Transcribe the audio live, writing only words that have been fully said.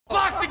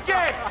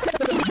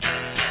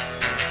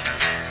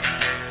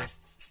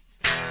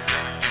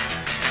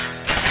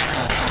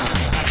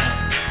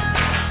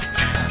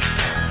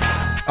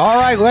All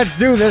right, let's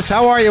do this.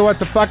 How are you, what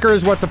the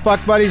fuckers, what the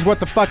fuck buddies, what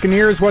the fucking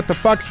ears, what the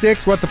fuck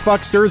sticks, what the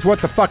fucksters, what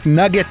the fuck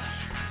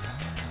nuggets,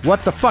 what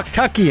the fuck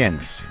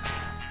tuckians?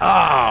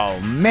 Oh,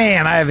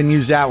 man, I haven't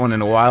used that one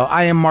in a while.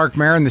 I am Marc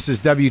Maron. This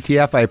is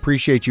WTF. I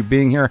appreciate you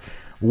being here.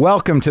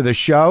 Welcome to the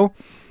show.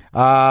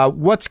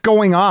 What's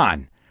going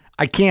on?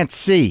 I can't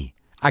see.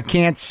 I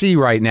can't see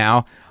right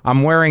now.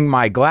 I'm wearing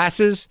my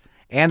glasses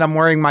and I'm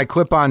wearing my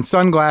clip-on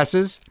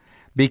sunglasses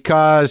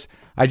because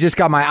I just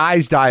got my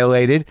eyes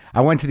dilated.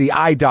 I went to the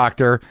eye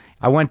doctor.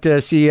 I went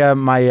to see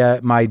my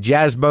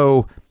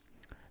Jazzbo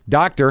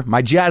doctor,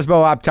 my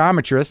Jazzbo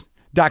optometrist,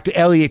 Dr.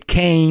 Elliot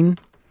Kane.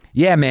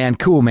 Yeah, man.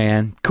 Cool,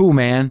 man. Cool,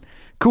 man.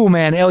 Cool,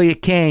 man.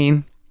 Elliot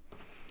Kane.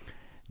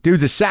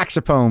 Dude's a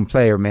saxophone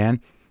player, man.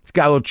 He's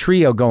got a little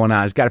trio going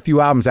on. He's got a few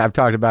albums. I've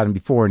talked about him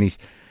before, and he's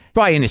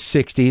probably in his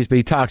 60s, but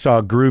he talks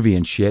all groovy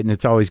and shit, and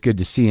it's always good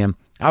to see him.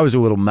 I was a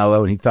little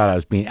mellow, and he thought I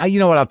was being... You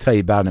know what? I'll tell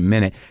you about in a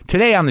minute.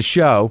 Today on the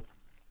show,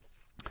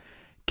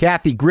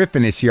 Kathy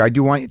Griffin is here. I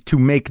do want to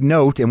make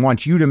note and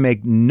want you to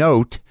make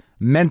note,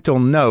 mental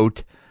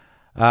note,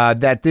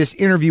 that this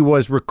interview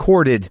was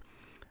recorded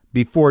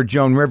before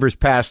Joan Rivers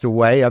passed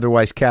away.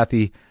 Otherwise,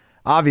 Kathy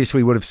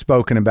obviously would have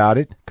spoken about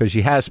it because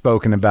she has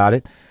spoken about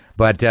it.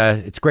 But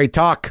it's great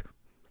talk.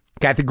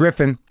 Kathy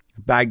Griffin,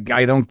 I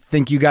don't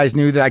think you guys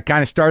knew that I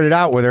kind of started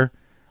out with her.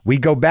 We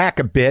go back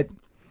a bit,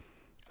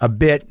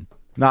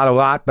 not a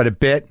lot, but a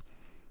bit.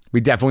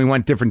 We definitely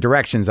went different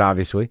directions,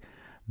 obviously.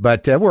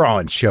 But we're all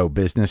in show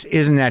business.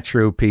 Isn't that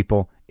true,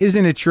 people?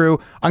 Isn't it true?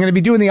 I'm going to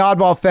be doing the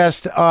Oddball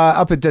Fest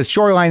up at the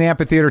Shoreline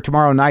Amphitheater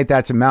tomorrow night.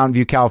 That's in Mountain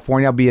View,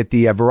 California. I'll be at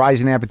the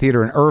Verizon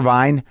Amphitheater in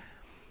Irvine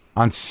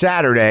on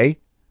Saturday.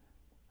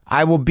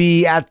 I will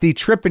be at the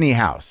Tripany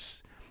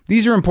House.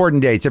 These are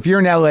important dates. If you're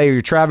in LA or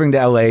you're traveling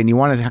to LA and you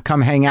want to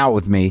come hang out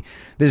with me,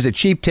 this is a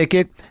cheap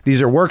ticket.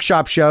 These are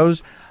workshop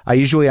shows.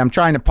 I'm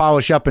trying to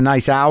polish up a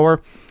nice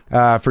hour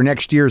for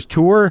next year's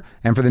tour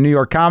and for the New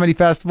York Comedy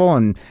Festival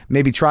and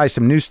maybe try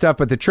some new stuff.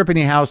 But the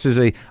Tripany House is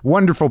a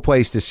wonderful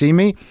place to see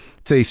me.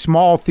 It's a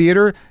small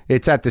theater.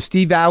 It's at the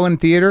Steve Allen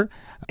Theater,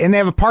 and they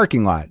have a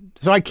parking lot.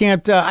 So I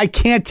can't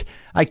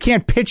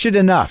pitch it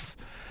enough.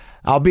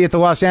 I'll be at the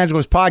Los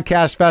Angeles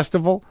Podcast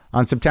Festival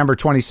on September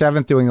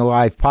 27th doing a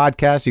live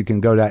podcast. You can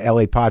go to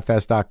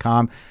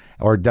lapodfest.com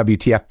or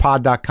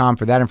WTFpod.com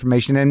for that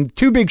information. And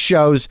two big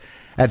shows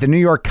at the New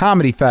York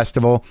Comedy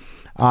Festival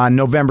on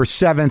November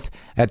 7th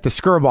at the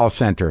Skirball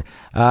Center.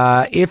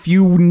 If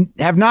you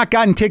have not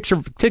gotten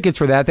tickets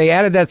for that, they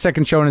added that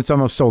second show and it's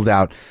almost sold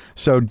out.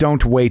 So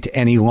don't wait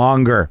any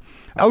longer.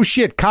 Oh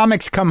shit,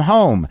 Comics Come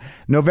Home,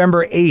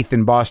 November 8th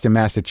in Boston,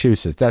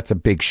 Massachusetts. That's a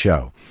big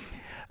show.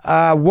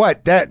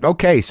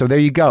 Okay, so there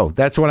you go.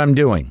 That's what I'm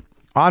doing.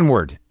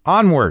 Onward.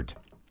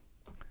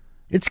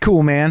 It's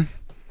cool, man.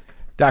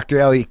 Dr.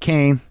 Elliot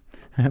Kane,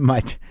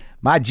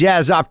 my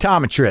jazz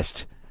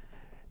optometrist.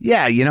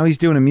 Yeah, he's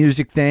doing a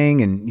music thing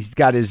and he's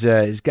got his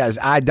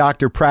eye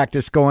doctor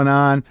practice going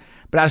on.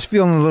 But I was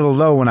feeling a little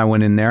low when I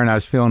went in there, and I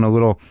was feeling a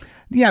little,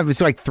 it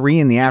was like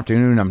 3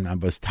 p.m. I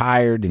was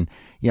tired, and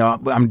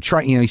I'm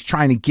trying. He's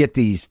trying to get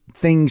these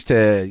things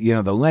to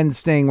the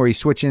lens thing where he's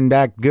switching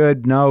back.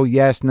 Good, no,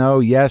 yes,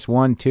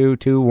 1, 2,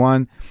 2,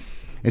 1.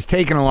 It's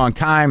taking a long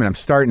time, and I'm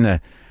starting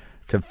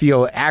to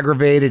feel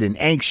aggravated and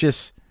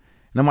anxious.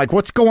 And I'm like,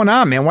 what's going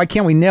on, man? Why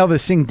can't we nail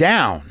this thing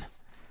down?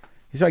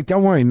 He's like,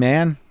 don't worry,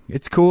 man.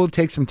 It's cool.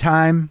 Take some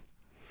time.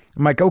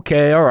 I'm like,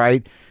 okay, all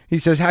right. He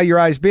says, how your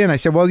eyes been? I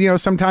said, well,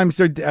 sometimes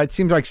it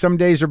seems like some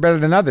days are better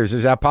than others.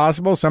 Is that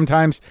possible?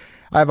 Sometimes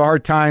I have a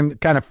hard time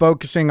kind of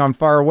focusing on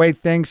far away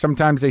things.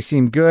 Sometimes they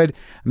seem good.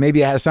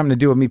 Maybe it has something to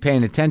do with me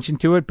paying attention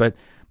to it, but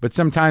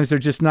sometimes they're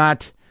just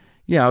not,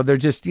 they're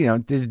just,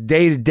 this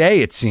day to day,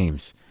 it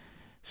seems.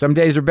 Some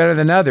days are better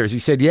than others. He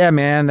said, yeah,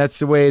 man, that's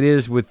the way it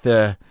is with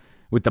the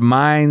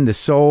mind, the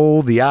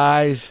soul, the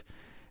eyes.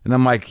 And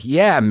I'm like,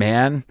 yeah,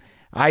 man.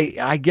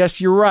 I guess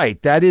you're right.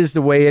 That is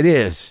the way it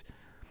is.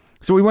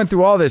 So we went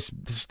through all this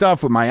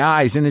stuff with my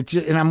eyes, and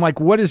I'm like,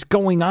 what is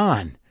going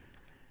on?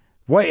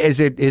 What is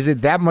it? Is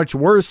it that much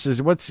worse?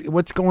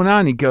 What's going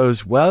on? He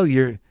goes, well,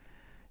 you're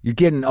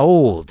getting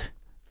old.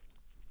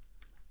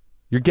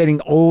 You're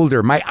getting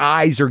older. My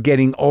eyes are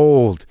getting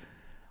old.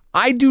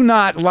 I do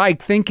not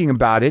like thinking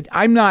about it.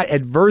 I'm not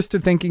adverse to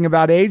thinking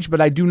about age, but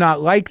I do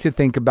not like to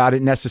think about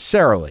it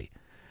necessarily.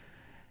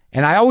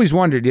 And I always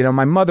wondered,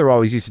 my mother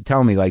always used to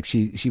tell me, like,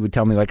 she would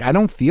tell me, like, I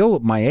don't feel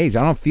my age.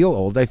 I don't feel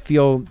old. I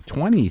feel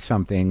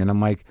 20-something. And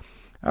I'm like,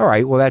 all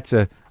right, well, that's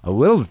a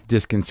little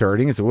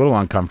disconcerting. It's a little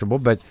uncomfortable,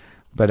 but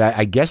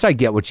I guess I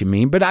get what you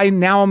mean. But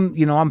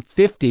I'm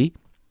 50.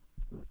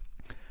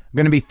 I'm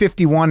going to be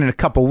 51 in a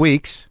couple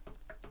weeks.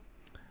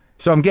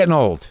 So I'm getting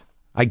old.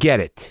 I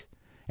get it.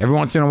 Every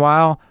once in a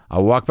while,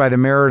 I'll walk by the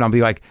mirror and I'll be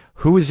like,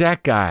 who is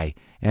that guy?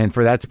 And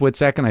for that split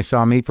second, I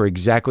saw me for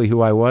exactly who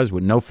I was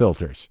with no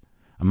filters.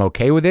 I'm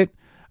okay with it.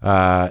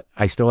 I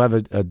still have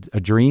a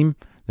dream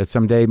that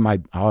someday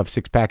I'll have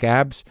 6-pack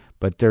abs,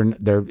 but they're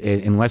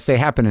unless they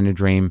happen in a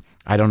dream,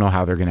 I don't know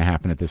how they're going to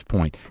happen at this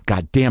point.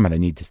 God damn it, I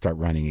need to start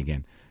running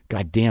again.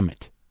 God damn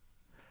it.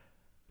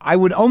 I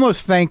would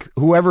almost thank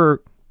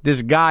whoever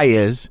this guy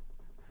is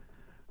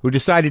who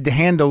decided to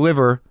hand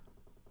deliver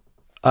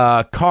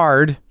a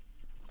card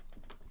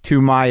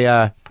to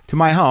my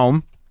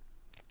home.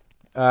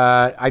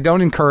 I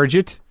don't encourage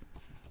it.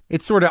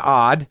 It's sort of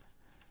odd.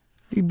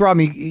 He got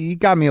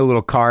me a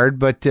little card,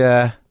 but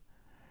yeah,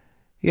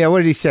 what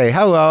did he say?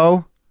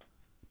 Hello,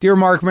 dear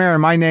Marc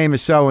Maron, my name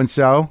is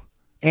so-and-so,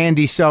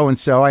 Andy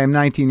so-and-so. I am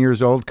 19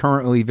 years old,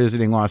 currently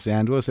visiting Los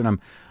Angeles, and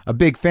I'm a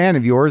big fan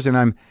of yours, and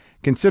I'm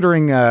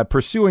considering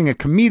pursuing a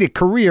comedic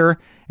career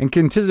and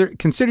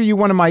consider you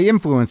one of my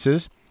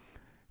influences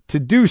to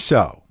do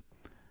so.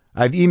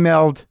 I've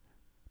emailed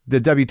the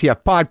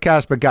WTF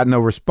podcast, but got no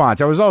response.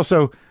 I was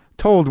also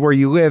told where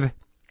you live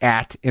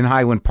at in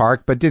Highland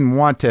Park, but didn't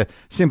want to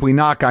simply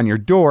knock on your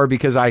door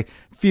because I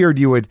feared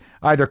you would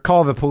either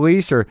call the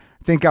police or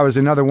think I was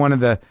another one of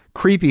the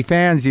creepy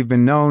fans you've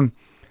been known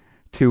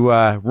to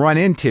run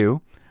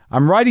into.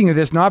 I'm writing you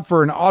this not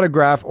for an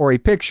autograph or a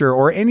picture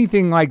or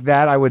anything like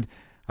that. I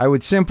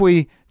would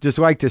simply just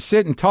like to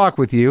sit and talk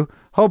with you,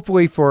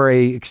 hopefully for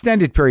a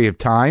extended period of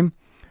time.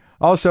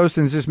 Also,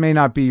 since this may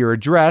not be your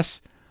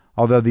address,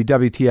 although the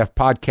WTF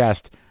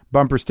podcast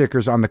bumper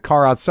stickers on the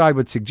car outside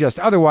would suggest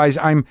otherwise,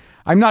 I'm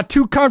not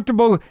too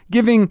comfortable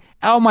giving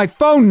Al my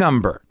phone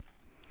number.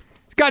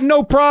 He's got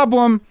no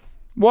problem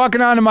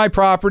walking onto my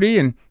property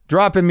and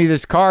dropping me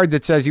this card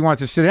that says he wants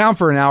to sit down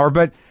for an hour,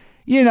 but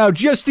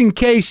just in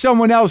case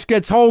someone else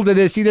gets hold of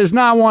this, he does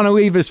not want to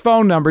leave his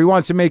phone number. He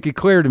wants to make it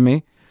clear to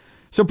me.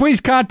 So please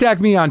contact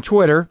me on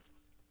Twitter.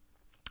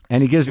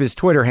 And he gives me his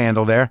Twitter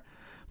handle there.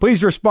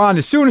 Please respond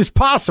as soon as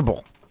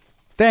possible.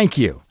 Thank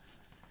you.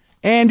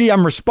 Andy,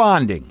 I'm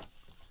responding.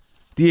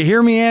 Do you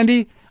hear me,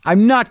 Andy?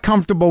 I'm not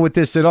comfortable with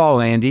this at all,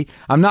 Andy.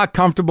 I'm not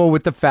comfortable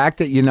with the fact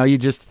that, you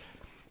just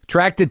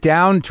tracked me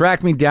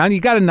down. You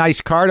got a nice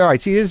card. All right,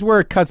 see, this is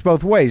where it cuts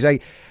both ways. I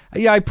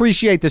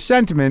appreciate the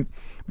sentiment,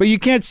 but you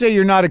can't say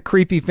you're not a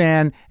creepy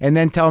fan and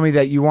then tell me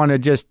that you want to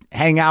just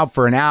hang out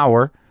for an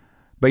hour,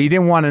 but you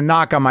didn't want to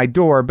knock on my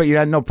door, but you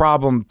had no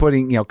problem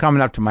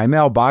coming up to my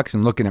mailbox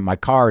and looking at my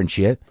car and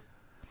shit.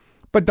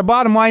 But the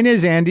bottom line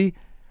is, Andy,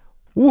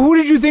 who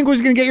did you think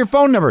was going to get your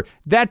phone number?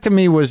 That to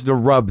me was the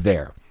rub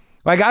there.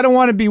 Like, I don't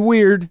want to be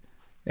weird,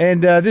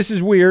 and this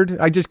is weird.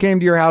 I just came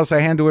to your house.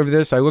 I hand-delivered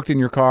this. I looked in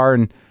your car,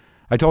 and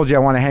I told you I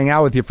want to hang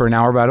out with you for an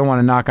hour, but I don't want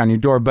to knock on your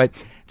door. But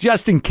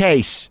just in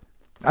case,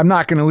 I'm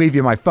not going to leave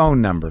you my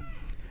phone number.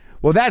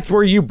 Well, that's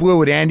where you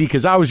blew it, Andy,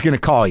 because I was going to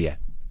call you.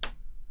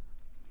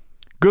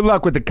 Good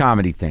luck with the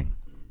comedy thing.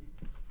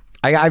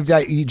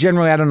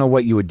 Generally, I don't know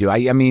what you would do.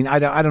 I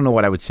don't know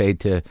what I would say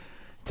to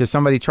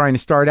somebody trying to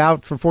start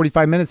out for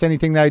 45 minutes.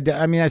 Anything that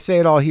I say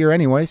it all here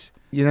anyways.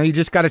 You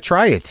just got to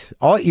try it.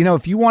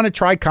 If you want to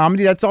try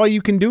comedy, that's all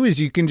you can do is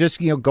you can just,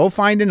 go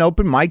find an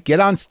open mic, get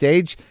on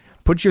stage,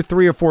 put your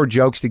 3 or 4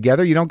 jokes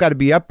together. You don't got to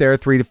be up there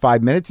 3 to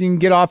 5 minutes. You can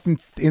get off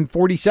in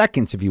 40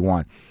 seconds if you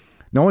want.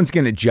 No one's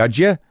going to judge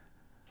you.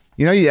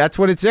 That's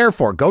what it's there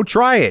for. Go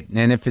try it.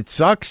 And if it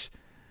sucks,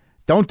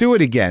 don't do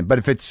it again. But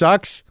if it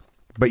sucks,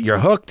 but you're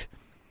hooked,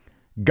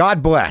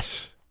 God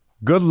bless.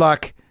 Good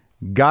luck.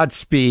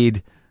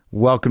 Godspeed.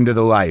 Welcome to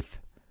the life.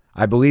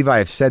 I believe I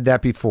have said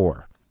that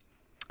before.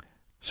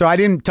 So I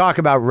didn't talk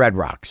about Red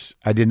Rocks.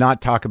 I did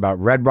not talk about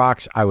Red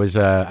Rocks. I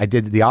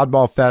did the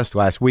Oddball Fest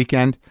last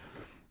weekend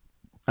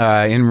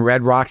in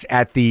Red Rocks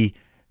at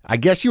I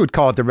guess you would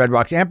call it the Red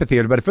Rocks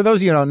Amphitheater, but for those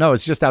of you who don't know,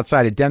 it's just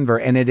outside of Denver,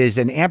 and it is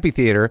an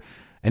amphitheater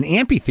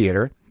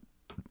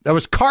that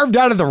was carved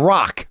out of the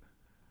rock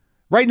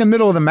right in the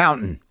middle of the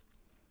mountain.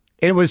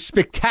 It was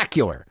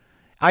spectacular.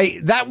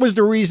 That was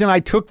the reason I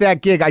took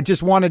that gig. I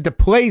just wanted to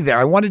play there.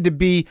 I wanted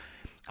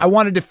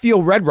to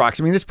feel Red Rocks.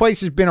 This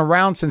place has been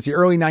around since the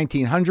early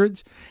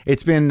 1900s.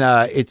 It's been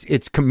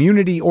it's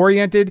community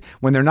oriented.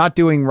 When they're not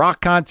doing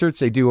rock concerts,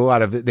 they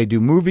do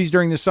movies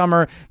during the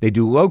summer. They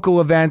do local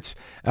events.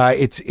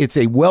 It's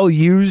a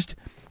well-used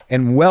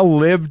and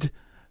well-lived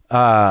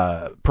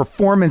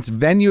performance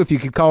venue, if you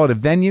could call it a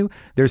venue.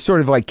 There's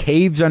sort of like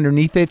caves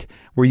underneath it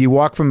where you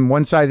walk from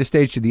one side of the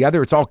stage to the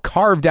other. It's all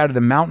carved out of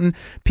the mountain.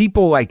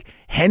 People like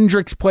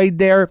Hendrix played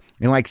there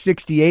in like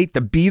 68. The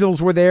Beatles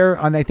were there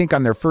on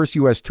their first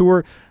U.S.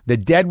 tour. The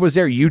Dead was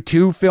there.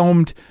 U2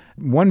 filmed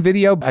one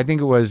video. I think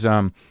it was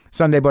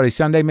Sunday Bloody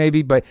Sunday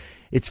maybe, but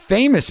it's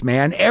famous,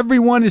 man.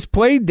 Everyone has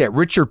played there.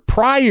 Richard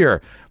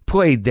Pryor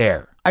played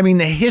there.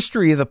 The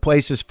history of the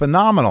place is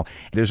phenomenal.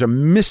 There's a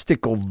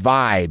mystical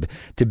vibe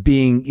to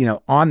being,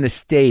 on the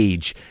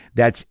stage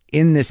that's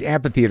in this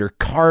amphitheater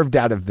carved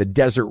out of the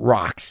desert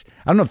rocks.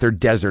 I don't know if they're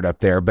desert up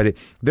there, but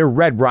they're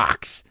red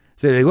rocks.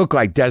 So they look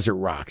like desert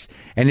rocks.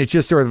 And it's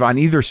just sort of on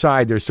either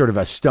side, there's sort of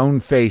a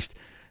stone-faced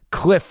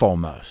cliff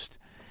almost.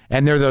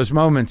 And there are those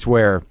moments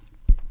where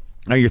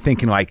you're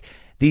thinking like,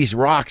 these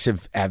rocks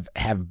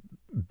have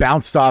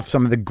bounced off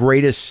some of the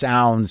greatest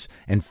sounds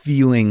and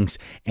feelings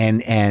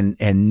and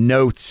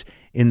notes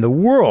in the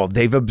world.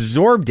 They've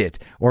absorbed it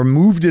or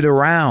moved it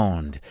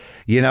around.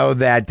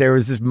 That there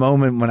was this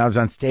moment when I was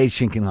on stage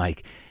thinking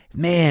like,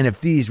 man,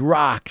 if these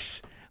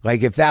rocks,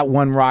 like if that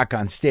one rock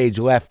on stage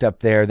left up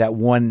there, that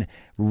one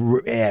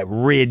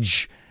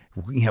ridge,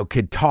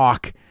 could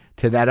talk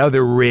to that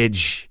other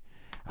ridge.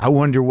 I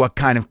wonder what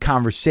kind of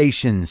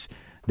conversations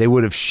they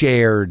would have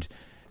shared.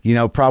 You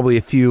know, probably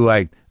a few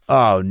like,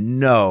 oh,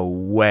 no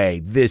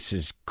way. This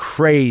is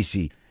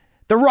crazy.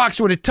 The rocks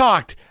would have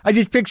talked. I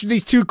just picture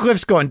these two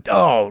cliffs going,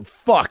 oh,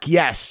 fuck,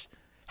 yes.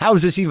 How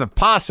is this even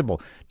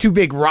possible? Two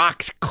big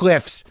rocks,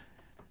 cliffs,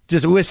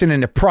 just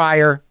listening to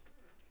Pryor.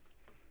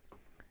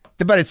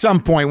 But at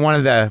some point, one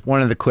of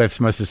the cliffs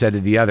must have said to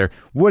the other,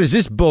 what is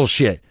this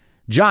bullshit?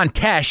 John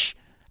Tesh,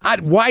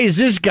 why is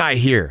this guy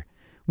here?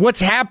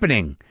 What's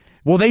happening?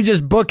 Will they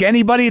just book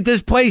anybody at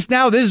this place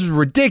now? This is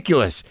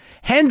ridiculous.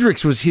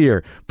 Hendrix was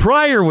here.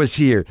 Pryor was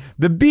here.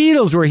 The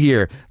Beatles were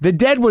here. The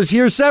Dead was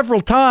here several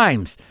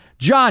times.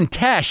 John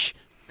Tesh,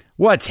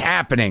 what's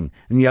happening?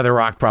 And the other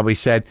rock probably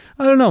said,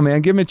 I don't know,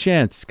 man. Give him a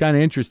chance. It's kind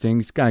of interesting.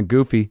 It's kind of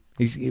goofy.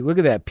 Look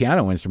at that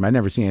piano instrument. I've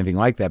never seen anything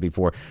like that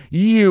before.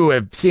 You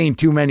have seen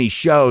too many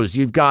shows.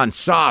 You've gone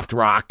soft,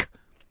 Rock.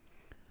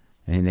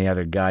 And the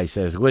other guy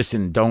says,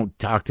 listen, don't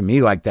talk to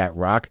me like that,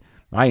 Rock.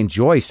 I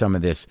enjoy some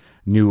of this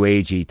new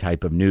agey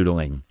type of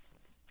noodling.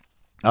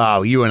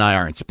 Oh, you and I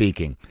aren't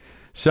speaking.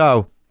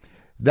 So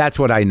that's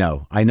what I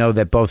know. I know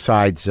that both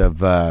sides of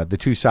the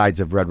two sides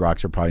of Red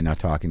Rocks are probably not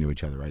talking to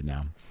each other right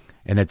now.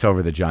 And it's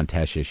over the John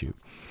Tesh issue.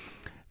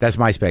 That's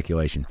my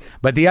speculation.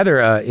 But the other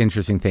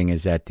interesting thing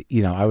is that,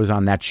 you know, I was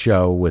on that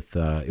show with,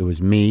 it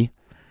was me,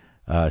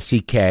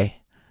 CK,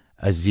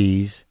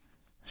 Aziz,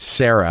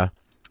 Sarah,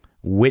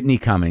 Whitney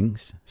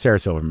Cummings, Sarah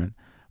Silverman,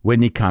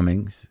 Whitney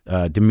Cummings,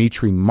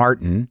 Dimitri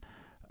Martin,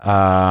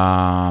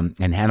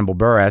 and Hannibal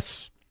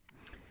Buress,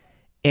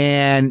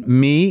 and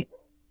me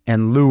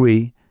and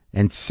Louie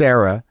and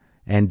Sarah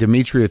and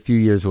Dimitri a few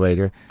years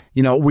later.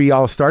 You know, we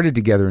all started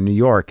together in New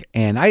York,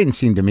 and I hadn't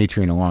seen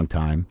Dimitri in a long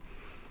time.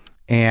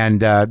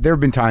 And there have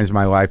been times in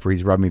my life where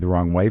he's rubbed me the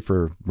wrong way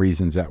for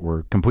reasons that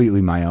were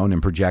completely my own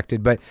and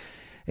projected. But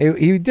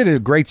he did a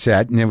great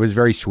set, and it was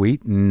very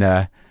sweet.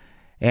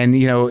 And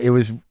you know, it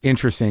was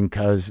interesting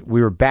because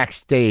we were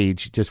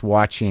backstage just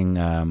watching,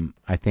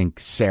 I think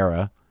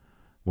Sarah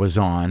was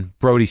on.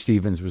 Brody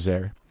Stevens was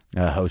there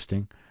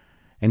hosting.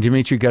 And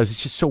Dimitri goes,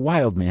 it's just so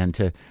wild, man,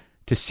 to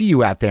see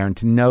you out there and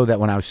to know that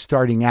when I was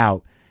starting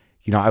out,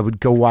 you know, I would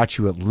go watch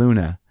you at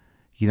Luna,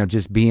 you know,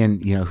 just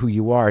being, you know, who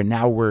you are. And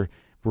now we're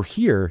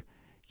here,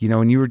 you know,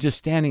 and you were just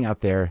standing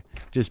out there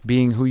just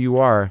being who you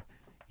are,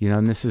 you know,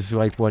 and this is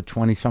like, what,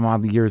 20 some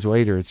odd years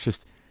later. It's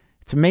just,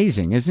 it's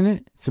amazing, isn't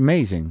it? It's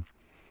amazing.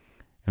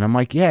 And I'm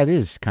like, yeah, it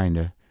is kind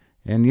of.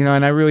 And, you know,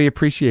 and I really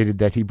appreciated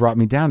that he brought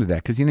me down to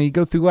that because, you know, you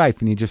go through life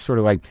and you just sort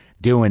of like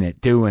doing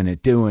it,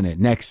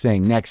 next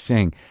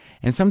thing.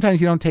 And sometimes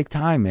you don't take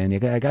time, man.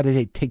 I got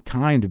to take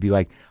time to be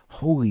like,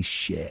 holy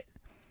shit,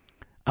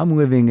 I'm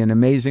living an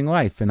amazing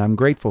life and I'm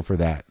grateful for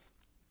that.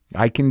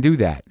 I can do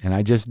that. And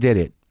I just did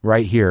it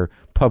right here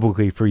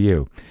publicly for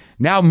you.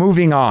 Now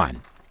moving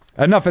on.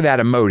 Enough of that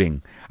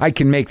emoting. I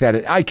can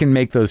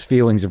make those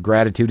feelings of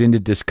gratitude into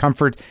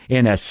discomfort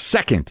in a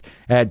second.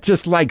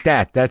 Just like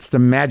that. That's the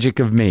magic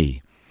of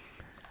me.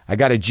 I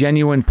got a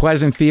genuine,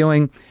 pleasant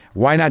feeling.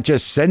 Why not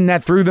just send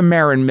that through the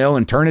Marin mill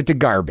and turn it to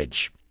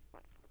garbage?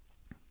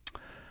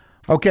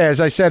 Okay, as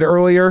I said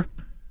earlier,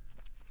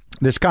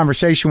 this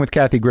conversation with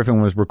Kathy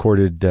Griffin was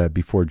recorded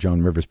before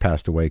Joan Rivers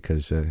passed away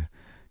because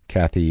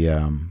Kathy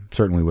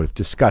certainly would have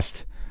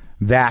discussed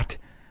that.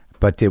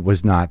 But it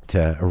was not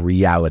a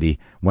reality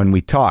when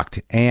we talked.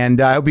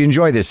 And I hope you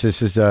enjoy this.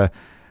 This is,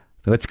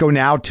 let's go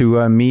now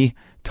to me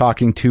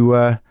talking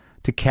to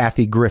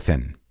Kathy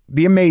Griffin,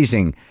 the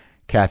amazing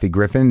Kathy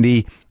Griffin,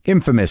 the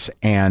infamous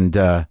and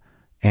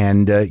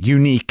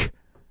unique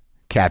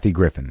Kathy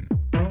Griffin.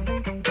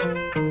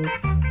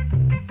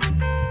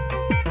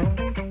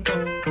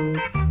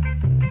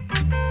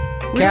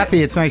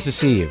 Kathy, it's nice to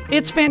see you.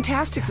 It's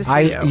fantastic to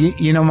see you.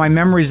 You know, my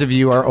memories of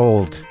you are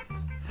old.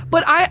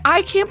 But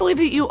I can't believe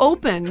that you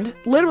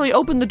literally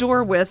opened the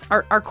door with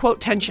our quote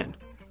tension.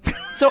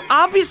 So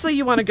obviously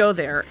you want to go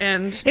there,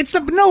 and it's a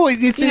I'm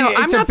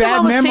bad not the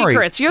one with memory.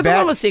 Secrets. You're the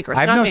one with secrets.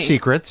 I have not no me.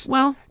 secrets.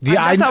 Well,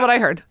 that's not what I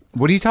heard.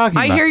 What are you talking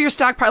about? I hear you're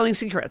stockpiling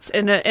secrets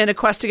in a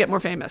quest to get more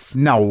famous.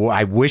 No,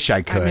 I wish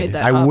I could. I made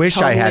that I up. wish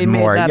I had Totally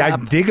more. made that I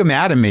up. dig them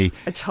out of me.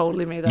 I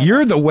totally made that.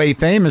 You're up. the way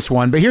famous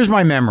one, but here's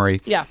my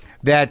memory. Yeah.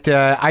 That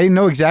I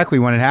know exactly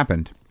when it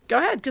happened. Go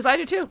ahead, because I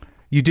do too.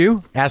 You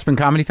do? Aspen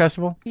Comedy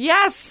Festival?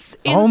 Yes.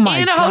 In Oh my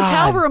a God.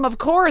 hotel room, of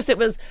course. It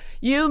was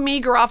you, me,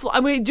 Garofalo.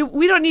 I mean,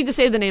 we don't need to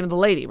say the name of the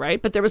lady,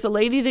 right? But there was a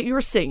lady that you were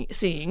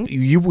seeing.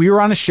 We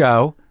were on a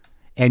show,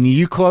 and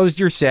you closed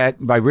your set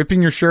by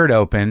ripping your shirt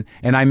open,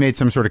 and I made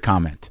some sort of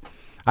comment.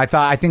 I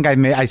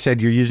said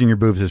you're using your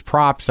boobs as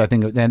props. I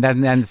think, and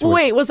that's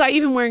Wait, was I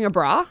even wearing a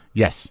bra?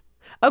 Yes.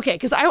 Okay,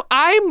 because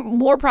I'm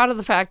more proud of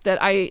the fact that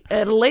I,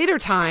 at a later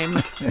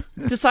time,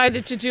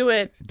 decided to do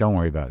it. Don't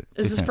worry about it.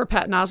 Is this for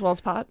Patton Oswalt's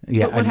pot?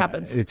 Yeah. What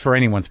happens? It's for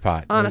anyone's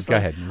pot. Honestly. Go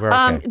ahead. We're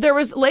okay. There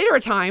was later a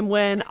time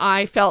when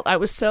I felt I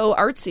was so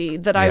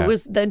artsy that I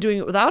was then doing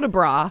it without a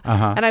bra,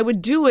 and I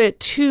would do it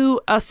to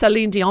a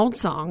Celine Dion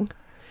song.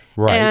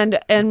 Right.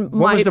 And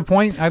what was the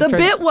point? The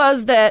bit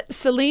was that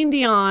Celine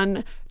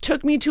Dion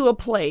took me to a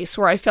place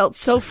where I felt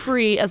so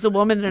free as a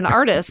woman and an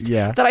artist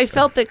Yeah. that I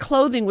felt that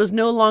clothing was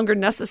no longer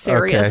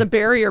necessary as a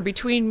barrier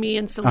between me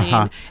and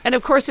Celine. And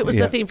of course, it was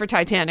the theme for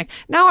Titanic.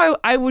 Now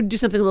I would do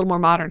something a little more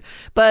modern.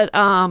 But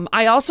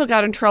I also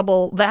got in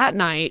trouble that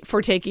night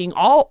for taking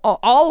all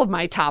of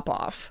my top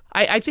off.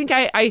 I think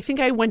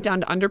I went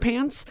down to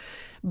underpants.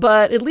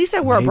 But at least I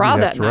wore a bra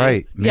that night.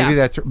 Right. Maybe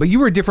that's right. But you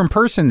were a different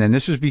person then.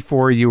 This was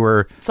before you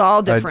were it's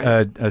all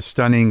different. A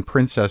stunning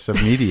princess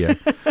of media.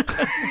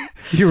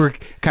 You were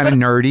kind of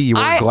nerdy. You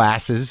wore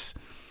glasses.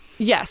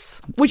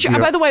 Yes. Which,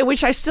 by the way,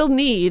 which I still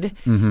need.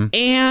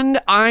 And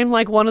I'm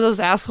like one of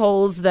those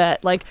assholes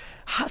that like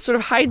sort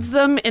of hides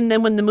them. And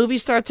then when the movie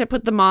starts, I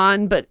put them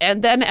on.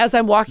 And then as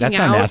I'm walking out. That's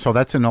not an asshole.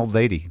 That's an old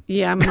lady.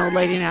 Yeah, I'm an old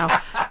lady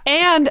now.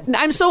 And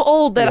I'm so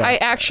old that I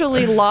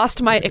actually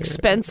lost my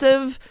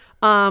expensive...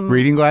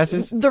 reading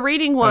glasses? The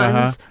reading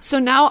ones. So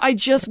now I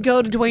just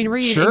go to Dwayne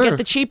Reed and get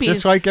the cheapies.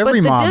 Just like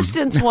every mom. But the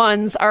distance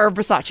ones are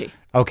Versace.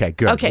 Okay,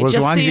 good. Okay, well, just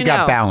as long as so you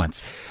got know.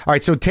 balance. All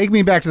right, so take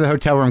me back to the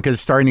hotel room because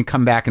it's starting to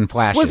come back in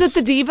flashes. Was it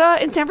the Diva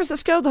in San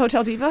Francisco, the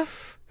Hotel Diva?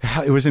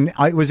 It was in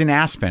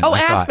Aspen. Oh,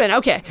 I thought. Aspen.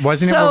 Okay.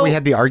 Wasn't it where we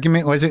had the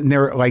argument? Was it? And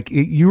there, like,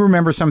 you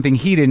remember something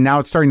heated. Now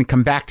it's starting to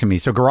come back to me.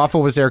 So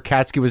Garofalo was there,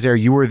 Katsky was there,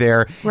 you were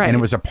there, and it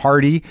was a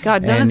party.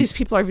 God, none of these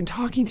people are even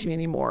talking to me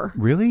anymore.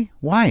 Really?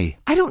 Why?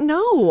 I don't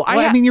know. Well,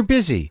 I mean, you're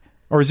busy,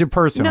 or is it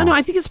personal? No,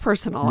 I think it's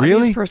personal. Really? I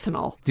think it's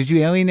personal. Did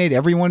you alienate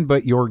everyone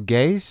but your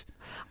gays?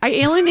 I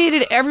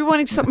alienated everyone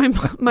except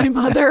my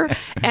mother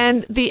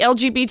and the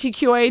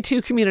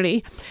LGBTQIA2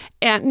 community.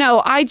 And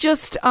no, I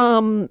just,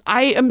 I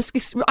am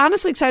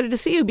honestly excited to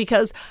see you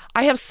because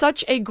I have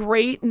such a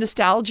great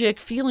nostalgic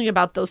feeling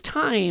about those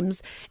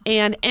times.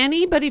 And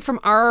anybody from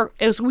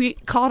as we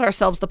called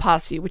ourselves the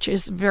posse, which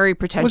is very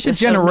pretentious. It was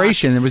the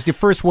generation. It was the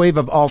first wave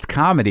of alt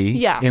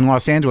comedy in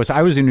Los Angeles.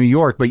 I was in New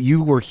York, but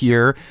you were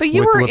here. But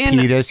you were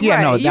Lapidus.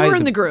 you were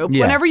in the group.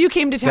 Yeah. Whenever you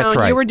came to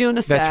town, you were doing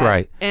a set. That's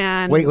right.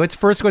 And wait, let's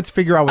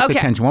figure out what the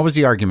tension. What was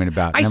the argument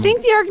about? I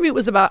think the argument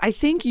was about, I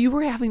think you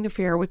were having an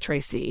affair with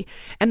Tracy,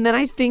 and then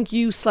I think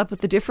you slept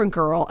with a different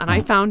girl, and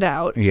I found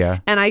out.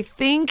 Yeah. And I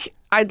think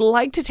I'd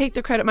like to take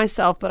the credit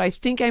myself, but I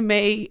think I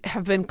may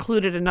have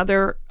included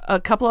a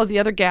couple of the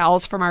other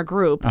gals from our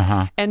group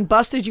and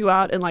busted you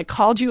out and like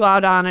called you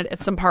out on it at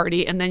some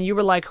party. And then you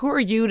were like, who are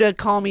you to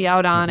call me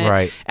out on it?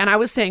 Right. And I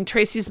was saying,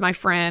 Tracy's my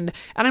friend.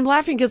 And I'm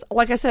laughing because,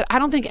 like I said, I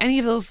don't think any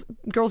of those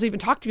girls even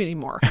talk to me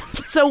anymore.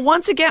 So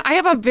once again, I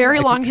have a very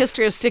long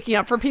history of sticking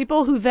up for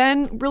people who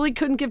then really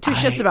couldn't give two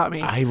shits about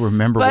me. I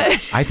remember.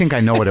 I think I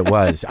know what it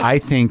was. I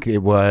think it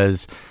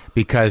was...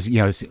 Because,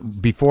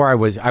 before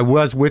I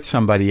was with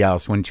somebody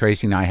else when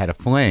Tracy and I had a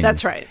fling.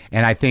 That's right.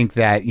 And I think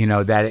that,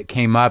 that it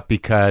came up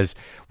because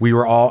we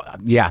were all,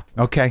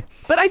 okay.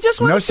 But I just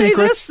want to say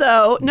this,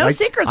 though. No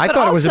secrets, I but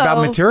thought it was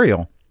about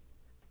material.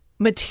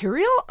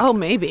 Material? Oh,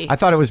 maybe. I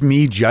thought it was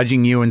me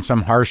judging you in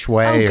some harsh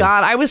way. Oh,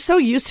 God. I was so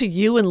used to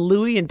you and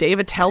Louie and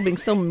David Tell being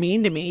so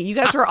mean to me. You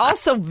guys were all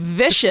so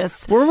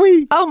vicious. Were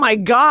we? Oh, my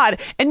God.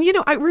 And,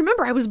 I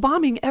remember I was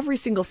bombing every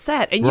single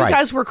set, and you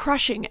guys were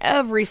crushing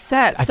every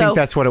set. I think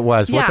that's what it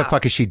was. What the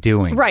fuck is she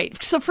doing? Right.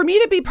 So for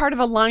me to be part of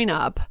a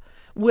lineup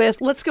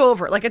with, let's go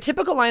over it. Like a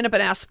typical lineup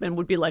at Aspen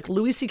would be like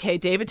Louis C.K.,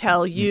 David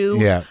Tell,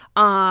 you. Yeah.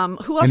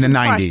 Who else in the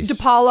would 90s. Crush?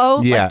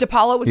 DePaulo. Yeah. Like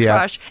DePaulo would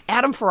crush.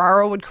 Adam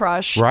Ferraro would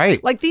crush.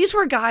 Right. Like these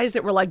were guys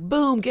that were like,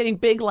 boom, getting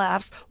big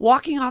laughs,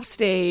 walking off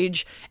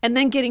stage, and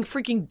then getting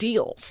freaking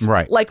deals.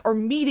 Right. Like, or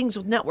meetings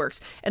with networks.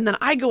 And then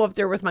I go up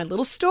there with my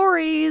little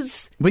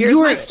stories. But Here's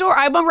my story.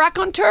 I'm a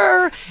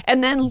raconteur.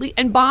 And then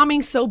and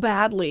bombing so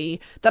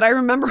badly that I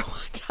remember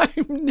one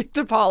time Nick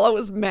DePaulo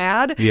was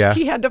mad. Yeah.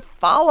 He had to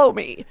follow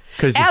me.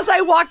 As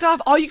I walked off,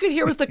 all you could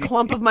hear was the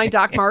clump of my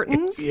Doc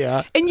Martens.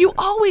 Yeah. And you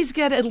always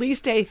get at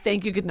least a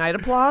thank you, good night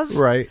applause.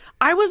 Right.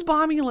 I was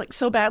bombing like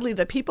so badly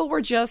that people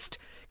were just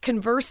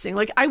conversing.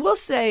 Like, I will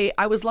say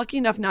I was lucky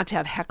enough not to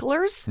have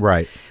hecklers.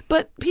 Right.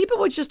 But people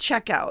would just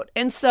check out.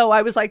 And so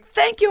I was like,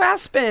 thank you,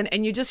 Aspen.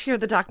 And you just hear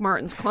the Doc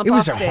Martens clump It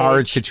was off a stage.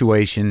 hard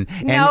situation.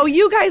 No,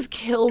 you guys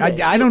killed it.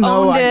 I don't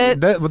know.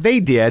 They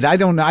did. I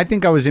don't know. I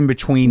think I was in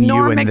between you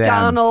and them. Norm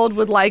Macdonald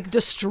would like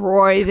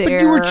destroy their...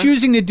 But you were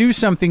choosing to do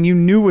something you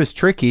knew was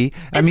tricky.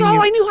 That's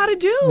all I knew how to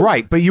do.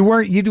 Right. But you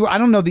weren't... I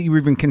don't know that you were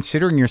even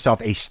considering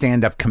yourself a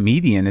stand-up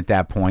comedian at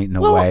that point in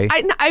a way.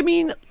 I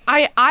mean,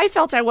 I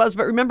felt I was,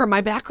 but remember, my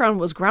background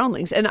was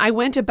Groundlings, and I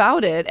went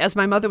about it, as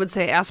my mother would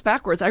say, ass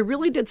backwards. I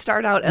really did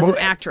start out as an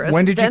actress.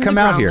 When did you come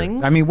out here?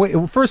 I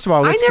mean, first of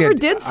all, I never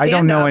did stand I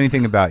don't know up.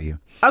 anything about you.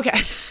 Okay.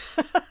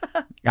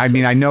 I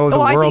mean, I know the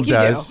world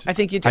does. I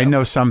think you do. I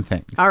know some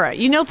things. All right.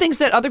 You know things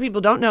that other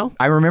people don't know.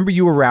 I remember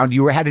you around.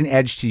 You had an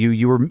edge to you.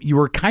 You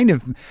were kind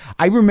of...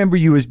 I remember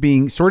you as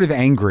being sort of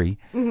angry.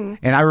 Mm-hmm.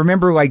 And I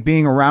remember like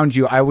being around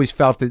you. I always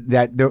felt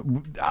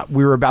that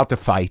we were about to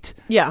fight.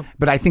 Yeah.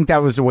 But I think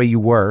that was the way you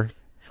were.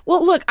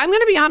 Well, look, I'm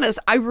going to be honest.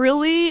 I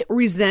really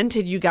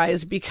resented you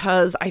guys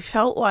because I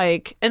felt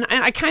like, and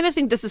I kind of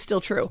think this is still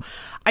true.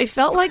 I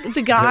felt like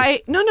the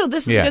guy, no,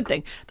 this is a good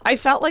thing. I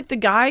felt like the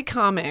guy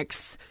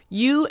comics,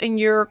 you and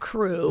your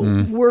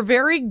crew were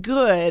very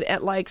good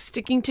at like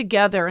sticking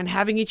together and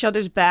having each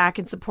other's back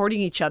and supporting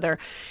each other.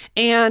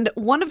 And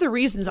one of the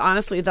reasons,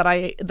 honestly, that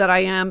I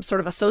am sort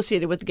of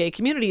associated with the gay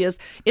community is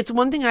it's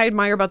one thing I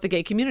admire about the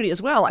gay community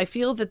as well. I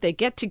feel that they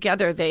get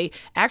together, they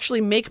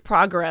actually make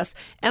progress.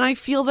 And I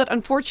feel that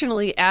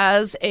unfortunately,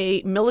 as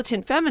a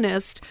militant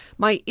feminist,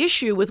 my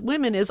issue with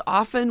women is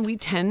often we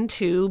tend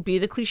to be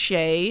the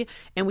cliche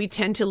and we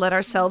tend to let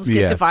ourselves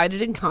get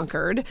divided and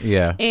conquered.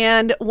 Yeah.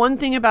 And one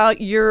thing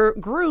about your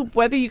group,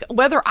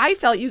 whether I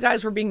felt you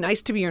guys were being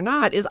nice to me or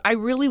not, is I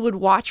really would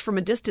watch from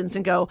a distance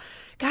and go,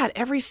 God,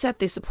 every set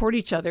they support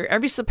each other.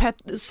 Every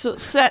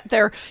set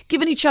they're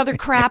giving each other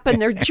crap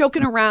and they're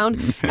joking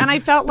around. And I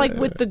felt like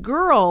with the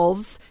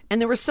girls, and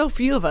there were so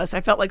few of us,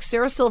 I felt like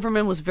Sarah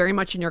Silverman was very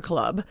much in your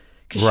club.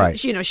 Right.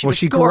 She was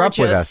she gorgeous, grew up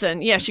with us.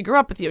 and she grew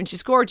up with you, and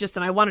she's gorgeous,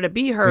 and I wanted to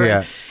be her.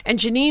 Yeah. And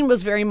Janine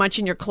was very much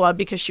in your club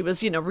because she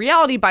was,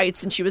 reality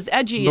bites, and she was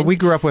edgy. But we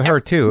grew up with her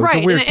too. It was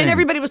right? a weird and thing.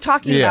 everybody was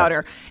talking about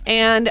her,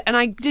 and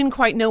I didn't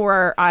quite know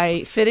where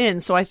I fit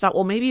in, so I thought,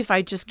 well, maybe if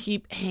I just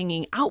keep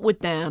hanging out with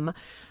them,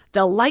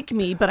 they'll like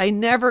me. But I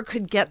never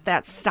could get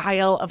that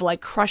style of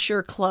like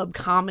Crusher Club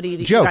comedy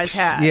that you guys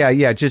had.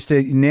 Yeah, just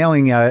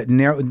nailing.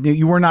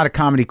 You were not a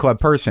comedy club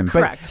person,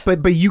 Correct.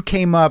 But you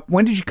came up.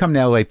 When did you come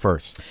to LA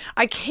first?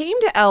 I came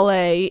to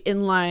LA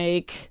in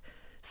like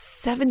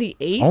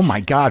 78. Oh my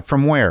God!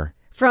 From where?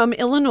 From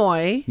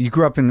Illinois. You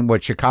grew up in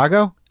what?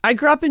 Chicago? I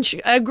grew up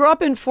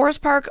in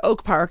Forest Park,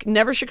 Oak Park,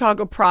 never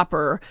Chicago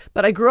proper,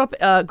 but I grew up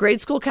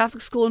grade school,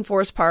 Catholic school in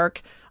Forest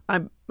Park.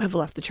 I've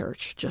left the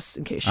church, just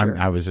in case you're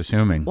I was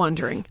assuming.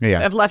 wondering.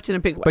 Yeah. I've left in a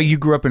big way. But you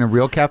grew up in a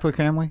real Catholic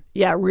family?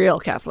 Yeah, real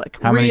Catholic.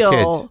 How many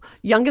kids?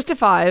 Youngest of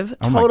 5,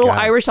 Oh my total God.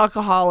 Irish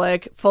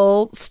alcoholic,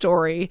 full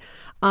story.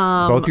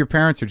 Both your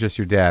parents or just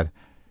your dad?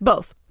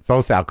 Both.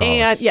 Both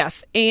alcoholics. And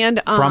yes, and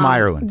From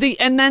Ireland.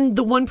 And then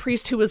the one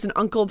priest who was an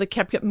uncle that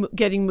kept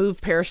getting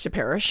moved parish to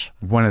parish.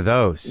 One of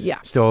those? Yeah.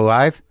 Still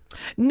alive?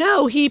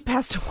 No, he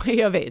passed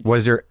away of AIDS.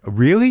 Was there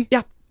really?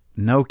 Yeah.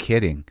 No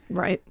kidding.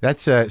 Right.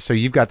 That's so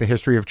you've got the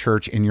history of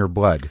church in your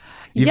blood.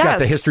 You've got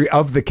the Yes. history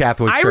of the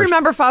Catholic Church. I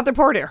remember Father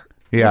Porter.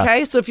 Yeah.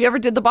 Okay, so if you ever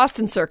did the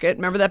Boston circuit,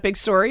 remember that big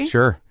story?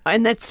 Sure.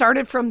 And that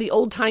started from the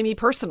old-timey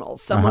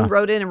personals. Someone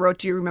wrote in and wrote,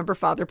 do you remember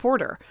Father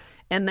Porter?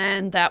 And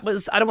then that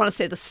was, I don't want to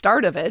say the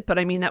start of it, but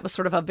I mean, that was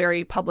sort of a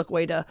very public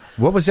way to...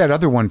 What was that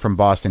other one from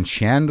Boston?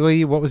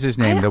 Shandley? What was his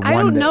name? I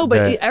don't know,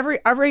 but every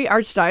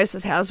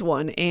archdiocese has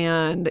one.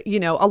 And,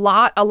 a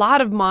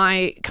lot of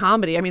my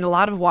comedy, I mean, a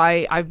lot of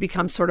why I've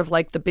become sort of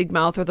like the big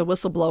mouth or the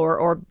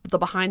whistleblower or the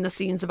behind the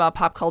scenes about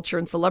pop culture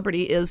and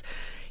celebrity is...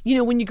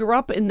 when you grew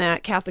up in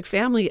that Catholic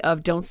family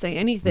of don't say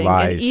anything,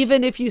 Lies. and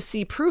even if you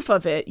see proof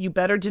of it, you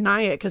better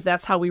deny it because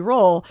that's how we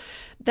roll.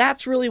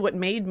 That's really what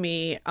made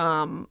me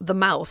the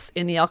mouth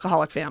in the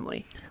alcoholic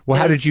family. Well,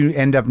 how did you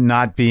end up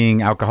not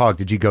being alcoholic?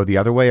 Did you go the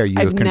other way? Are you?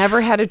 I've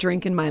never had a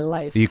drink in my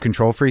life. Are you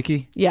control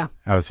freaky? Yeah.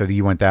 Oh, so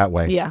you went that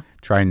way. Yeah.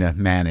 Trying to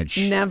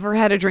manage. Never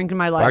had a drink in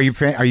my life.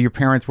 Are your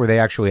parents? Were they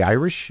actually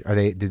Irish?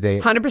 Did they?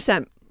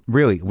 100%.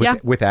 Really? Yeah.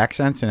 With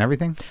accents and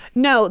everything?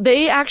 No,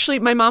 they actually.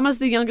 My mama's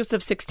the youngest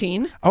of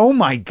 16. Oh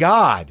my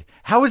God!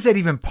 How is that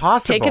even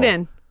possible? Take it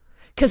in,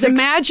 because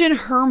imagine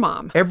her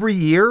mom every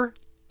year.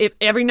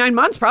 Every 9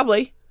 months,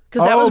 probably,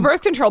 because that was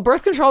birth control.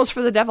 Birth control was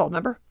for the devil.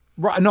 Remember?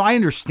 Right. No, I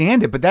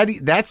understand it, but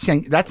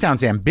that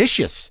sounds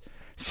ambitious.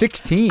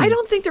 16. I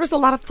don't think there was a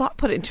lot of thought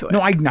put into it. No,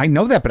 I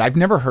know that, but I've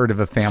never heard of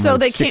a family. So of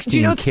they 16 came. Do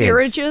you know what kids.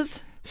 steerage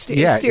is?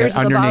 Steerage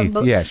underneath.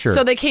 The Yeah, sure.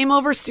 So they came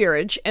over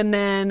steerage, and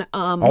then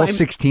all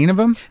 16 of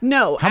them.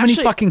 No. How many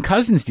fucking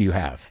cousins do you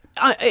have?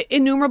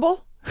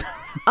 Innumerable.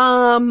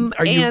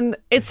 And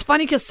it's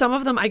funny because some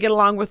of them I get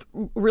along with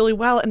really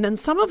well, and then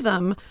some of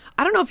them,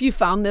 I don't know if you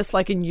found this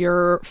like in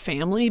your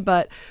family,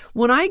 but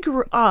when I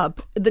grew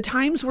up, the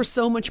times were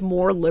so much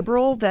more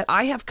liberal that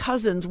I have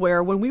cousins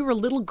where when we were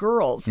little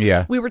girls,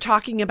 we were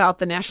talking about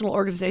the National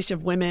Organization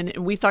of Women,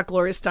 and we thought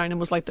Gloria Steinem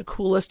was like the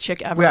coolest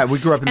chick ever. Yeah, we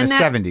grew up in the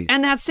 70s.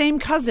 And that same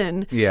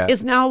cousin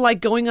is now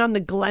like going on the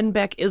Glenn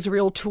Beck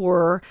Israel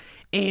tour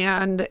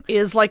and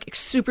is like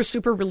super,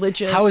 super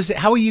religious.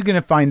 How are you going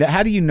to find out?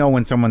 How do you know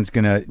when someone's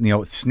going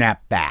to,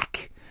 snap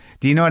back?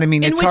 Do you know what I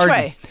mean? In It's which hard.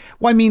 way?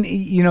 Well, I mean,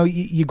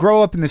 you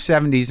grow up in the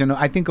 70s, and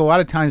I think a lot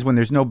of times when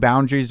there's no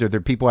boundaries or there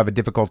people have a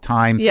difficult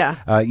time,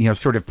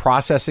 sort of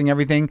processing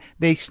everything,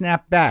 they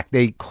snap back,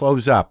 they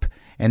close up,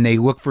 and they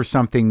look for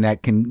something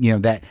that can,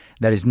 that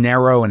is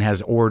narrow and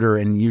has order,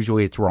 and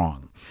usually it's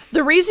wrong.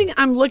 The reason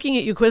I'm looking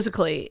at you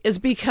quizzically is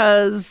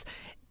because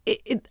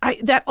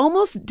that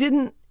almost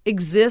didn't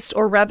exist,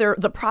 or rather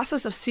the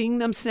process of seeing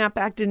them snap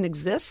back didn't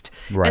exist.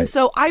 Right. And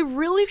so I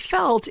really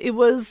felt it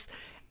was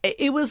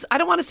it was, I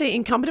don't want to say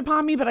incumbent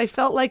upon me, but I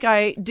felt like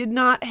I did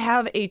not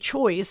have a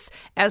choice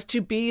as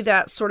to be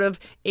that sort of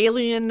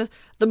alien,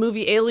 the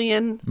movie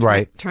Alien,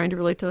 right? Trying to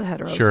relate to the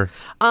heteros, sure.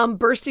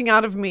 Bursting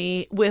out of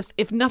me with,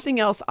 if nothing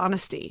else,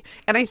 honesty.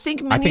 And I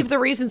think many of the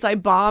reasons I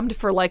bombed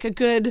for like a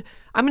good,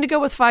 I'm going to go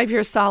with 5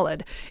 years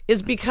solid,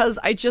 is because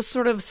I just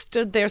sort of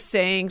stood there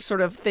saying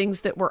sort of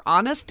things that were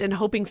honest and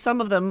hoping some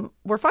of them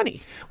were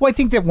funny. Well, I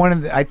think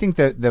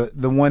that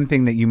the one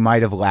thing that you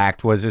might have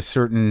lacked was a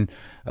certain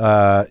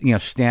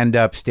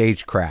stand-up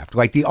stagecraft.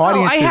 Like the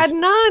audience, I had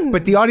none.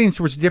 But the audience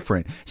was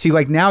different. See,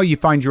 like now you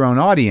find your own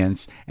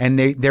audience, and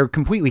they're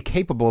completely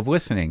capable of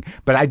listening.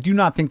 But I do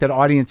not think that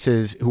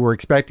audiences who were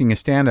expecting a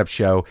stand-up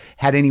show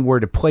had anywhere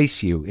to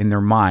place you in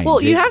their mind.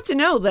 Well, you have to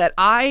know that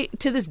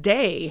to this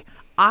day,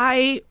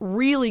 I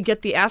really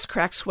get the ass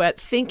crack sweat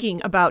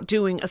thinking about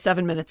doing a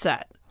 7-minute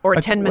set. Or a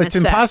 10-minute set.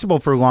 It's impossible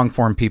for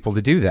long-form people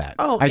to do that.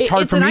 Oh, it's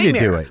hard for me to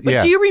do it.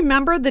 But do you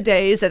remember the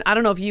days, and I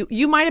don't know if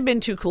you might have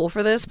been too cool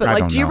for this, but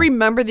like, do you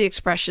remember the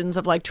expressions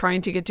of like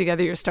trying to get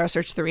together your Star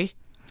Search 3?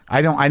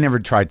 I never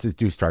tried to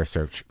do Star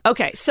Search.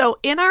 Okay, so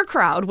in our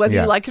crowd, whether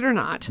you like it or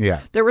not,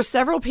 there were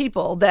several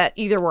people that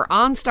either were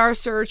on Star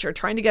Search or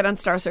trying to get on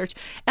Star Search,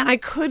 and I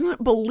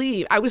couldn't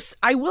believe, I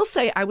will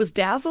say I was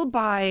dazzled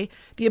by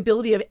the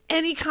ability of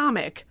any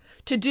comic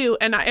to do,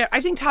 and I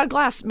think Todd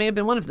Glass may have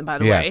been one of them, by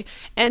the way,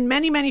 and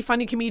many, many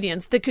funny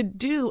comedians that could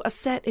do a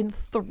set in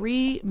 3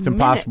 minutes. It's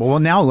impossible. Well,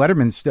 now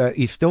Letterman's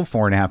he's still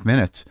 4.5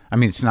 minutes. I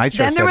mean, Tonight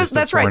Show. Then there was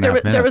that's right.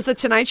 There was the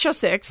Tonight Show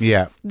 6.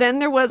 Yeah. Then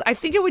there was, I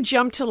think it would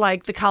jump to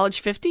like the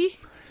College 50.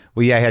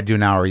 Well, yeah, I had to do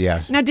an hour,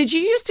 yes. Now, did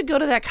you used to go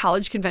to that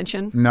college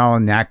convention? No,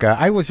 NACA.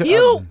 I was...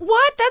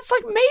 what? That's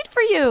like made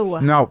for you.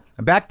 No.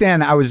 Back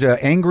then, I was an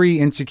angry,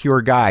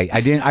 insecure guy.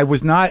 I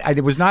was not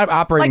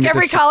operating... Like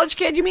every college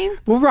kid, you mean?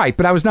 Well, right.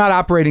 But I was not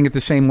operating at the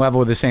same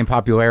level, the same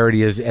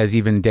popularity as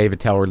even David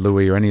Tell or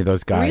Louis or any of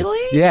those guys.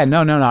 Really? Yeah,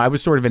 no. I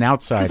was sort of an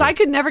outsider. Because I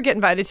could never get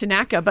invited to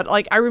NACA, but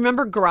like I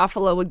remember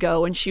Garofalo would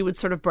go and she would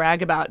sort of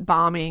brag about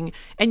bombing.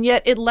 And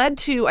yet it led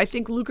to, I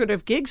think,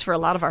 lucrative gigs for a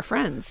lot of our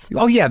friends.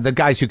 Oh, yeah. The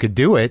guys who could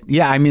do it.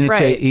 Yeah, I mean,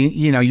 it's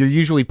you're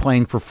usually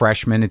playing for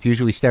freshmen. It's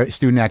usually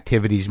student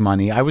activities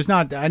money.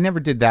 I never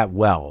did that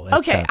well.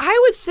 Okay, I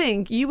would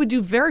think you would do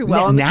very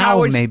well in the now,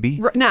 college.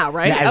 Maybe. Now,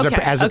 right?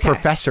 As a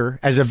professor,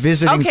 as a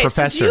visiting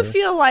professor. So do you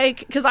feel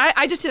like, because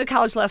I just did a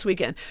college last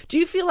weekend, do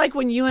you feel like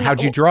when you and...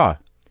 How'd you draw?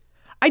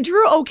 I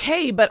drew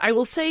okay, but I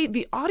will say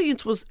the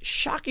audience was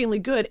shockingly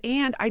good,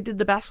 and I did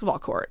the basketball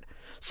court.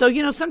 So,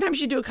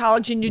 sometimes you do a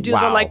college and you do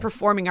the like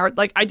performing art.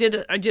 Like I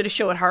did a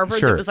show at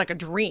Harvard that was like a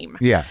dream.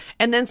 Yeah.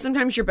 And then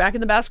sometimes you're back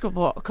in the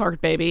basketball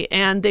court, baby,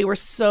 and they were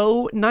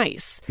so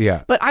nice.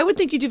 Yeah. But I would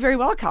think you do very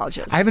well at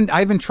colleges. I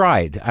haven't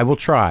tried. I will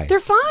try. They're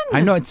fun.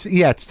 I know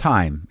it's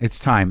time. It's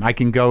time. I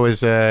can go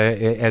as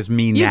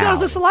me now. You go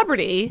as a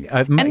celebrity,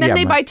 and then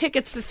they buy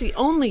tickets to see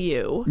only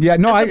you. Yeah,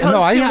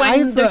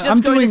 they're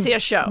just going to see a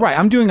show. Right,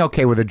 I'm doing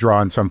okay with a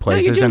draw in some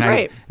places, you're doing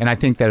great. And I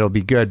think that'll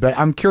be good. But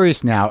I'm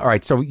curious now. All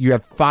right, so you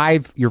have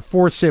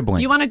 4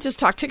 siblings. You want to just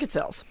talk ticket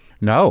sales?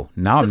 No,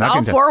 I'm not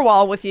going to. I'll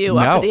 4-wall with you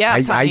up at the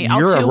ass, honey.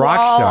 You're a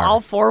rock star.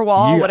 I'll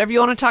 4-wall, whatever you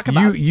want to talk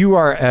about. You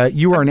are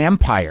an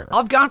empire.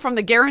 I've gone from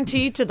the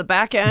guarantee to the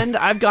back end.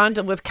 I've gone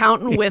with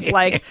counting with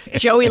like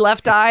Joey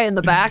Left Eye in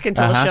the back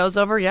until the show's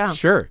over. Yeah,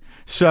 sure.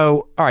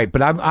 So, all right,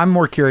 but I'm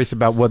more curious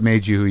about what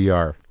made you who you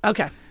are.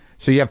 Okay.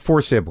 So you have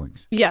 4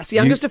 siblings. Yes,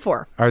 youngest of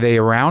 4. Are they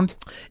around?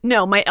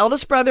 No, my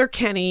eldest brother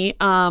Kenny.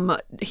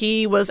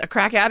 He was a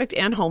crack addict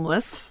and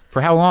homeless.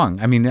 For how long?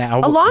 I mean,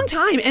 a long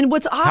time. And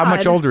what's odd? How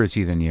much older is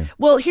he than you?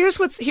 Well, here's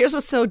what's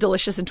so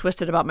delicious and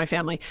twisted about my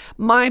family.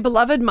 My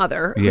beloved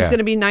mother, who's going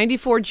to be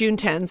 94 June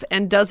 10th,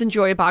 and does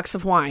enjoy a box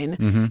of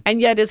wine,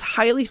 and yet is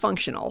highly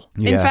functional.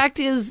 In fact,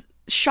 is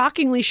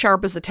shockingly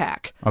sharp as a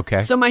tack.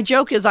 Okay. So my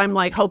joke is I'm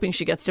like hoping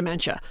she gets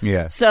dementia.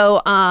 Yeah.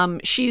 So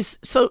she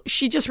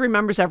just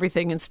remembers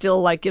everything and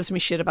still like gives me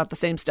shit about the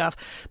same stuff.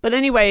 But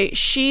anyway,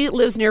 she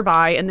lives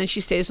nearby and then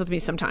she stays with me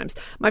sometimes.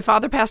 My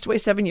father passed away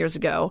 7 years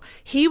ago.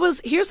 Here's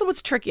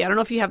what's tricky. I don't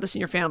know if you have this in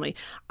your family.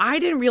 I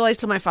didn't realize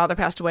till my father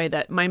passed away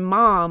that my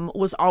mom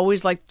was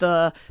always like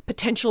the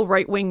potential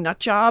right-wing nut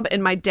job,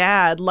 and my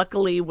dad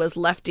luckily was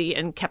lefty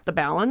and kept the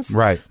balance.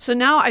 Right. So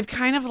now I've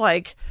kind of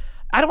like,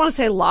 I don't want to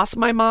say lost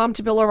my mom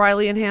to Bill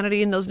O'Reilly and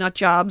Hannity and those nut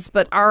jobs,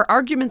 but our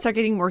arguments are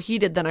getting more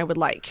heated than I would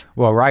like.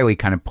 Well, O'Reilly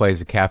kind of plays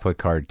a Catholic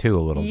card too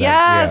a little bit.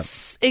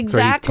 Yes,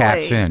 exactly. So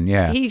he taps in,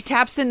 He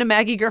taps into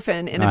Maggie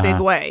Griffin in a big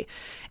way.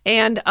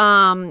 And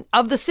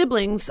of the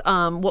siblings,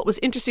 what was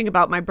interesting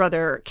about my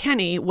brother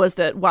Kenny was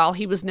that while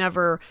he was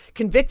never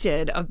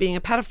convicted of being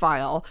a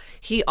pedophile,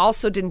 he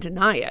also didn't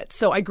deny it.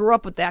 So I grew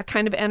up with that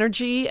kind of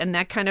energy and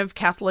that kind of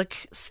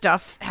Catholic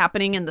stuff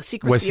happening and the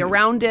secrecy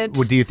around it.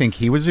 Do you think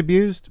he was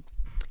abused?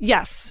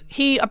 Yes.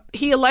 He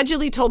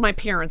allegedly told my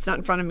parents, not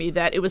in front of me,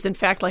 that it was in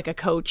fact like a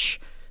coach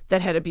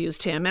that had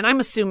abused him. And I'm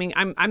assuming,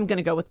 I'm going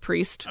to go with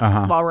priest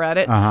while we're at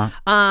it.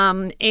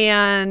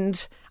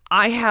 And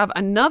I have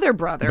another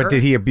brother. But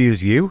did he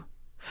abuse you?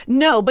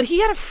 No, but he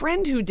had a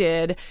friend who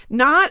did.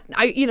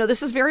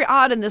 This is very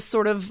odd in this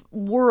sort of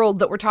world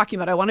that we're talking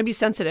about. I want to be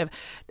sensitive.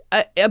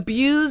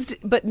 Abused,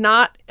 but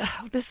not,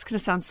 this is going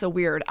to sound so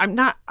weird.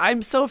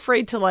 I'm so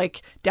afraid to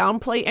like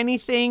downplay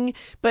anything,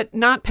 but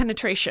not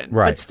penetration,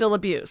 but still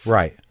abuse.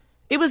 Right.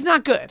 It was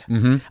not good.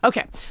 Mm-hmm.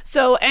 Okay.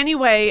 So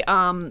anyway,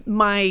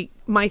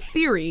 my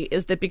theory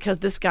is that because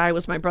this guy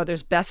was my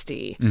brother's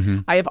bestie,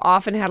 I have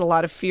often had a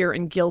lot of fear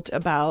and guilt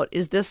about,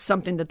 is this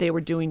something that they were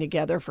doing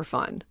together for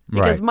fun?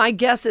 Because my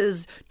guess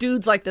is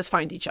dudes like this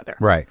find each other.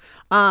 Right.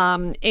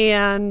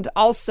 And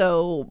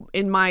also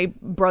in my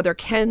brother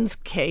Ken's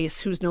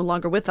case, who's no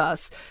longer with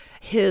us,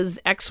 his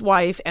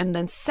ex-wife and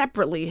then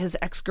separately his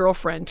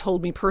ex-girlfriend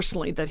told me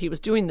personally that he was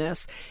doing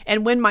this.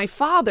 And when my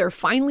father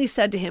finally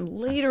said to him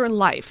later in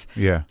life,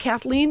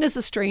 Kathleen is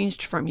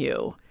estranged from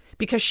you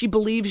because she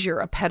believes you're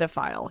a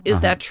pedophile. Is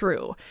that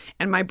true?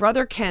 And my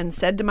brother Ken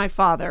said to my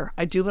father,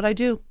 I do what I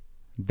do.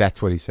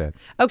 That's what he said.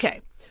 Okay.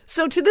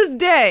 So to this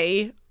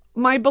day,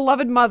 my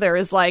beloved mother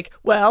is like,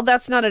 well,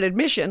 that's not an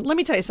admission. Let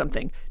me tell you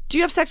something. Do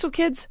you have sex with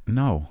kids?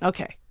 No.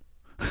 Okay.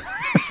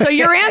 So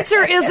your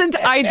answer isn't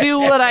I do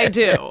what I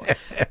do.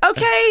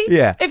 Okay?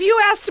 Yeah. If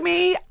you asked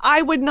me,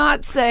 I would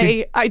not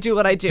say I do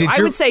what I do.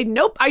 I would say,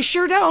 nope, I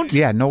sure don't.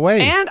 Yeah, no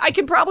way. And I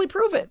can probably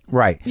prove it.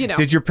 Right. You know.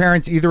 Did your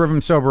parents, either of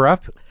them, sober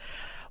up?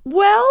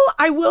 Well,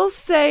 I will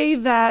say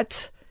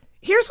that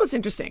here's what's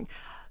interesting.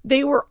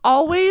 They were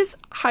always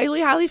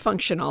highly, highly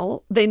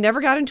functional. They never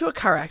got into a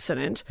car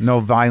accident. No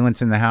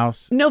violence in the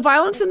house? No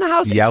violence in the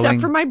house, Yelling?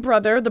 Except for my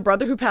brother. The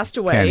brother who passed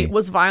away Kenny.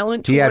 was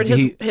violent toward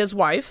his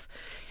wife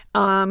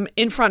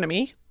in front of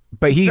me.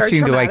 But he Very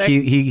seemed traumatic. to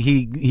like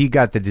he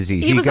got the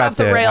disease. He was got off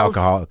the rails.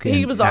 alcohol.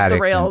 He was off the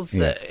rails.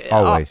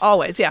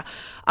 Always. Yeah.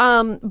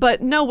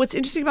 But no, what's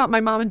interesting about my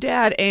mom and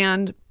dad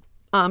and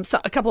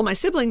a couple of my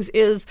siblings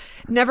is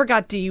never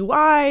got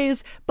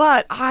DUIs,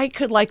 but I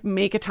could like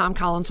make a Tom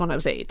Collins when I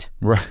was 8.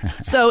 Right.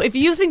 So if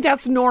you think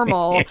that's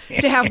normal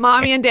to have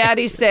mommy and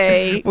daddy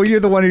say, well, you're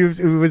the one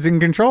who was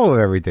in control of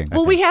everything.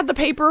 well, we had the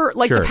paper,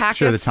 like the packets.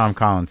 Sure, the Tom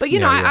Collins. But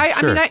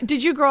I mean,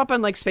 did you grow up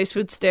on like Space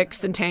Food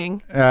Sticks and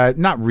Tang?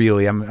 Not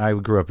really. I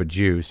grew up a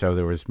Jew, so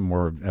there was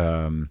more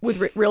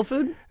With real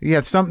food?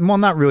 Yeah,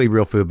 not really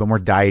real food, but more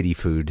diety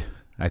food.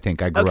 I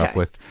think I grew up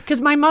with. Because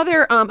my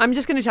mother, I'm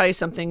just going to tell you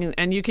something,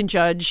 and you can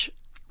judge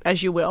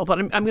as you will, but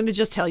I'm going to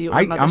just tell you what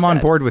my mother I'm said. on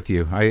board with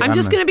you. I'm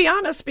just going to be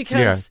honest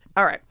because,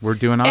 all right. We're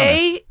doing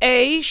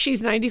honest.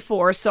 She's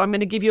 94, so I'm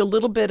going to give you a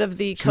little bit of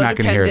the She's not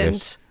gonna hear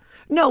this.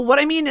 No, what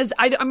I mean is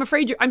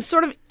I'm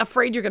sort of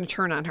afraid you're going to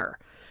turn on her,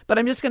 but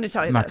I'm just going to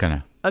tell you I'm not this.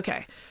 going to.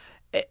 Okay.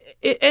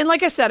 And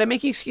like I said, I'm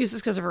making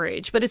excuses because of her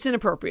age, but it's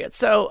inappropriate.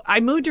 So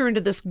I moved her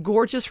into this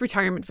gorgeous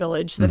retirement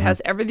village that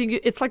has everything.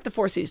 It's like the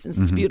Four Seasons.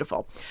 It's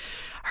beautiful.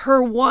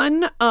 Her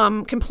one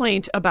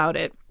complaint about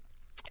it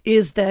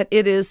is that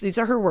it is, these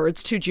are her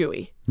words, too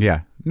Jewy.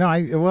 Yeah. No,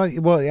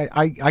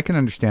 I can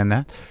understand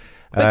that.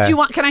 But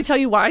can I tell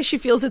you why she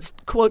feels it's,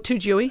 quote, too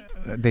Jewy?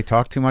 They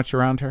talk too much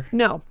around her?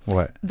 No.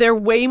 What? They're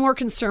way more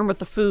concerned with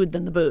the food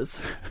than the booze.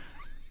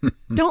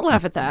 Don't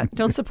laugh at that.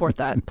 Don't support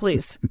that,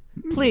 please.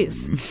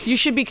 Please. You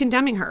should be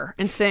condemning her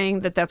and saying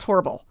that that's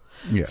horrible.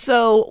 Yeah.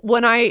 So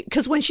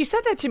when she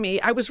said that to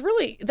me,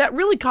 that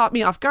really caught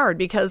me off guard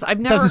because I've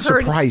never Doesn't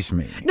heard. surprise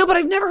me. No, but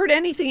I've never heard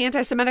anything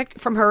anti-Semitic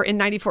from her in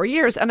 94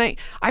 years. And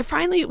I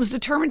finally was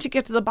determined to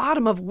get to the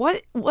bottom of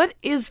what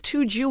is too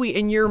Jewy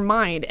in your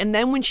mind. And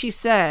then when she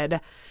said,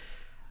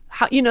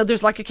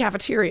 there's like a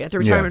cafeteria at the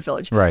retirement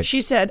village. Right.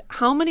 She said,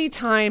 how many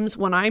times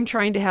when I'm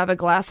trying to have a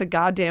glass of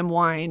goddamn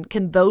wine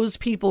can those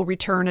people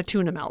return a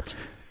tuna melt?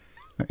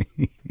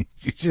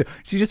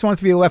 She just wants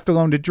to be left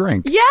alone to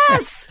drink.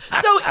 Yes.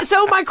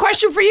 So my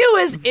question for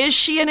you is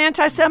she an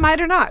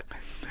anti-Semite or not?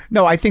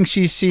 No, I think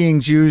she's seeing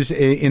Jews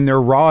in their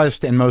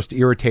rawest and most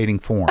irritating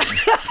form.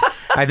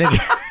 I think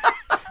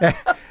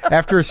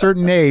after a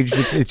certain age,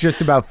 it's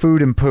just about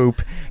food and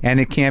poop, and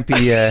it can't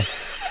be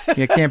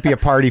a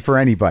party for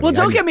anybody. Well,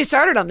 don't get me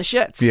started on the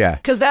shits. Yeah.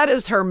 Because that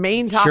is her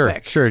main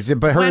topic. Sure.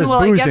 But her is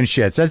booze and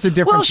shits. That's the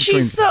difference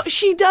between...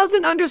 she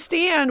doesn't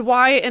understand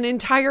why an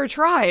entire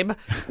tribe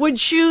would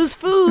choose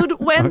food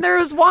when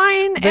there's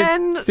wine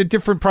and... It's a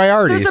different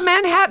priorities. There's a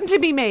Manhattan to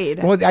be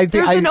made. Well,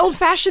 there's an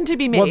old-fashioned to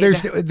be made.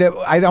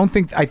 Well,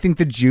 I think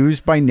the Jews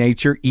by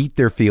nature eat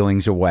their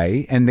feelings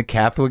away, and the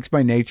Catholics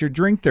by nature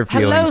drink their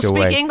feelings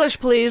away. Speak English,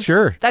 please.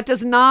 Sure. That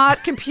does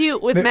not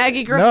compute with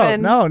Maggie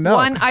Griffin. No.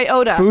 One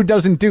iota.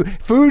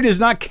 Food is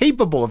not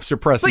capable of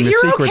suppressing the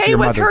secrets But of you're your okay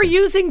with mother's. her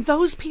using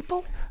those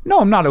people? No,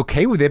 I'm not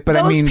okay with it, but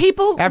I mean... Those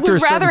people after would a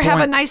certain rather have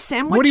point- a nice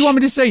sandwich? What do you want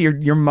me to say?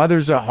 Your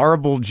mother's a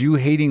horrible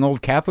Jew-hating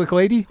old Catholic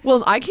lady?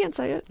 Well, I can't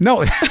say it.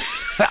 No,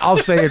 I'll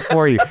say it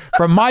for you.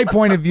 From my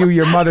point of view,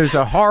 your mother's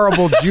a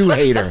horrible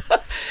Jew-hater.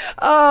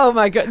 Oh,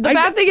 my God. The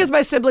bad thing is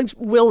my siblings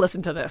will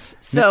listen to this.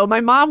 So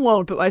my mom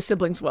won't, but my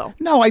siblings will.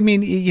 No, I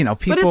mean, people...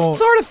 But it's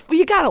sort of...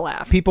 You gotta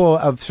laugh. People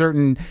of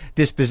certain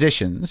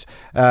dispositions,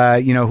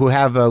 who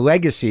have a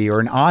legacy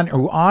or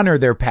who honor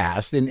their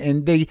past,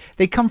 and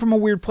they come from a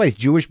weird place.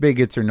 Jewish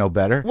bigots are no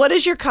better. What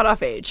is your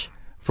cutoff age?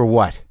 For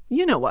what?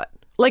 You know what.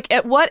 Like,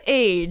 at what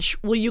age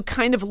will you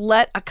kind of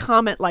let a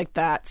comment like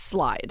that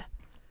slide?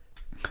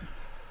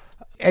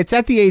 It's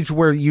at the age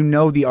where you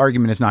know the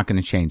argument is not going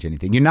to change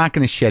anything. You're not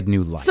going to shed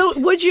new light. So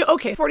would you,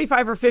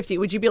 45 or 50,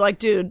 would you be like,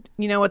 dude,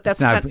 you know what, that's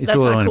a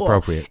little not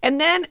inappropriate. Cool.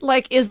 And then,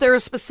 like, is there a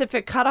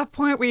specific cutoff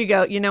point where you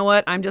go, you know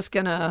what, I'm just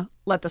going to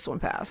let this one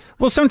pass?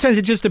 Well, sometimes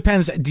it just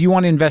depends. Do you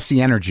want to invest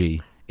the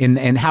energy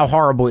in how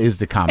horrible is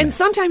the comment? And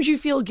sometimes you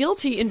feel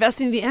guilty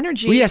investing the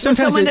energy sometimes with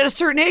someone at a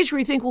certain age where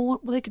you think, well,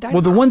 they could die.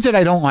 Well, the ones that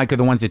I don't like are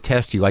the ones that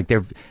test you. Like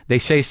they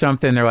say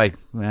something, they're like,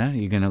 well,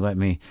 you're going to let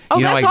me. Oh,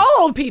 you know, that's like,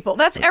 all old people.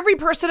 That's every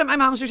person at my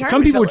mom's retirement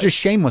Some people village. are just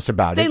shameless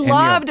about They it.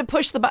 love to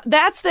push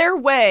that's their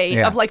way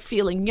Yeah. of like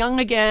feeling young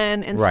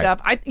again and Right.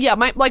 stuff.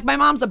 My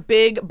mom's a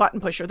big button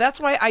pusher. That's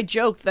why I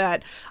joke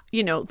that,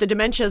 you know, the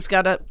dementia's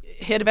got to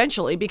hit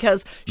eventually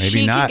because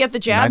she can get the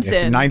jabs If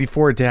in.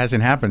 94, it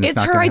hasn't happened. It's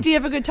not her gonna idea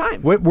of a good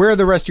time. Where are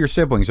the rest of your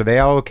siblings? Are they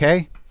all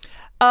okay?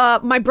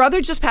 My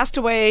brother just passed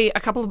away a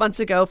couple of months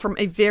ago from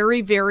a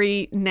very,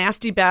 very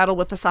nasty battle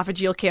with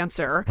esophageal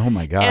cancer. Oh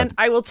my God. And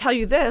I will tell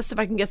you this, if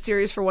I can get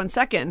serious for 1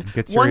 second.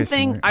 Get serious One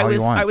thing, all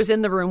you want. I was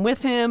in the room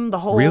with him, the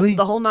whole Really?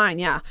 the whole nine,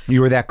 yeah. You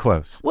were that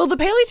close. Well, the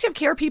palliative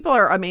care people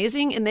are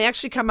amazing, and they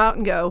actually come out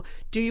and go,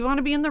 do you want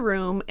to be in the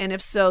room? And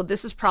if so,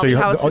 this is probably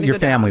how it's going to your go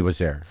down. family was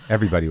there.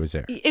 Everybody was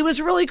there. It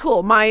was really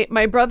cool. My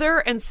brother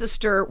and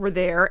sister were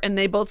there, and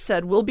they both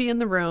said, we'll be in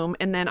the room.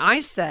 And then I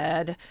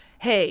said,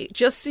 hey,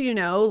 just so you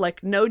know,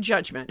 like, no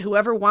judgment.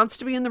 Whoever wants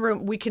to be in the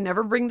room, we can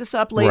never bring this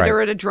up later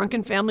Right. at a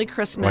drunken family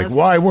Christmas. Like,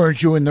 why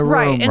weren't you in the room?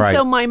 Right. And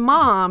so my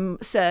mom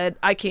said,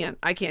 I can't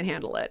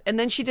handle it. And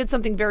then she did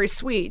something very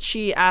sweet.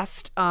 She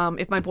asked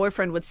if my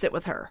boyfriend would sit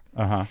with her.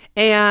 Uh-huh.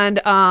 And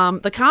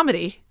the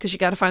comedy, because you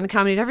got to find the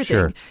comedy and everything,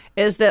 Sure.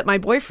 is that my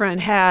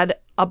boyfriend had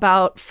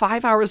about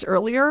 5 hours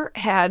earlier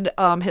had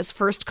his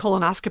first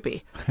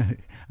colonoscopy.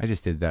 I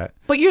just did that.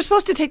 But you're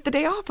supposed to take the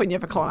day off when you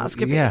have a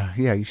colonoscopy.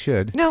 Yeah, you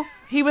should. No,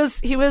 he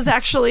was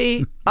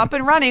actually up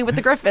and running with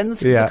the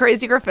Griffins, Yeah. the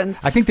crazy Griffins.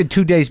 I think the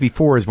 2 days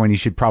before is when you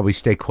should probably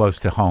stay close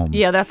to home.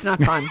 Yeah, that's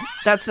not fun.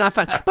 That's not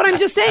fun. But I'm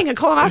just saying, a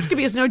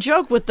colonoscopy is no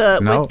joke with the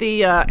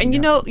and you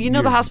know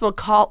the hospital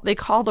call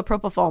the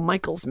propofol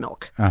Michael's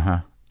milk. Uh-huh.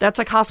 That's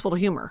like hospital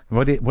humor.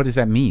 What does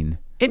that mean?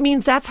 It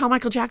means that's how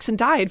Michael Jackson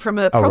died, from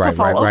a Oh, right,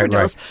 propofol right,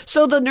 overdose. right.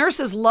 So the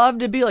nurses love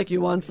to be like,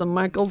 you want some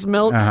Michael's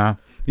milk? Uh-huh.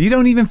 You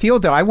don't even feel it,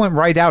 though. I went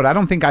right out. I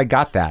don't think I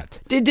got that.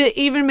 Did it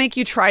even make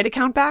you try to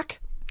count back?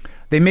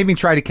 They made me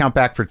try to count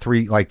back for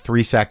 3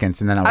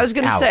 seconds, and then I was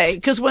going to out. say,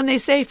 because when they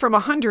say from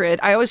 100,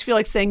 I always feel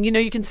like saying,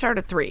 you can start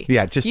at 3.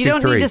 Yeah, just you do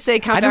don't 3. need to say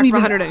count back from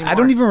 100 anymore. I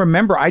don't even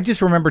remember. I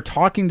just remember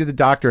talking to the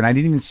doctor, and I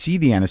didn't even see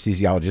the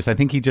anesthesiologist. I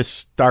think he just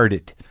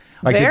started.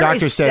 Like Very the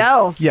doctor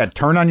stealth. said, yeah,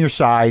 turn on your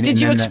side. Did and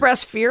you then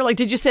express fear? Like,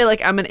 did you say,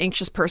 like, I'm an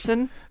anxious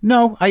person?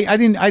 No, I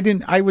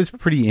didn't. I was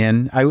pretty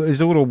in. It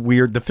was a little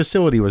weird. The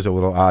facility was a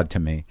little odd to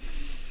me.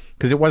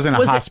 Because it wasn't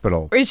a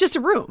hospital. Or it's just a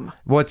room.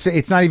 Well,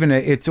 it's not even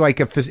it's like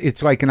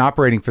an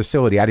operating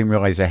facility. I didn't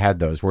realize I had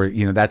those where,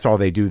 that's all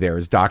they do there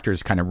is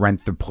doctors kind of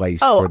rent the place.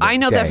 Oh, for the I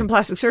know day. that from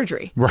plastic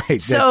surgery. Right.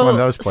 That's one of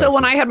those places. So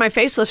when I had my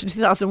facelift in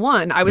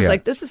 2001, I was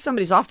like, this is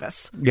somebody's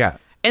office. Yeah.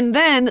 And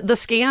then the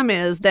scam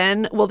is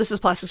this is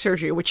plastic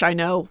surgery, which I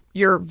know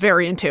you're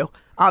very into.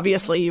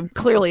 Obviously, you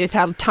clearly have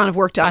had a ton of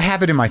work done. I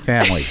have it in my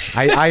family.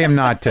 I am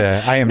not.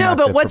 I am no, not.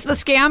 but what's the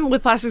scam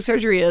with plastic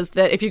surgery is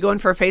that if you go in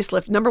for a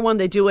facelift, number one,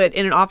 they do it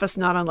in an office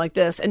not unlike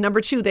this, and number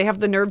two, they have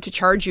the nerve to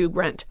charge you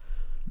rent.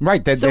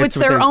 Right. So it's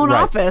their own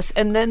office,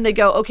 and then they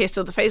go, okay,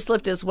 so the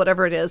facelift is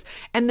whatever it is,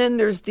 and then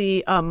there's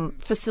the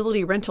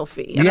facility rental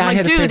fee. And Yeah, I'm I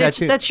had like, to pay dude, that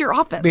too. that's your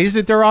office. Is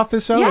it their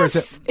office though? Yes, or is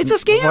it, it's a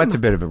scam. Well, that's a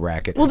bit of a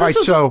racket. Well,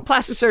 this right, was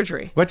plastic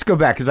surgery. Let's go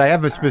back because I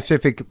have a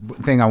specific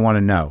thing I want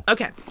to know.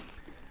 Okay.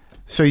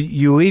 So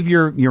you leave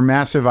your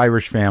massive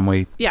Irish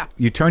family. Yeah.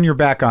 You turn your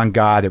back on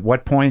God at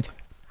what point?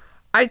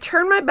 I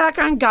turned my back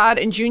on God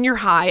in junior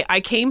high.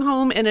 I came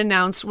home and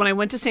announced when I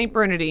went to St.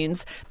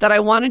 Bernardine's that I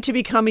wanted to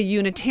become a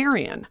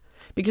Unitarian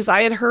because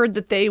I had heard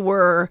that they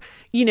were,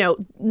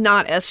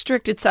 not as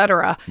strict,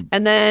 etc.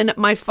 And then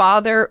my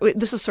father,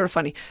 this is sort of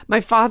funny,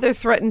 my father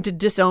threatened to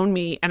disown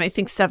me in, I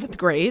think, 7th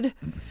grade.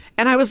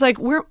 And I was like,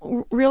 where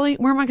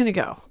am I going to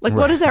go? Like,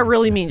 what does that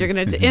really mean? You're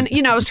going to,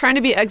 and, I was trying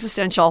to be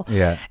existential.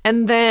 Yeah.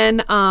 And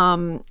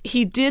then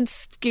he did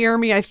scare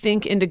me, I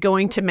think, into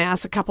going to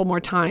mass a couple more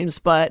times.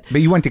 But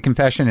you went to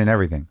confession and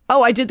everything.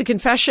 Oh, I did the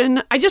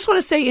confession. I just want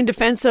to say in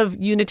defense of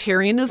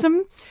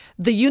Unitarianism,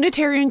 the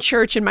Unitarian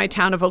church in my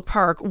town of Oak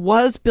Park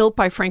was built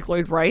by Frank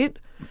Lloyd Wright.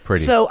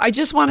 Pretty. So I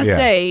just want to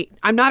say,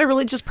 I'm not a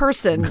religious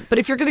person, but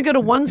if you're going to go to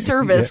one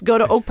service, go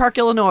to Oak Park,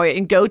 Illinois,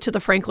 and go to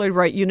the Frank Lloyd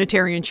Wright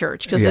Unitarian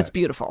Church because it's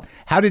beautiful.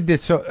 How did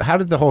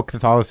the whole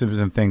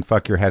Catholicism thing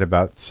fuck your head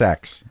about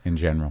sex in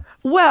general?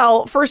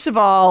 Well, first of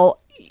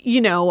all,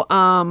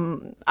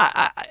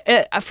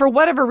 for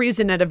whatever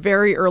reason, at a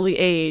very early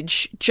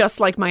age,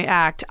 just like my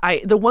act,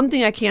 the one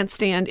thing I can't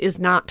stand is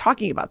not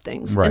talking about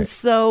things. Right. And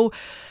so,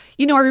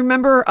 I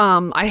remember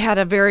I had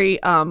a very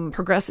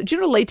progressive. Do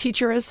you know what a lay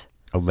teacher is?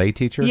 A lay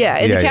teacher? Yeah,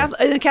 in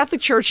the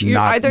Catholic Church, you're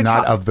either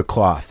not of the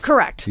cloth.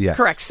 Correct. Yes.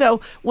 Correct. So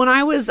when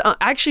I was I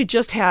actually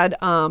just had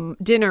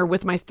dinner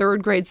with my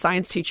third grade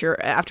science teacher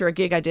after a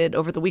gig I did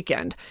over the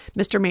weekend,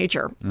 Mr.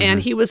 Major, and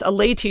he was a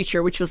lay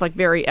teacher, which was like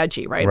very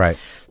edgy, right? Right.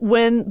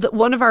 When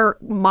one of our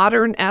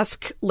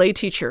modern-esque lay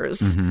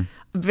teachers.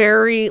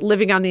 Very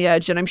living on the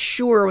edge, and I'm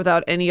sure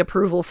without any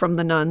approval from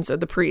the nuns or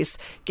the priests,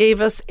 gave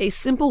us a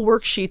simple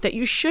worksheet that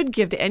you should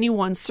give to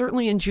anyone,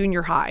 certainly in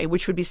junior high,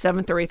 which would be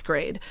 7th or 8th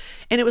grade.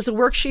 And it was a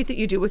worksheet that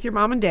you do with your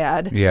mom and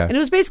dad. Yeah. And it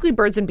was basically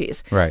birds and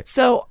bees. Right.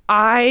 So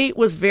I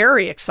was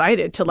very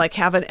excited to like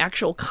have an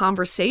actual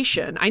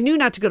conversation. I knew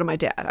not to go to my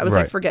dad. I was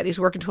like, forget, he's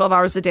working 12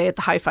 hours a day at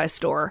the hi-fi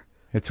store.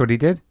 That's what he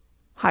did?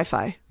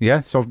 Hi-fi.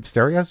 Yeah, sold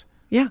stereos?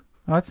 Yeah.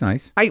 Oh, that's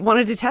nice. I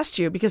wanted to test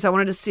you because I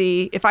wanted to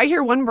see if I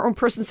hear one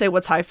person say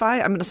what's hi-fi,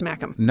 I'm going to smack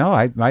him. No,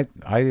 I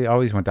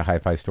always went to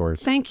hi-fi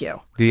stores. Thank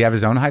you. Did he have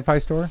his own hi-fi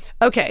store?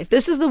 Okay,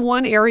 this is the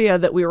one area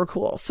that we were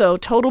cool. So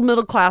total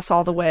middle class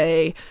all the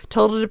way,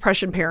 total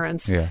depression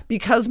parents. Yeah.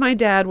 Because my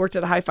dad worked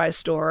at a hi-fi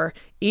store,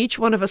 each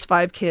one of us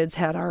 5 kids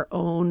had our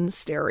own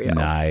stereo.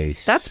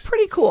 Nice. That's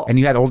pretty cool. And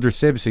you had older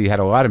sibs, so you had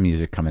a lot of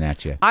music coming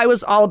at you. I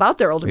was all about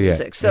their older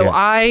music. So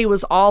I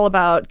was all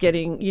about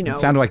getting, It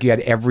sounded like you had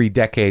every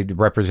decade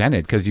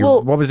represented because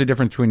what was the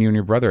difference between you and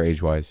your brother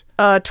age-wise?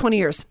 20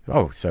 years.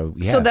 Oh, so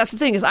yeah. So that's the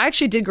thing is I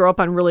actually did grow up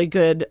on really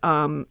good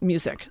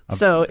music.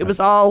 So it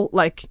was all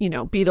like,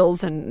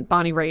 Beatles and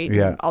Bonnie Raitt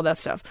and all that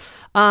stuff.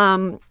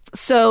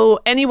 So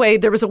anyway,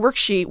 there was a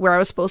worksheet where I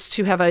was supposed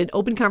to have an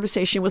open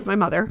conversation with my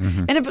mother.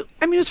 And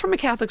it was from a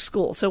Catholic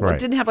school, so it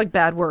didn't have like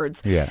bad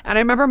words. Yeah. And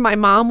I remember my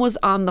mom was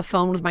on the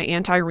phone with my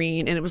Aunt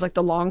Irene, and it was like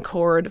the long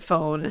cord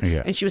phone.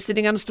 Yeah. And she was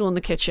sitting on a stool in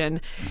the kitchen.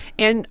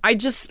 And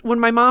when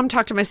my mom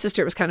talked to my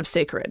sister, it was kind of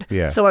sacred.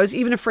 Yeah. So I was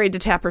even afraid to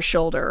tap her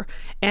shoulder.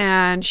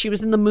 And she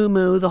was in the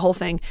moo-moo, the whole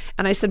thing.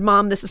 And I said,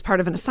 Mom, this is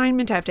part of an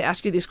assignment. I have to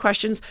ask you these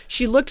questions.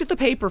 She looked at the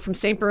paper from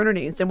St.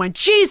 Bernardine's and went,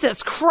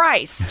 Jesus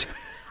Christ.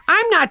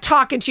 I'm not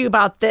talking to you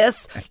about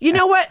this. You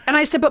know what? And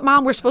I said, but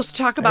Mom, we're supposed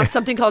to talk about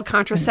something called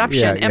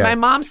contraception. And my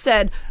mom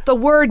said, the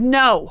word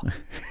no.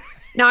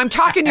 Now I'm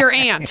talking to your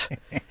aunt.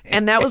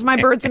 And that was my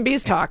birds and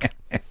bees talk.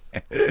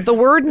 The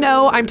word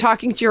no, I'm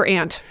talking to your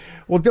aunt.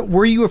 Well,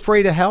 were you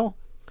afraid of hell?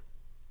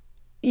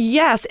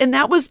 Yes, and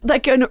that was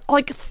like even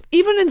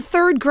in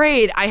 3rd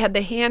grade, I had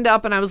the hand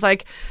up and I was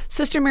like,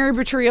 Sister Mary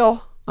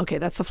Bertriel. Okay,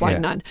 that's the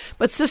flying nun.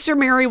 But Sister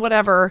Mary,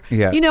 whatever.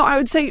 Yeah. I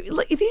would say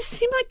these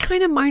seem like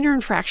kind of minor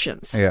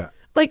infractions. Yeah.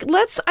 Like,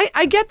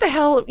 I get the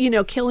hell,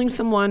 killing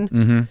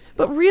someone,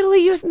 but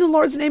really using the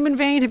Lord's name in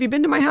vain. Have you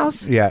been to my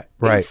house? Yeah,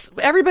 right.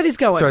 Everybody's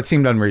going. So it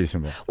seemed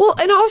unreasonable. Well,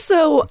 and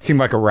also... It seemed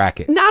like a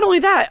racket. Not only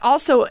that,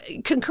 also,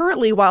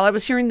 concurrently, while I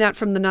was hearing that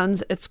from the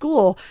nuns at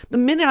school, the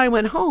minute I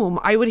went home,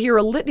 I would hear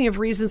a litany of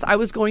reasons I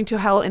was going to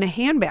hell in a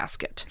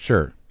handbasket.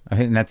 Sure.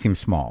 And that seems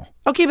small.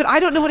 Okay, but I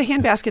don't know what a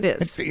handbasket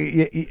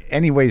is.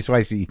 Anyway, so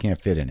I see you can't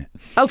fit in it.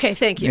 Okay,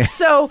 thank you.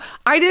 So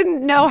I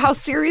didn't know how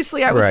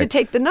seriously I was to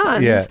take the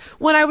nuns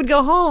when I would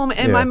go home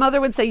and my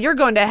mother would say, you're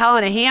going to hell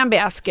in a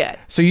handbasket.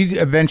 So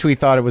you eventually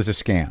thought it was a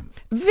scam?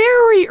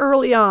 Very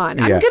early on.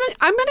 I'm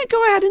gonna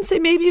go ahead and say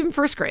maybe even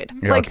 1st grade.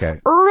 Like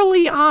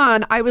early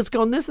on, I was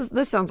going, this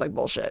sounds like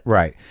bullshit.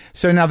 Right.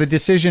 So now the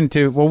decision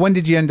when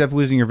did you end up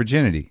losing your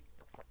virginity?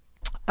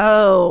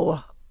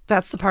 Oh,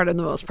 that's the part I'm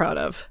the most proud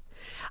of.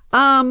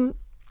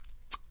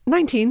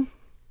 19.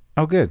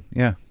 Oh, good.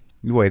 Yeah.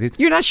 You waited.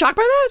 You're not shocked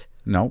by that?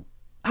 No.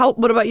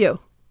 What about you?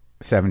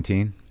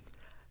 17.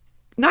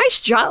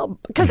 Nice job.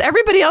 Because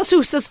everybody else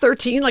who says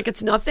 13, like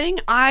it's nothing,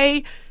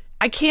 I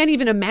can't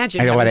even imagine.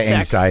 I got a lot of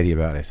sex. anxiety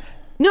about it.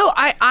 No,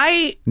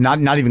 I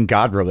not even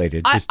God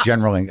related, just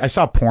generally. I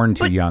saw porn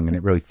too young, and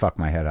it really fucked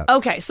my head up.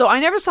 Okay, so I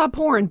never saw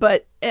porn,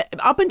 but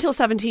up until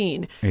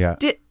 17,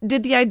 did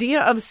the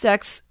idea of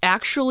sex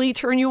actually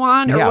turn you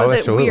on, or was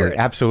absolutely, it weird?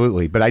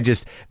 Absolutely, but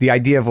the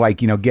idea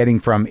of getting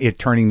from it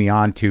turning me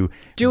on to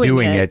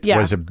doing it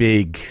was a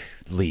big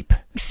leap.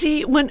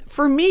 See,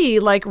 for me,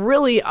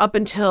 really up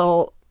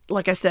until,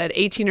 like I said,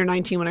 18 or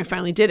 19, when I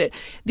finally did it,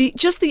 the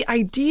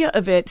idea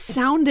of it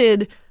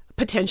sounded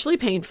potentially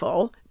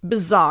painful,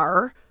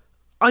 bizarre,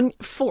 I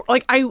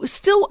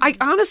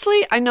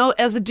honestly, I know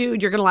as a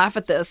dude, you're going to laugh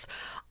at this.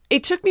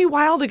 It took me a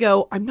while to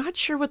go, I'm not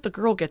sure what the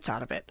girl gets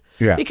out of it.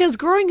 Yeah. Because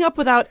growing up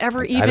without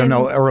ever even... I don't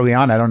know, early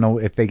on, I don't know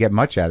if they get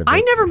much out of it. I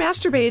never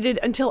masturbated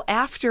until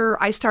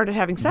after I started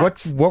having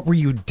sex. What were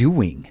you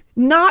doing?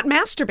 Not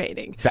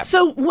masturbating.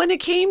 So when it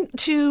came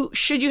to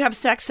should you have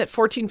sex at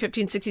 14,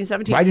 15, 16,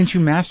 17... Why didn't you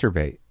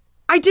masturbate?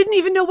 I didn't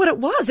even know what it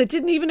was. It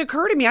didn't even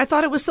occur to me. I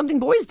thought it was something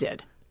boys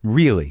did.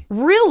 Really?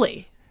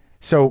 Really.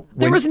 So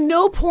there was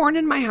no porn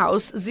in my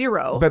house,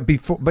 zero.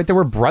 But there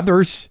were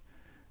brothers,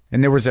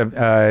 and there was some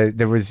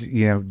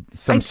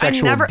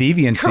sexual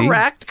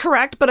deviancy.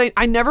 Correct. But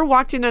I never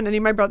walked in on any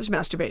of my brothers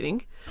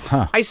masturbating.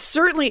 Huh. I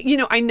certainly,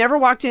 I never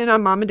walked in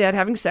on mom and dad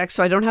having sex,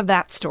 so I don't have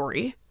that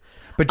story.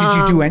 But did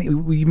you do any?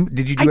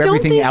 Did you do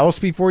everything else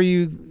before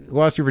you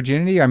lost your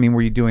virginity? I mean,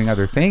 were you doing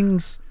other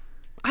things?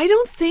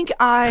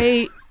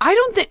 Okay,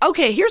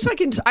 here's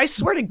what I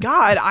swear to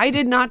God, I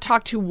did not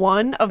talk to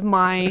one of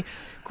my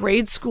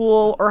grade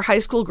school or high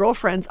school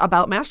girlfriends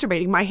about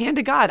masturbating. My hand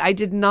to God, I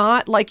did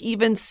not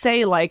even say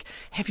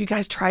have you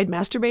guys tried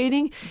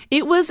masturbating?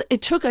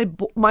 It took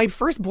my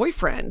first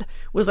boyfriend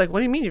was like, what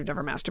do you mean you've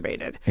never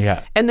masturbated?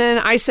 Yeah. And then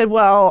I said,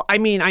 well, I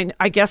mean,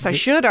 I guess I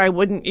should. I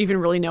wouldn't even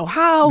really know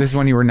how. This is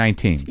when you were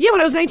 19. Yeah, when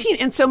I was 19.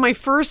 And so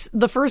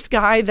the first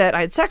guy that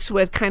I had sex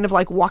with kind of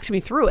walked me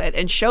through it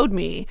and showed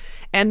me.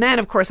 And then,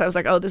 of course, I was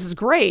like, oh, this is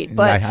great.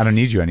 But I don't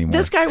need you anymore.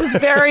 This guy was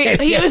very,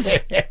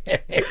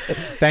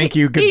 Thank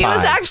you, goodbye. He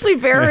was actually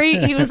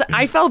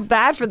I felt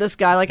bad for this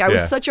guy. I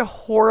was such a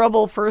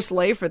horrible first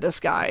lay for this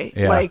guy.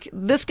 Yeah.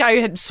 This guy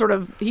had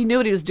he knew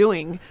what he was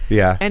doing.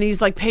 Yeah. And he's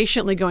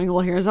patiently going,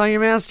 well, here's how you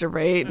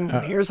masturbate and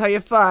here's how you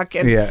fuck.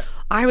 And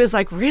I was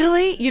like,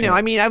 really?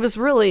 I was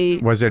really.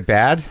 Was it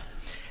bad?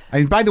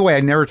 By the way,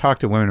 I never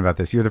talked to women about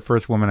this. You're the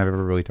first woman I've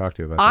ever really talked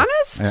to about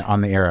Honest? this. On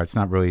the air. It's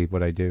not really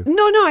what I do.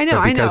 No, I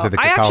know. Because of the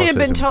I actually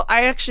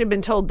Catholicism. have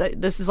been told that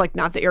this is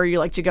not the area you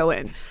like to go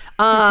in. Is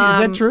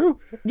that true?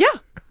 Yeah.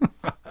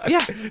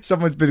 Yeah.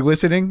 Someone's been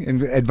listening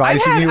and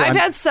advising you? I've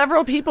had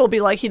several people be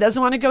like, he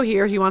doesn't want to go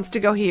here. He wants to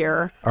go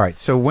here. All right.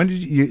 So when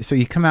did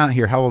you come out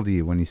here? How old are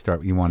you when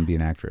you want to be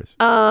an actress?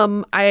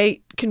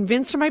 I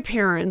convinced my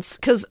parents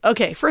because,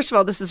 okay, first of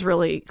all, this is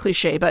really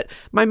cliche, but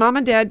my mom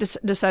and dad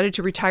decided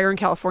to retire in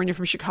California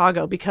from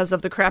Chicago because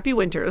of the crappy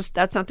winters.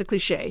 That's not the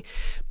cliche,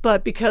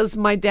 but because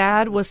my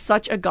dad was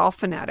such a golf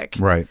fanatic.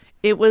 Right.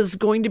 It was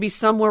going to be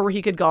somewhere where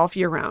he could golf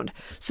year round.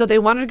 So they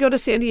wanted to go to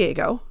San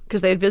Diego because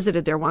they had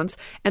visited there once.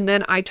 And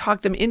then I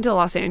talked them into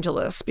Los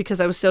Angeles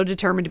because I was so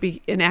determined to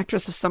be an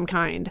actress of some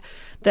kind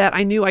that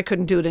I knew I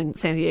couldn't do it in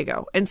San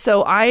Diego. And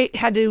so I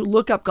had to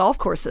look up golf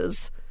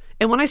courses.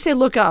 And when I say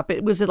look up,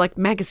 it was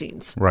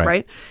magazines,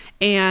 right?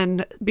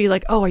 And be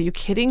like, oh, are you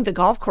kidding? The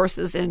golf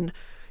courses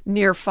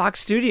near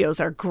Fox Studios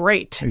are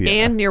great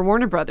and near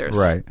Warner Brothers.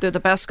 Right. They're the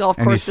best golf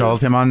courses. And you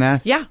sold him on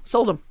that? Yeah,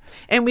 sold him.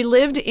 And we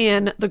lived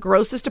in the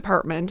grossest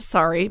apartment,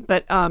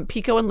 but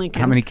Pico and Lincoln.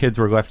 How many kids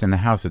were left in the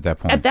house at that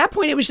point? At that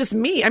point, it was just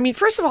me. I mean,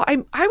 first of all,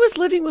 I was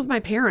living with my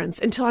parents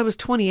until I was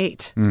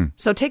 28.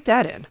 So take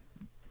that in.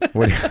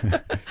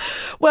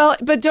 Well,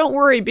 but don't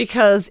worry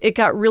because it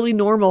got really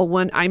normal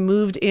when I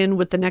moved in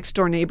with the next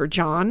door neighbor,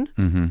 John.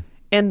 Mm-hmm.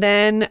 And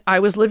then I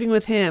was living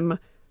with him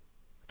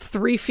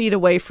 3 feet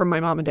away from my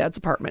mom and dad's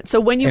apartment. So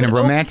when you in a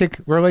romantic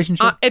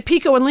relationship at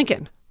Pico and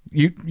Lincoln,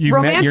 you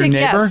met your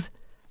neighbor?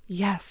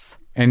 Yes.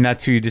 And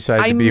that's who you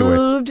decided to be with. I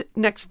moved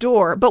next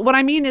door. But what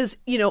I mean is,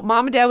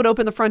 mom and dad would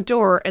open the front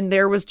door and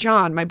there was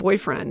John, my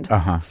boyfriend,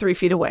 3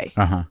 feet away.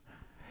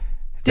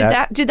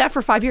 Did that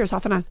for 5 years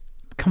off and on.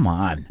 Come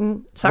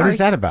on. Sorry. What is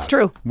that about? It's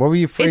true. What were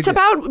you afraid It's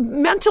about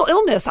mental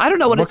illness. I don't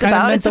know what it's kind of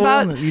about. It's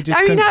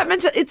about not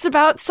mental. It's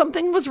about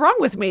something was wrong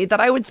with me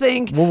that I would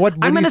think, what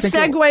I'm going to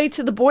segue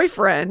to the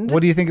boyfriend.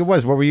 What do you think it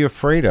was? What were you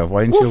afraid of?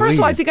 Why didn't you leave? Well, first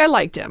of all, I think I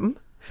liked him.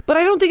 But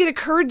I don't think it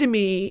occurred to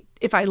me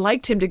if I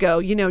liked him to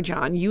go,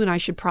 John, you and I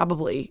should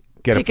probably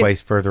get a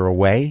place further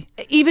away.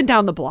 Even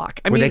down the block.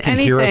 Where they can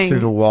hear us through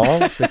the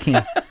walls. They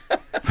can't.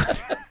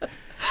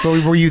 So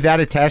were you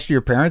that attached to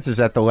your parents? Is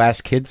that the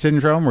last kid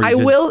syndrome?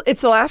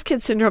 It's the last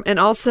kid syndrome. And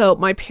also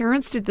my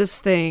parents did this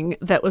thing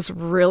that was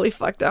really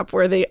fucked up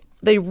where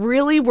they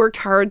really worked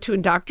hard to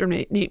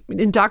indoctrinate me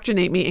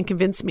and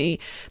convince me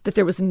that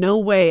there was no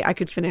way I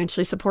could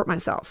financially support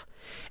myself.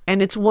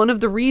 And it's one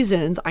of the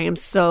reasons I am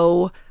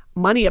so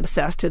money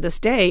obsessed to this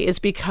day is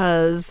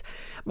because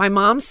my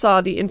mom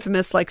saw the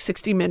infamous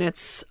 60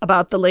 Minutes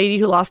about the lady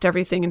who lost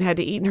everything and had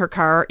to eat in her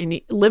car and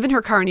live in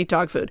her car and eat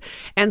dog food.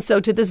 And so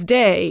to this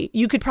day,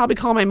 you could probably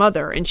call my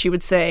mother and she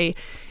would say,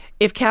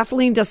 if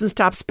Kathleen doesn't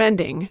stop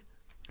spending,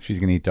 she's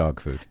going to eat dog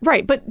food.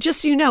 Right. But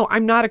just so you know,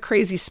 I'm not a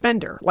crazy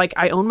spender.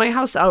 I own my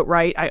house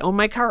outright. I own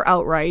my car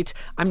outright.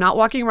 I'm not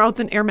walking around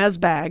with an Hermes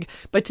bag.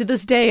 But to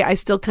this day, I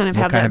still kind of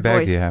have that voice. What kind of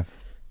bag do you have?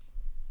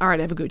 All right,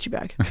 I have a Gucci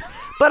bag,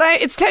 but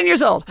it's 10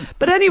 years old.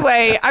 But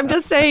anyway, I'm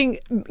just saying,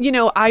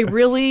 I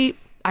really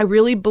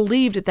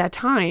believed at that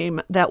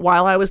time that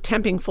while I was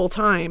temping full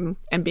time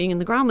and being in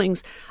the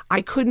Groundlings,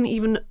 I couldn't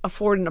even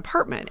afford an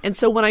apartment. And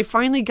so when I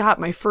finally got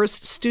my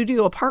first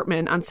studio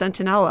apartment on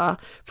Centinela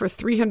for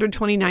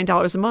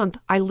 $329 a month,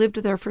 I lived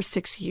there for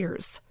 6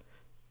 years.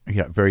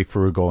 Yeah, very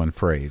frugal and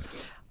frayed.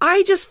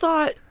 I just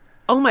thought,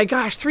 oh my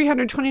gosh,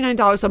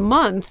 $329 a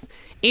month.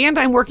 And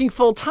I'm working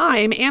full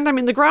time and I'm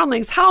in the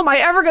Groundlings. How am I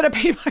ever going to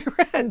pay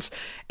my rent?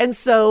 And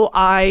so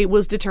I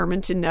was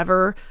determined to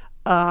never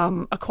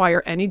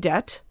acquire any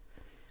debt,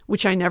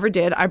 which I never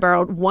did. I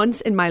borrowed once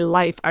in my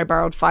life. I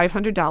borrowed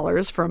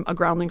 $500 from a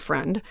Groundling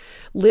friend,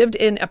 lived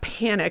in a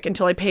panic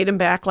until I paid him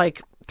back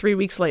 3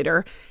 weeks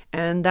later.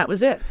 And that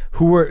was it.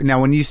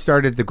 Now when you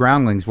started the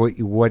Groundlings,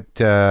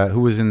 who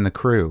was in the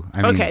crew?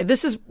 Okay,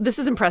 this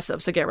is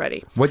impressive. So get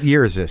ready. What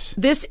year is this?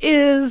 This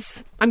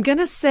is, I'm going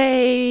to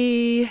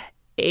say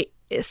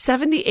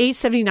 78,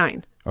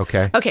 79.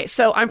 Okay,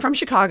 so I'm from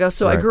Chicago,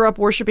 so right. I grew up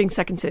worshiping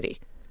Second City.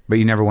 But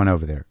you never went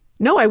over there?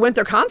 No, I went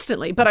there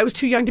constantly, but I was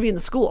too young to be in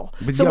the school.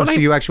 But so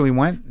you actually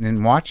went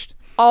and watched?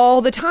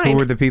 all the time. Who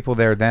were the people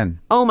there then?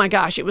 Oh my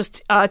gosh, it was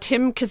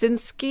Tim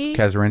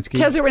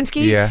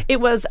Kazurinsky. Yeah.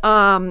 It was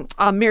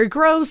Mary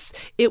Gross.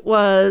 It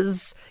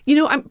was,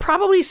 I'm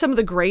probably some of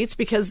the greats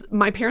because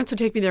my parents would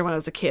take me there when I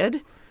was a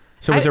kid.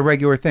 So it was a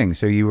regular thing.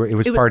 So it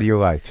was part of your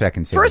life,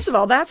 Second City. First of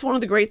all, that's one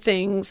of the great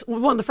things.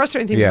 One of the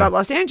frustrating things about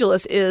Los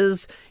Angeles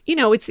is,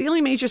 it's the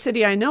only major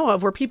city I know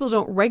of where people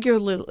don't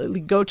regularly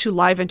go to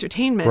live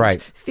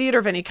entertainment, theater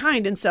of any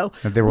kind. And so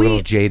they were a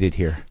little jaded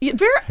here.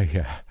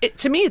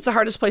 To me, it's the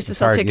hardest place to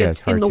sell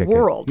tickets in the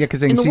world. Yeah, because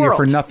they can see it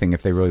for nothing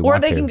if they really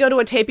want to. Or they can go to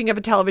a taping of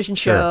a television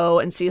show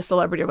and see a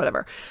celebrity or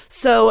whatever.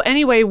 So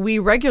anyway, we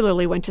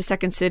regularly went to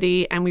Second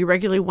City and we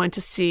regularly went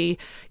to see,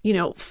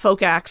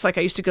 folk acts. Like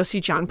I used to go see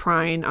John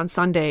Prine on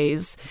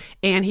Sundays,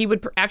 and he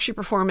would actually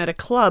perform at a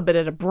club, but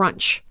at a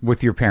brunch.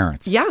 With your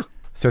parents? Yeah.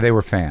 So they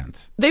were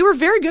fans. They were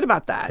very good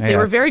about that. Yeah. They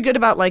were very good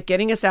about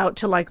getting us out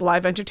to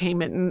live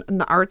entertainment and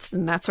the arts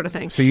and that sort of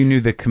thing. So you knew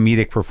the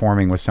comedic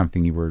performing was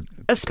something you were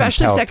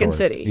especially Second towards.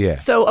 City. Yeah.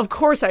 So of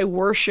course I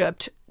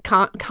worshipped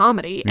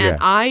comedy, and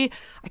I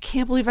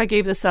can't believe I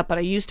gave this up, but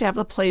I used to have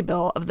the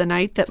playbill of the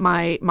night that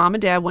my mom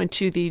and dad went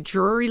to the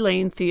Drury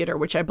Lane Theater,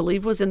 which I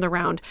believe was in the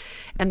Round,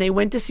 and they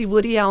went to see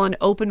Woody Allen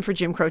open for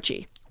Jim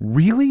Croce.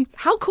 Really?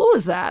 How cool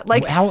is that?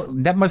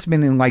 That must have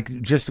been in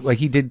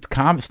he did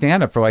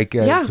stand up for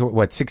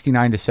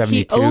 69 to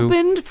 72. He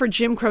opened for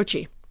Jim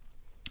Croce.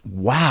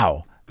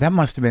 Wow. That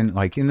must have been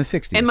in the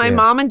 60s. And my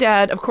mom and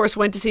dad, of course,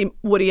 went to see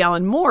Woody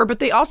Allen more, but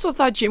they also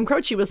thought Jim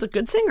Croce was a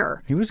good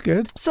singer. He was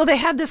good. So they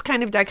had this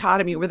kind of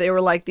dichotomy where they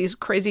were these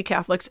crazy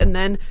Catholics, and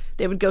then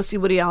they would go see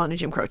Woody Allen and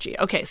Jim Croce.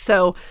 Okay,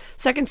 so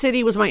Second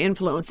City was my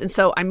influence. And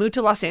so I moved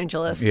to Los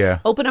Angeles,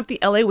 opened up the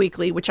LA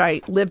Weekly, which I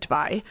lived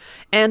by,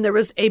 and there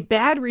was a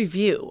bad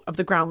review of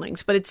the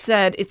Groundlings, but it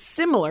said it's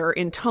similar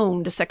in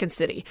tone to Second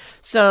City.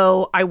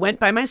 So I went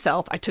by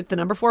myself. I took the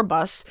number 4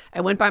 bus.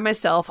 I went by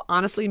myself.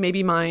 Honestly,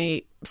 maybe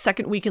my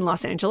second week in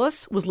Los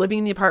Angeles, was living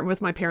in the apartment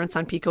with my parents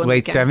on Pico.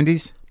 Late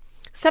 70s?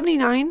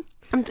 79,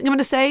 I'm going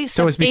to say.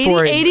 So it was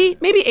before 80,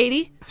 maybe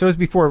 80. So it was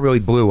before it really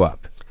blew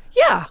up.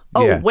 Yeah.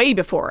 Oh, way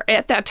before.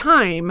 At that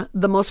time,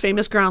 the most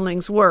famous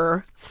Groundlings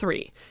were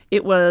 3.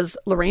 It was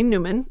Lorraine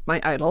Newman,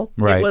 my idol.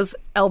 Right. It was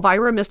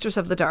Elvira, Mistress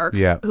of the Dark,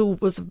 who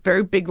was a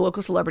very big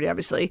local celebrity,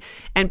 obviously.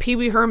 And Pee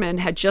Wee Herman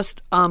had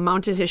just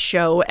mounted his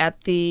show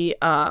at the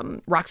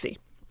Roxy.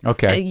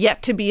 Okay.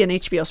 Yet to be an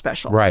HBO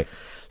special. Right.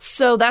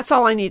 So that's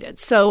all I needed.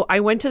 So I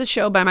went to the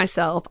show by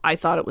myself. I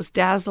thought it was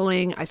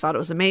dazzling. I thought it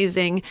was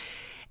amazing.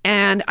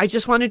 And I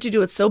just wanted to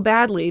do it so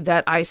badly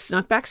that I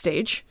snuck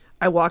backstage.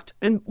 I walked,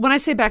 and when I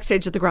say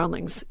backstage at the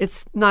Groundlings,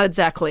 it's not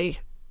exactly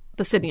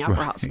the Sydney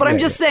Opera House. But I'm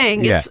just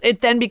saying it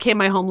then became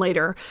my home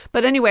later.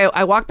 But anyway,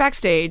 I walked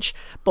backstage,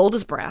 bold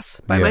as brass,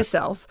 by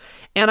myself.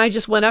 And I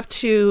just went up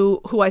to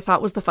who I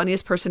thought was the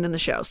funniest person in the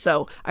show.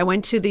 So I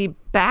went to the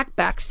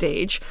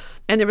backstage,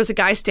 and there was a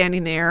guy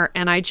standing there,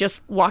 and I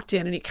just walked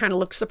in, and he kind of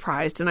looked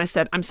surprised. And I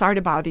said, "I'm sorry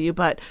to bother you,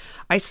 but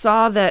I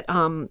saw that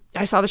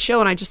I saw the show,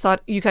 and I just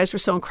thought you guys were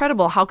so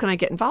incredible. How can I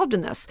get involved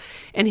in this?"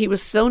 And he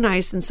was so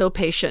nice and so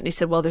patient. And he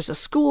said, "Well, there's a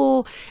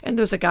school, and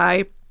there's a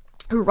guy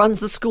who runs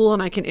the school,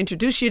 and I can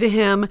introduce you to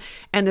him.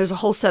 And there's a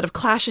whole set of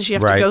classes you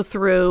have to go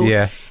through."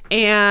 Yeah.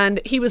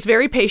 And he was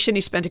very patient.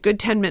 He spent a good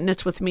 10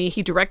 minutes with me.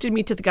 He directed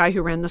me to the guy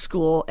who ran the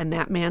school, and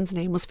that man's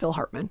name was Phil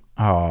Hartman.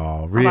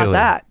 Oh, really? How about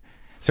that?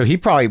 So he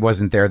probably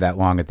wasn't there that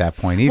long at that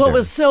point either. What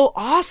was so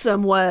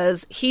awesome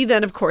was he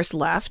then, of course,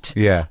 left.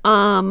 Yeah.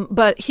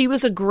 But he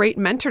was a great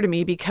mentor to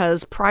me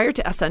because prior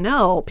to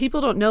SNL, people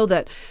don't know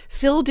that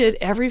Phil did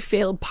every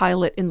failed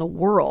pilot in the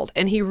world.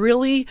 And he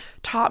really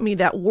taught me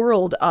that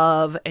world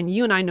of, and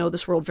you and I know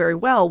this world very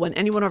well, when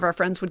any one of our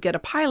friends would get a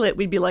pilot,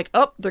 we'd be like,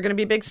 oh, they're going to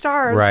be big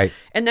stars. Right.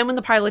 And then when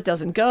the pilot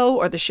doesn't go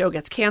or the show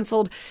gets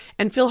canceled,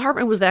 and Phil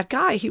Hartman was that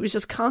guy. He was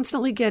just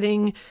constantly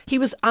he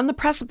was on the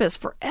precipice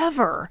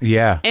forever.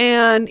 Yeah.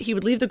 And he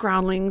would leave the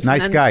Groundlings.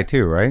 Nice guy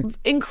too, right?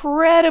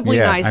 Incredibly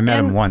nice. I met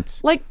him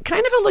once.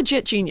 Kind of a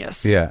legit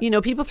genius. Yeah.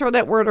 People throw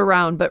that word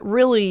around, but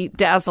really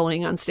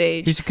dazzling on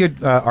stage. He's a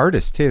good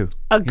artist too.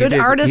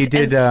 Artist. He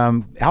did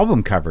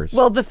album covers.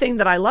 Well, the thing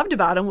that I loved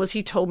about him was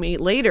he told me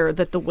later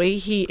that the way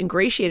he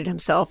ingratiated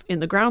himself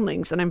in the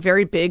Groundlings, and I'm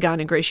very big on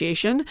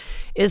ingratiation,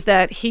 is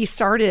that he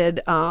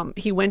started,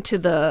 he went to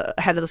the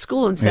head of the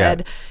school and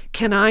said,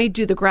 can I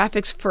do the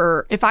graphics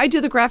if I do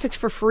the graphics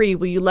for free,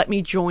 will you let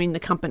me join the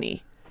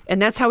company?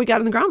 And that's how we got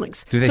in the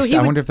Groundlings.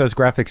 I wonder if those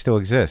graphics still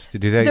exist.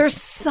 Do they? They're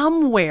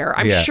somewhere.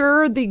 I'm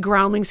sure the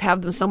Groundlings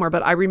have them somewhere,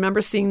 but I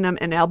remember seeing them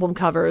in album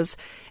covers.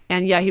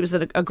 And he was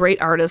a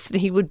great artist, and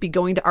he would be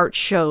going to art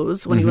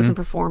shows when he wasn't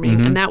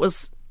performing. And that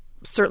was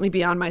certainly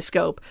beyond my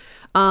scope.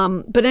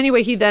 But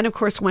anyway, he then, of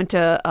course, went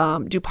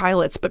to do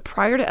pilots. But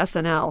prior to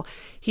SNL,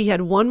 he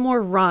had one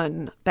more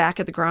run back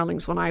at the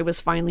Groundlings when I was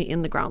finally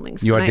in the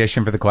Groundlings. You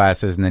auditioned for the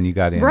classes, and then you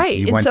got in. Right.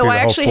 You and went so through I the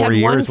whole actually 4 had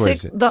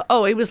years,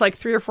 it was like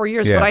 3 or 4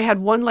 years, but I had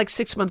one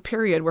 6-month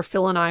period where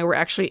Phil and I were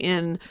actually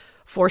in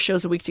 4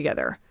 shows a week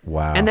together.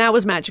 Wow. And that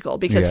was magical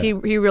because Yeah.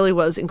 he really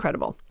was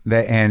incredible.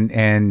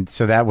 And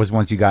so that was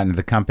once you got into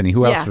the company.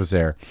 Who else Yeah. was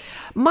there?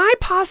 My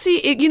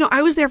posse,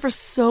 I was there for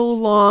so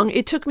long.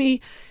 It took me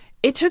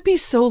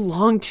so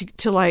long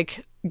to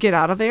like get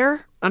out of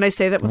there. And I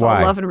say that with Why?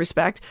 all love and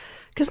respect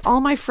because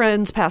all my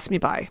friends passed me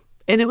by.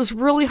 And it was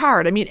really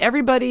hard. I mean,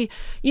 everybody,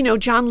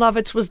 John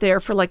Lovitz was there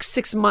for like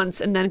 6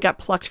 months and then got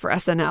plucked for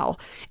SNL.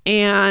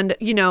 And,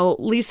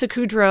 Lisa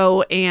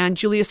Kudrow and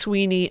Julia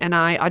Sweeney and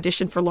I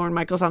auditioned for Lorne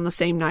Michaels on the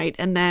same night.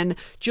 And then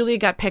Julia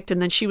got picked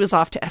and then she was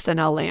off to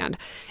SNL land.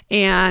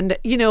 And,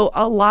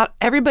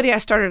 everybody I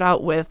started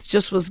out with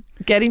just was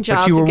getting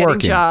jobs you were and getting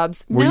working.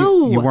 jobs.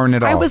 You weren't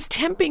at all. I was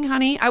temping,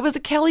 honey. I was a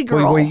Kelly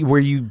girl. Were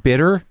you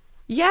bitter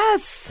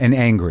Yes. and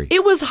angry?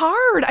 It was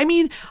hard. I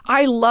mean,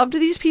 I loved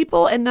these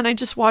people, and then I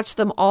just watched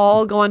them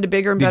all go on to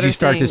bigger and better Did you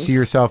start things. to see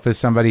yourself as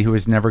somebody who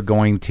was never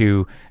going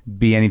to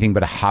be anything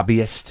but a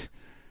hobbyist?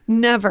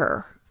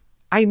 Never.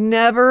 I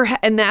never,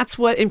 and that's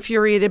what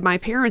infuriated my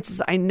parents is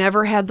I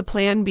never had the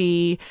plan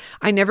B.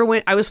 I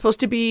was supposed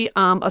to be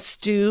a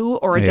stew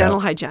or a dental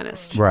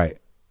hygienist. Right.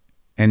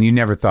 And you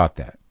never thought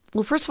that?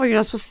 Well, first of all, you're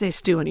not supposed to say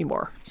stew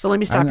anymore. So let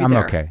me stop you I'm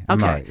there. okay.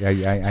 I'm all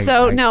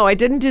right. No, I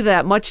didn't do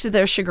that, much to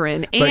their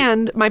chagrin.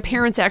 And my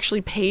parents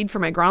actually paid for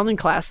my groundling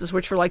classes,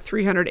 which were like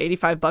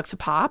 $385 a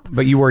pop.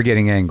 But you were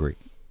getting angry.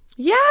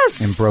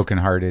 Yes. And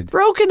brokenhearted.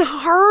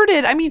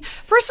 Brokenhearted. I mean,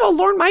 first of all,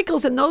 Lorne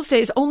Michaels in those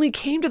days only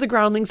came to the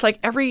groundlings like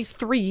every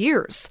 3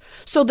 years.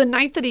 So the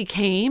night that he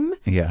came,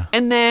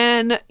 and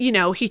then,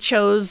 he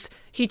chose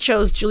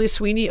Julia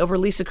Sweeney over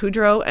Lisa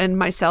Kudrow and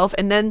myself.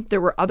 And then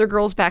there were other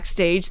girls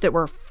backstage that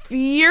were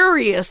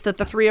furious that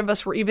the 3 of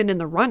us were even in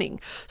the running.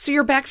 So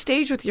you're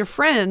backstage with your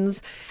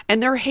friends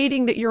and they're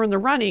hating that you're in the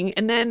running.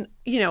 And then,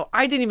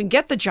 I didn't even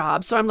get the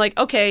job. So I'm like,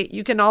 okay,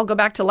 you can all go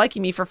back to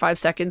liking me for 5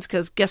 seconds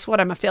because guess what?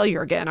 I'm a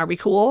failure again. Are we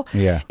cool?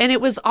 Yeah. And it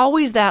was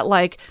always that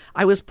like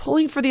I was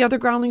pulling for the other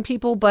groundling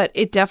people, but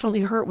it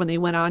definitely hurt when they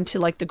went on to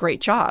like the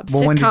great jobs,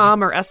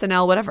 sitcom or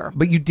SNL, whatever.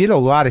 But you did a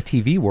lot of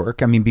TV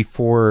work. I mean,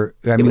 before...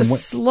 It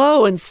was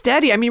slow and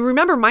steady. I mean,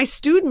 remember, my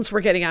students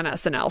were getting on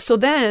SNL. So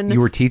then...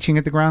 You were teaching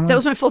at the groundling? That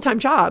was my full-time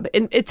job.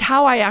 And it's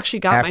how I actually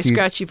got my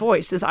scratchy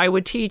voice, is I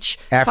would teach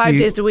 5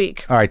 days a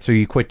week. All right, so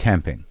you quit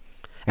temping.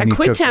 I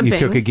quit temping. You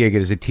took a gig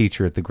as a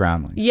teacher at the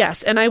groundling.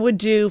 Yes, and I would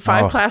do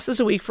 5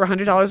 classes a week for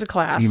 $100 a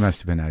class. You must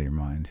have been out of your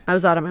mind. I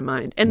was out of my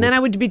mind. And then I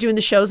would be doing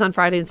the shows on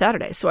Friday and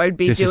Saturday. So I'd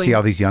be to see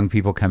all these young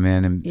people come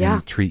in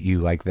and treat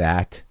you like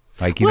that.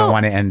 Like you don't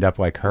want to end up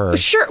like her.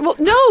 Sure. Well,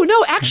 no.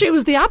 Actually, it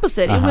was the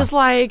opposite. It was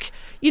like,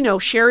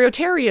 Sherry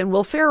O'Terry and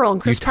Will Ferrell and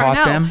Chris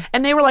Parnell. Parnell. Them?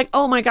 And they were like,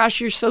 oh my gosh,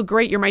 you're so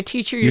great. You're my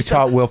teacher. You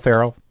taught Will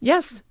Ferrell?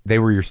 Yes. They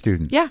were your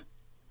students? Yeah.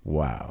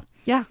 Wow.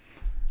 Yeah.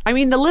 I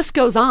mean, the list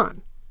goes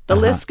on. The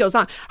list goes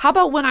on. How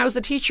about when I was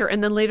a teacher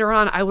and then later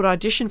on I would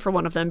audition for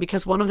one of them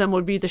because one of them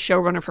would be the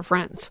showrunner for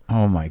Friends.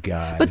 Oh my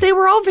God. But they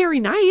were all very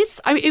nice.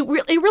 I mean, it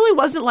really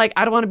wasn't like,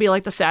 I don't want to be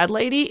like the sad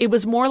lady. It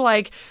was more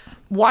like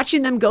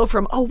watching them go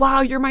from, oh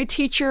wow, you're my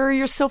teacher.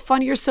 You're so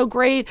funny. You're so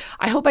great.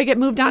 I hope I get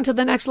moved on to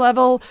the next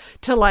level,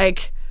 to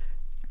like,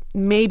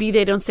 maybe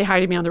they don't say hi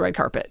to me on the red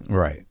carpet.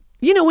 Right.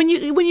 When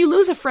you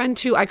lose a friend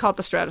too, I call it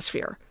the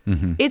stratosphere.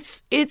 Mm-hmm.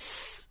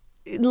 It's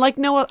like,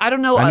 no, I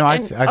don't know. I know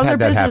I've had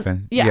that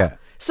happen. Yeah.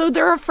 So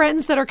there are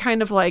friends that are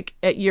kind of like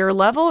at your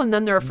level, and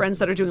then there are friends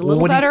that are doing a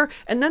little better,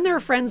 and then there are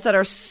friends that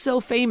are so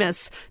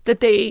famous that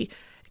they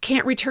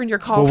can't return your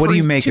call for 2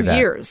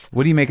 years.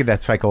 What do you make of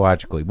that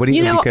psychologically? What do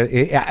you because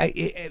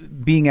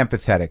being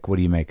empathetic? What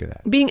do you make of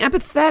that? Being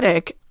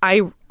empathetic,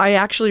 I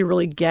actually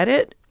really get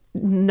it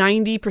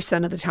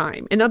 90% of the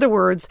time. In other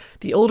words,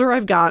 the older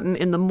I've gotten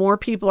and the more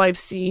people I've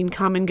seen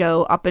come and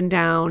go up and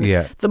down,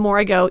 the more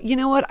I go, you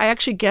know what? I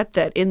actually get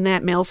that in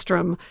that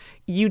maelstrom.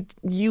 You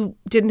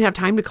didn't have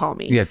time to call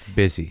me. Yeah, it's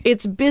busy.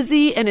 It's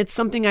busy, and it's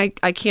something I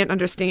can't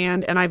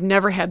understand, and I've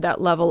never had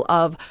that level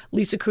of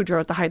Lisa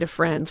Kudrow at the height of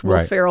Friends,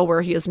 Will Ferrell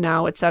where he is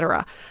now,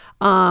 etc.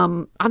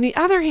 On the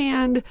other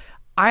hand,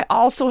 I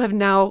also have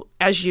now,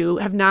 as you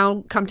have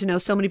now come to know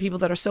so many people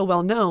that are so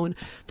well known,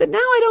 that now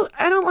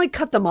I don't like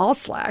cut them all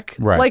slack.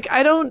 Right. Like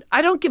I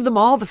don't give them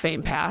all the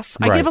fame pass.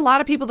 I give a lot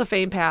of people the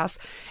fame pass,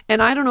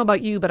 and I don't know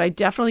about you, but I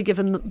definitely give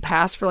them the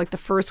pass for like the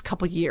first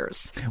couple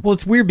years. Well,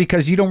 it's weird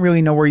because you don't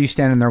really know where you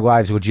stand in their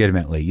lives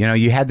legitimately.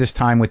 You had this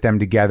time with them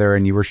together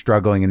and you were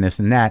struggling and this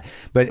and that,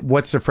 but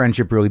what's the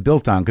friendship really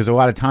built on? Because a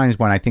lot of times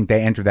when I think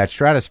they enter that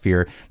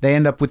stratosphere, they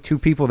end up with 2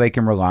 people they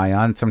can rely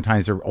on.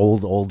 Sometimes they're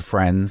old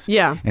friends.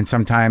 Yeah. And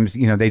sometimes,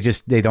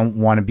 they don't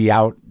want to be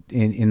out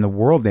in the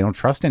world. They don't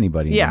trust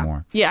anybody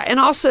anymore. Yeah. And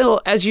also,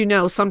 as you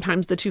know,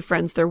 sometimes the 2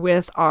 friends they're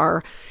with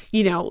are,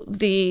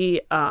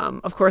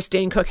 of course,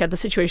 Dane Cook had the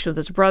situation with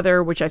his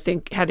brother, which I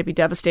think had to be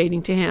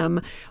devastating to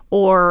him.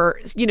 Or,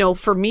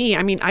 for me,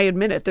 I mean, I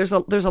admit it, there's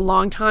a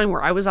long time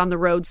where I was on the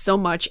road so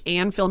much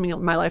and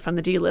filming My Life on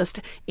the D-List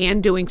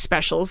and doing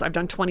specials. I've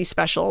done 20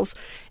 specials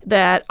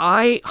that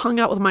I hung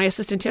out with my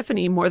assistant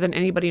Tiffany more than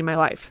anybody in my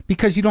life.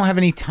 Because you don't have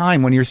any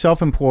time when you're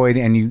self-employed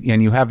and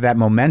you have that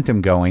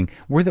momentum going.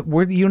 You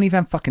don't don't even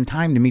have fucking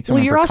time to meet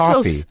someone you're for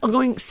also coffee.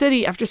 going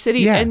city after city,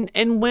 Yeah.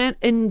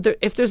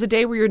 if there's a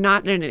day where you're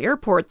not in an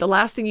airport, the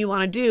last thing you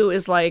want to do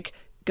is like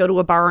go to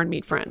a bar and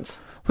meet friends.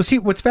 Well, see,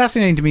 what's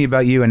fascinating to me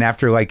about you, and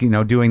after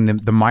doing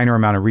the minor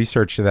amount of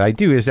research that I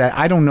do, is that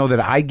I don't know that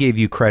I gave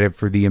you credit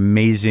for the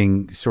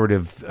amazing sort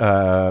of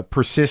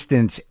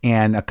persistence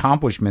and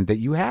accomplishment that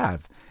you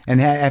have and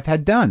have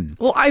had done.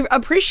 Well, I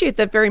appreciate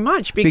that very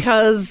much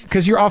because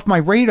you're off my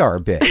radar a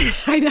bit.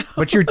 I know.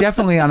 But you're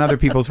definitely on other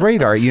people's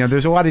radar.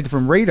 There's a lot of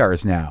different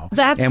radars now.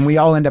 And we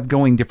all end up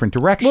going different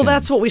directions. Well,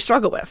 that's what we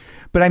struggle with.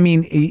 But I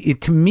mean,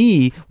 to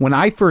me, when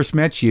I first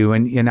met you,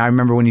 and I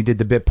remember when you did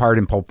the bit part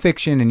in Pulp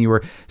Fiction and you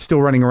were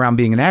still running around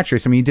being an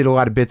actress, I mean, you did a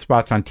lot of bit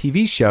spots on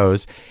TV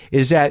shows,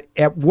 is that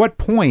at what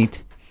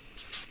point...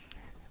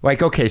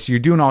 Like, okay, so you're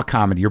doing all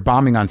comedy, you're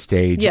bombing on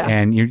stage,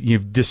 and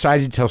you've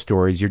decided to tell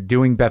stories, you're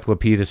doing Beth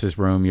Lapidus'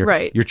 room, you're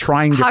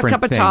trying different things.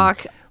 Hot cup of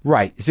talk.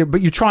 Right,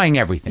 but you're trying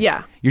everything.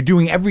 Yeah. You're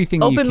doing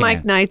everything you can. Open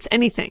mic nights,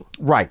 anything.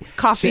 Right.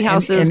 Coffee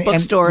houses,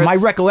 bookstores. And my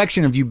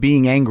recollection of you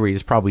being angry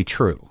is probably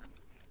true.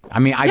 I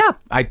mean,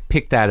 I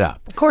picked that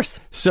up. Of course.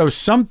 So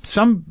some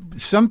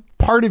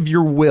part of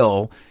your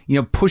will,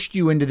 pushed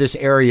you into this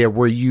area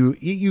where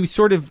you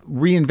sort of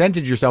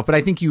reinvented yourself, but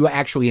I think you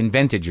actually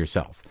invented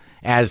yourself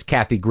as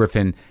Kathy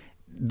Griffin,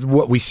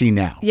 what we see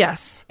now.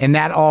 Yes. And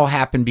that all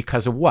happened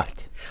because of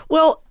what?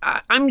 Well,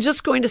 I'm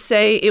just going to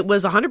say it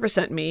was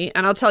 100% me,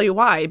 and I'll tell you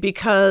why.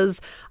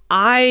 Because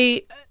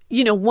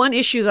one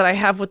issue that I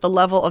have with the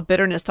level of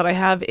bitterness that I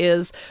have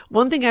is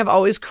one thing I've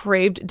always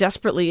craved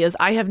desperately is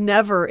I have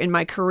never in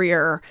my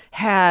career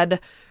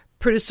had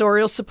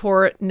producerial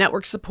support,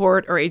 network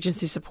support, or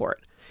agency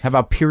support. How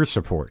about peer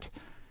support?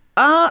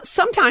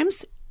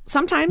 Sometimes.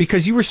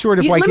 Because you were sort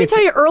of like... Let me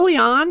tell you, early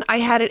on, I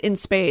had it in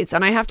spades.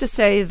 And I have to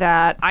say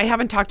that I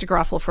haven't talked to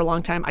Garofalo for a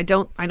long time. I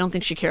don't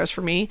think she cares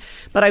for me.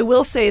 But I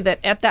will say that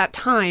at that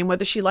time,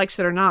 whether she likes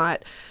it or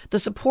not, the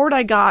support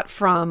I got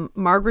from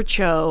Margaret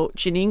Cho,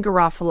 Janine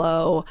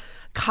Garofalo,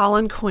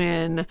 Colin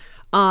Quinn...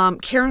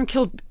 Karen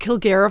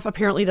Kilgariff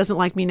apparently doesn't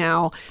like me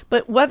now,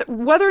 but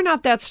whether or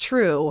not that's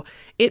true,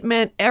 it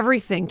meant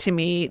everything to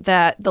me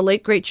that the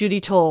late great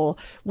Judy Toll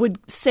would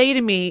say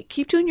to me,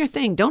 keep doing your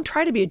thing. Don't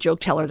try to be a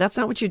joke teller. That's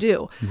not what you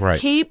do. Right.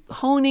 Keep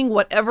honing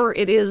whatever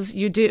it is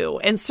you do.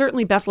 And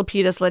certainly Beth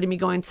Lapidus letting me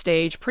go on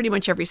stage pretty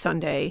much every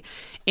Sunday.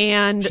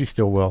 And she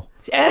still will.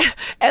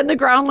 And the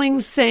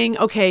Groundlings saying,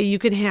 okay, you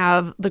can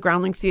have the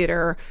Groundling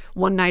Theater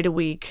one night a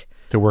week.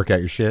 To work out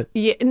your shit?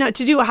 Yeah, no,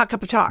 to do a hot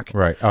cup of talk.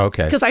 Right. Oh,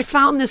 okay. Because I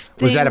found this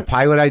thing. Was that a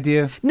pilot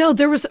idea? No,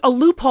 there was a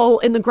loophole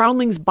in the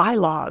Groundlings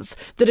bylaws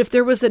that if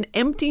there was an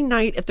empty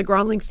night at the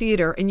Groundling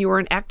Theater and you were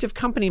an active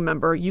company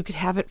member, you could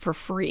have it for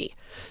free.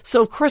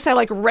 So, of course,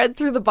 I read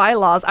through the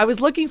bylaws. I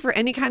was looking for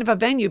any kind of a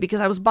venue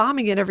because I was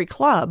bombing at every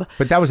club.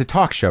 But that was a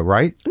talk show,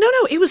 right? No,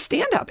 it was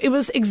stand-up. It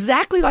was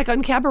exactly like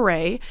on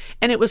Cabaret,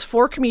 and it was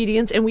 4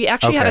 comedians, and we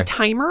actually had a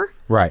timer.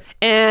 Right.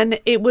 And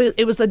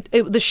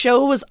the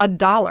show was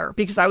 $1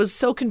 because I was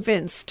so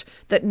convinced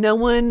that no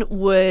one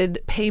would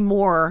pay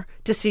more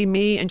to see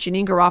me and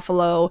Janine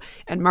Garofalo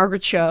and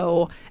Margaret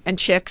Cho and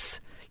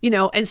Chicks.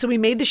 And so we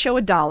made the show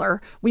 $1.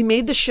 We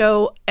made the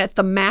show at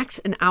the max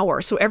an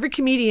hour. So every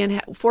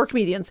comedian, 4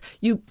 comedians,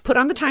 you put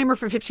on the timer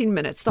for 15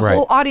 minutes. The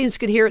whole audience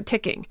could hear it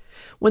ticking.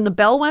 When the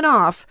bell went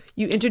off,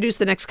 you introduced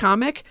the next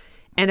comic,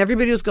 and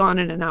everybody was gone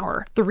in an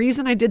hour. The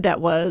reason I did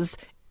that was,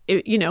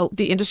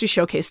 the industry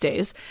showcase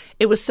days.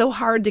 It was so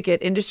hard to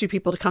get industry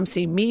people to come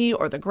see me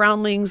or the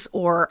Groundlings,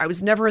 or I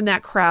was never in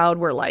that crowd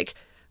where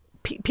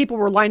people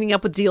were lining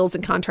up with deals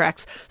and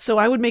contracts. So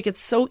I would make it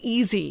so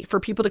easy for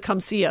people to come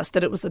see us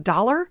that it was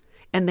 $1,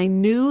 and they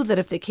knew that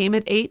if they came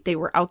at 8, they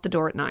were out the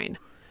door at 9.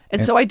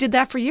 And so I did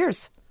that for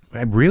years.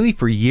 Really?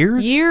 For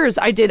years? Years.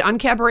 I did on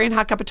Cabaret and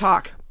Hot Cup of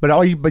Talk.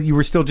 But you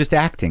were still just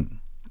acting.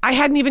 I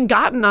hadn't even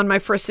gotten on my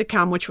first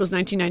sitcom, which was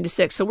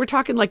 1996. So we're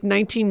talking like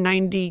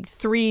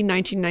 1993,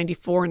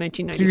 1994,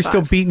 1995. So you're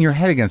still beating your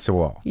head against the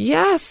wall.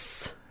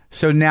 Yes.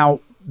 So now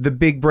the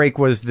big break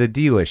was the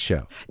D-List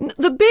show.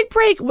 The big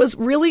break was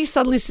really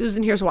Suddenly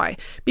Susan. Here's why.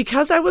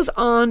 Because I was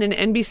on an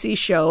NBC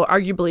show,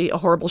 arguably a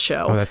horrible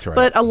show. Oh, that's right.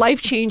 But a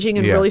life-changing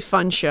and really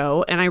fun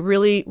show. And I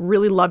really,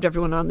 really loved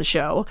everyone on the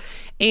show.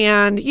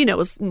 And, it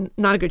was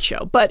not a good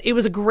show, but it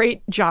was a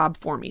great job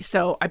for me.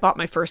 So I bought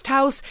my first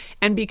house.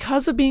 And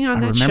because of being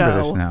on that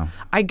show,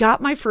 I got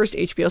my first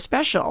HBO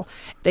special.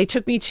 They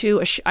took me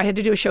to, I had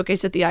to do a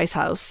showcase at the Ice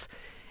House.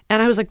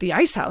 And I was like, the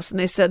Ice House. And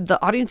they said,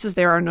 the audiences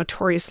there are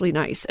notoriously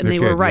nice. And they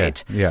were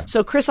right. Yeah.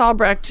 So Chris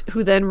Albrecht,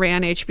 who then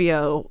ran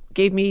HBO,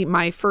 gave me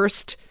my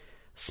first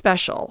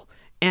special.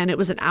 And it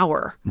was an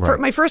hour. Right.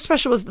 My first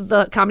special was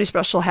the comedy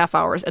special, half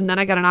hours. And then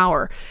I got an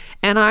hour.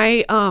 And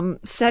I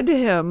said to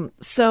him,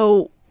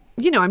 so,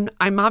 I'm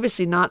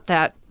obviously not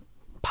that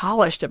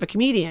polished of a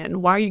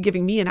comedian. Why are you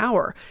giving me an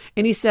hour?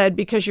 And he said,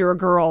 because you're a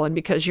girl and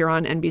because you're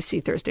on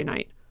NBC Thursday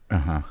night.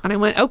 Uh-huh. And I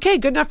went, okay,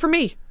 good enough for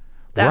me.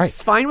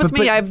 That's fine with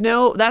me. I have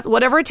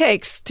whatever it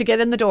takes to get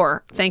in the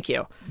door. Thank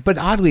you. But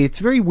oddly, it's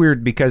very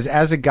weird because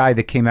as a guy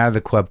that came out of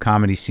the club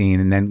comedy scene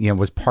and then,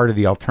 was part of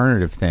the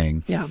alternative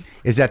thing,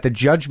 is that the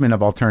judgment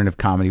of alternative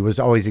comedy was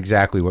always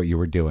exactly what you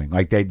were doing.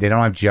 Like they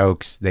don't have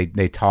jokes, they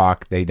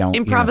talk, they don't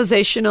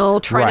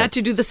improvisational, try not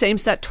to do the same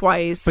set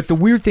twice. But the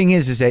weird thing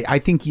is that I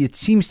think it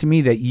seems to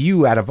me that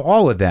you, out of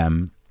all of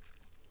them,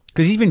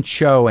 because even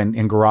Cho and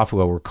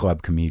Garofalo were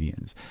club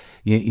comedians.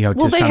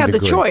 Well, they had the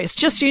choice.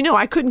 Just so you know,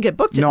 I couldn't get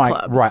booked in the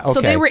club. Right, okay.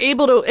 So they were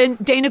able to,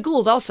 and Dana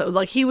Gould also,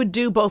 like he would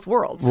do both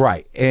worlds.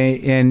 Right.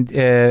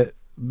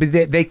 But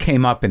they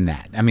came up in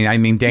that. I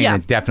mean, Dana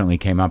definitely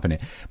came up in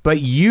it. But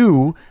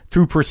you,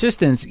 through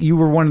persistence, you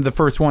were one of the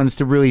first ones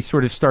to really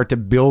sort of start to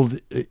build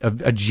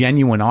a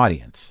genuine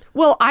audience.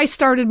 Well, I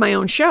started my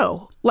own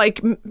show,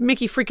 like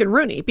Mickey freaking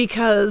Rooney,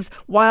 because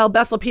while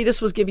Beth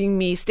Lapidus was giving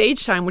me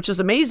stage time, which was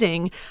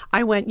amazing,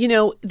 I went,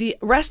 the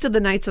rest of the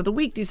nights of the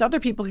week, these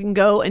other people can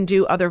go and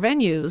do other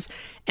venues.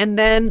 And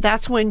then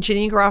that's when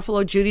Ginny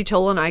Garofalo, Judy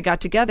Toll, and I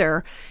got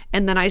together.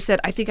 And then I said,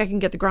 I think I can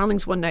get the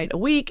Groundlings one night a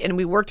week. And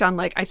we worked on,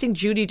 I think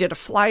Judy did a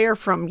flyer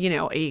from,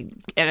 a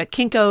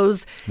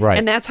Kinko's. Right.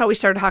 And that's how we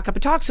started Hot Cup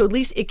of Talk. So at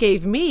least it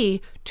gave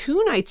me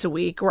 2 nights a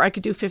week where I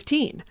could do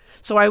 15.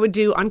 So I would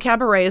do on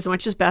Cabaret as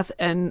much as Beth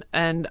and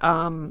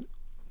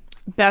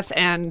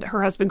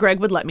her husband Greg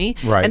would let me.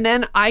 Right. And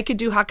then I could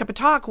do Hot Cup of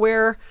Talk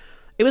where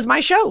it was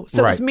my show.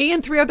 So it was me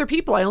and 3 other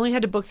people. I only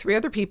had to book 3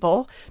 other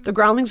people. The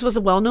Groundlings was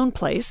a well-known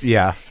place.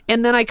 Yeah.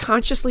 And then I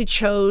consciously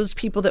chose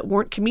people that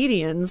weren't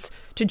comedians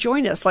to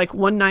join us. Like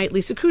one night,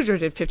 Lisa Kudrow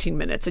did 15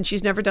 minutes, and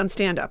she's never done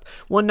stand-up.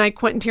 One night,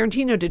 Quentin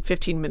Tarantino did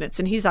 15 minutes,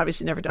 and he's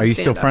obviously never done stand-up. Are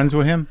you still friends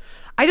with him?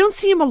 I don't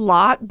see him a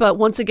lot, but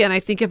once again, I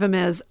think of him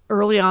as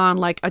early on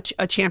like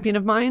a champion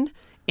of mine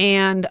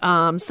and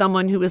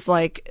someone who is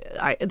like,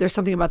 there's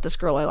something about this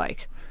girl I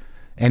like.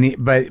 And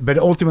but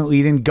ultimately,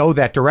 you didn't go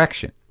that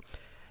direction.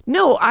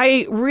 No,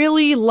 I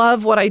really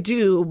love what I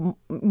do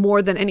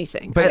more than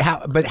anything. But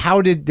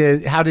how did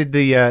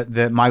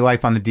the My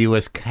Life on the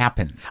D-List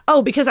happen?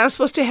 Oh, because I was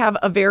supposed to have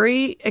a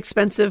very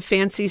expensive,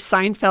 fancy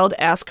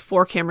Seinfeld-esque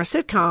 4-camera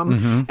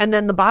sitcom, and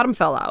then the bottom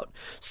fell out.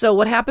 So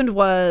what happened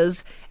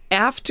was,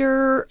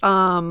 after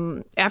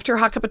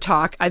Hot Cup of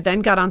Talk, I then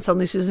got on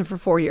Suddenly Susan for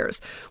 4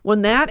 years.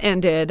 When that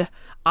ended,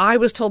 I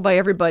was told by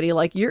everybody,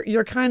 like,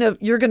 you're going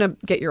to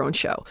get your own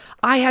show.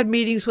 I had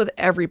meetings with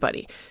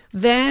everybody.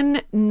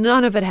 Then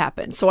none of it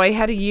happened. So I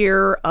had a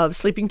year of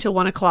sleeping till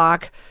 1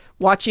 o'clock,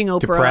 watching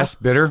Oprah.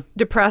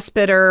 Depressed,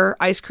 bitter,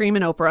 ice cream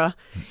and Oprah,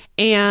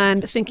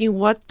 and thinking,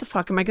 what the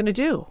fuck am I going to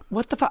do?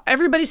 What the fuck?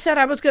 Everybody said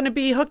I was going to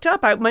be hooked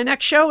up. My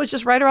next show was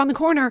just right around the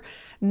corner.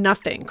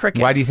 Nothing.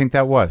 Crickets. Why do you think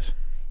that was?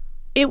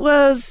 It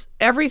was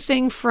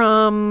everything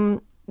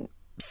from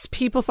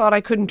people thought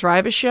I couldn't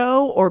drive a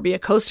show or be a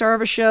co-star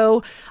of a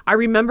show. I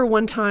remember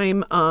one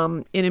time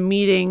in a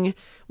meeting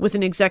with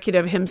an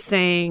executive, him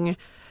saying,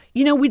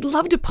 we'd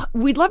love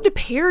to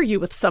pair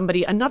you with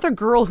somebody, another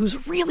girl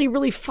who's really,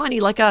 really funny,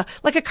 like a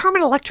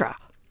Carmen Electra.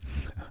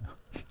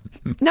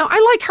 Now,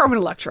 I like Carmen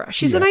Electra.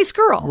 She's a nice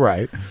girl.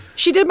 Right.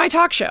 She did my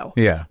talk show.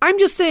 Yeah. I'm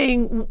just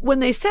saying,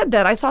 when they said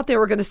that, I thought they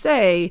were going to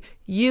say,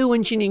 you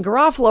and Jeanine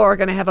Garofalo are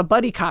going to have a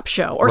buddy cop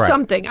show or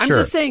something. I'm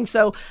just saying,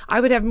 so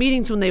I would have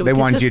meetings when they would... They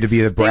wanted you to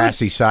be the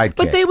brassy sidekick.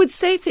 But they would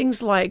say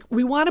things like,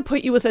 we want to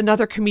put you with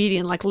another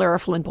comedian like Lara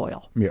Flynn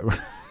Boyle. Yeah.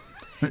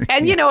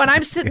 And, and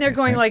I'm sitting there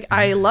going like,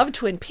 I love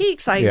Twin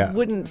Peaks. I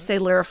wouldn't say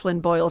Lara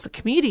Flynn Boyle is a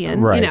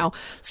comedian,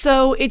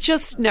 So it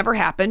just never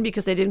happened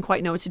because they didn't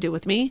quite know what to do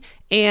with me.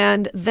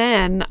 And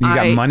then you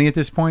got money at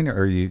this point,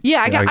 or you?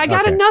 Yeah, I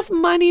got enough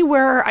money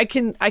where I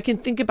can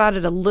think about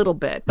it a little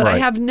bit, but I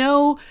have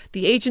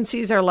the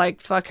agencies are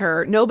like, fuck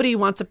her. Nobody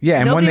wants a.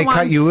 Yeah, and when they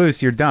cut you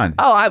loose, you're done.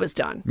 Oh, I was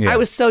done. Yeah. I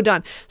was so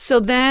done. So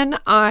then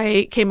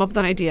I came up with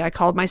an idea. I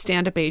called my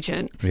stand-up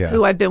agent,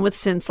 who I've been with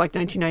since like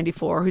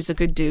 1994, who's a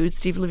good dude,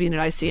 Steve Levine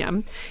at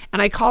ICM.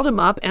 And I called him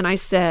up and I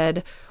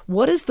said,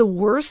 what is the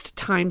worst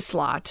time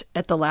slot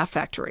at the Laugh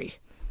Factory?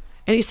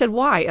 And he said,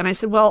 why? And I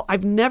said, well,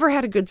 I've never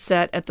had a good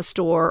set at the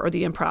Store or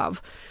the Improv,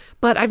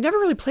 but I've never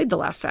really played the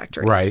Laugh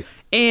Factory. Right.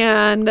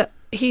 And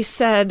he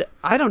said,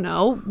 I don't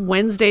know,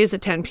 Wednesdays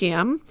at 10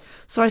 p.m.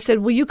 So I said,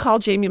 will you call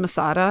Jamie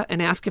Masada and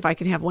ask if I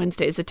can have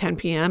Wednesdays at 10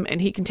 p.m.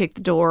 and he can take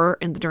the door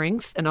and the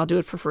drinks and I'll do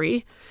it for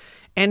free?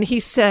 And he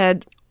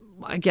said,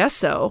 I guess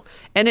so.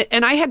 And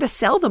I had to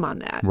sell them on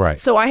that. Right.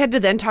 So I had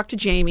to then talk to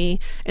Jamie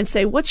and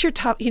say, what's your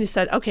top? He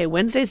said, okay,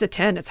 Wednesdays at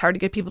 10. It's hard to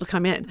get people to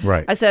come in.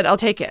 Right. I said, I'll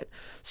take it.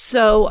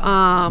 So,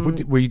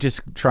 were you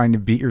just trying to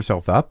beat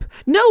yourself up?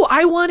 No,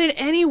 I wanted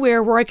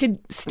anywhere where I could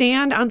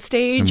stand on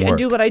stage and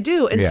do what I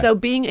do. And so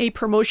being a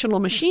promotional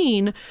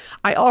machine,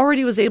 I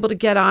already was able to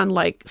get on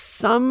like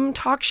some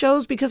talk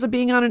shows because of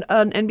being on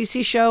an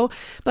NBC show.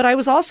 But I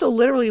was also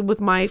literally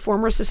with my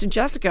former assistant,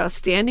 Jessica,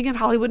 standing at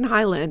Hollywood and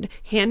Highland,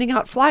 handing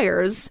out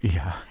flyers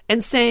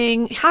and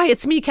saying, hi,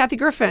 it's me, Kathy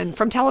Griffin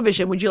from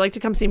television. Would you like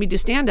to come see me do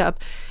stand-up?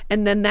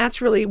 And then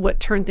that's really what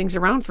turned things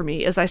around for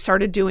me as I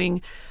started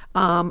doing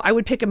I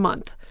would pick a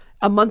month.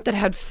 a month that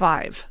had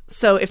 5.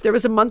 So if there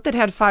was a month that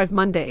had 5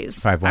 Mondays,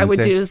 5 I would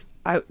do, Wednesdays?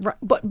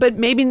 but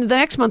maybe the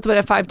next month would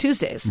have 5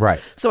 Tuesdays. Right.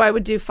 So I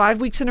would do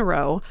 5 weeks in a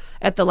row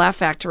at the Laugh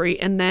Factory,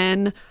 and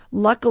then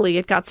luckily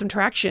it got some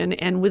traction,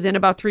 and within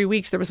about 3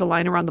 weeks there was a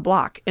line around the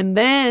block. And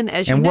then,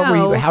 as you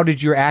know, how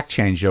did your act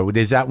change though?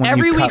 Is that when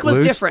every you cut week was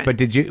loose? different. But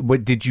did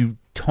you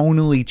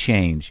tonally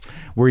change?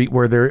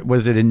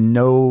 Was it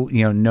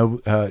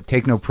a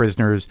take no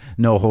prisoners,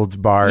 no holds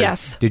barred?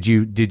 Yes. Did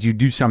you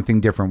do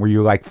something different? Were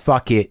you like,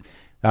 fuck it?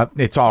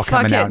 It's all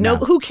coming out now.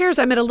 No, who cares?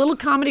 I'm at a little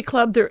comedy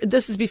club.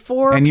 This is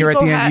before and you're at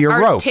the end of your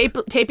rope.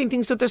 Taping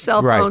things with their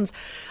cell phones.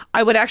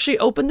 I would actually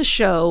open the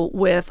show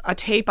with a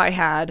tape I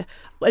had,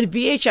 a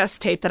VHS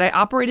tape that I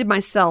operated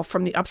myself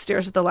from the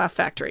upstairs at the Laugh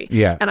Factory.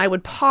 Yeah. And I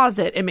would pause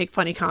it and make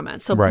funny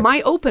comments. So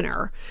my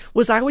opener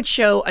was I would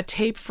show a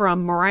tape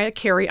from Mariah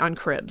Carey on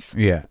Cribs.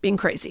 Yeah. Being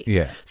crazy.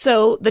 Yeah.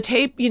 So the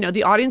tape,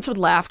 the audience would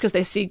laugh because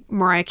they see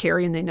Mariah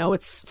Carey and they know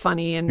it's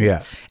funny. And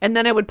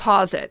then I would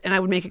pause it and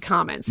I would make a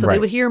comment. So they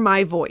would hear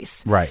my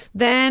voice. Right.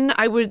 Then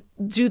I would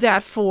do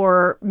that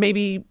for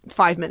maybe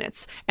 5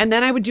 minutes. And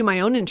then I would do my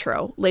own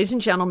intro, ladies and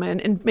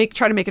gentlemen, and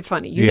try to make it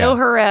funny. You know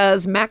her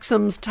as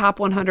Maxim's Top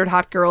 100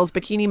 Hot Girls,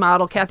 bikini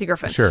model, Kathy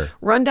Griffin. Sure.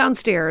 Run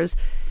downstairs.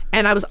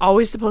 And I was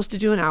always supposed to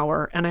do an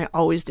hour, and I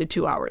always did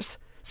 2 hours.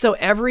 So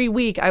every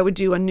week I would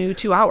do a new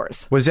 2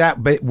 hours. But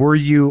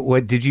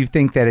did you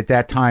think that at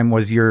that time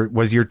was your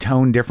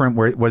tone different?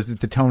 Was it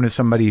the tone of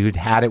somebody who'd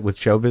had it with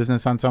show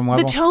business on some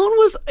level?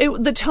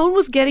 The tone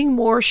was getting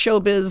more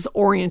showbiz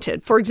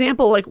oriented. For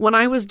example, like when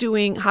I was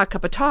doing Hot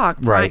Cup of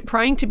Talk,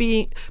 prior to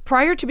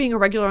being a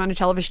regular on a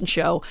television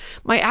show,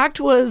 my act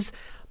was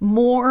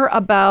more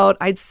about,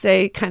 I'd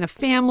say, kind of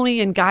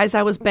family and guys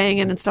I was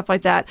banging and stuff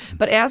like that.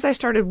 But as I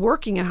started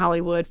working in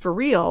Hollywood for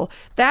real,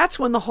 that's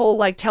when the whole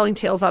like telling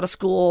tales out of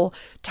school,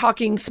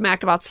 talking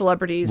smack about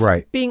celebrities,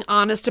 being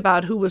honest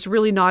about who was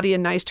really naughty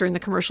and nice during the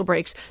commercial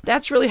breaks.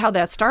 That's really how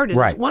that started.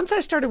 Right. Once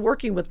I started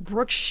working with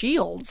Brooke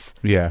Shields.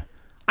 Yeah.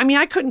 I mean,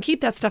 I couldn't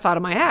keep that stuff out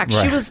of my act.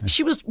 Right.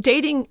 She was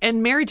dating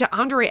and married to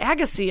Andre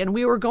Agassi, and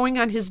we were going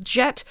on his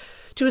jet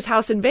to his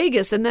house in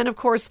Vegas. And then, of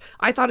course,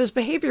 I thought his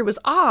behavior was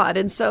odd.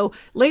 And so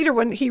later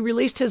when he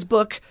released his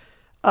book,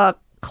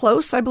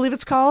 Close, I believe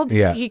it's called,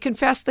 he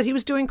confessed that he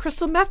was doing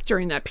crystal meth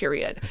during that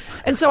period.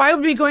 And so I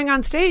would be going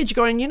on stage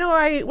going,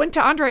 I went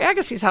to Andre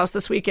Agassi's house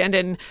this weekend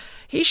and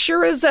he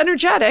sure is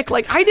energetic.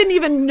 Like, I didn't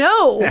even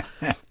know.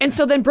 And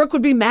so then Brooke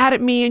would be mad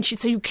at me and she'd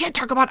say, you can't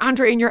talk about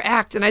Andre in your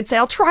act. And I'd say,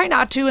 I'll try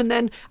not to. And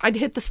then I'd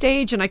hit the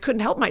stage and I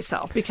couldn't help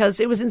myself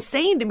because it was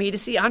insane to me to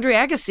see Andre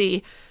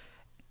Agassi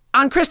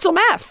on crystal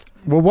meth.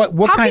 Well,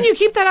 how can you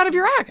keep that out of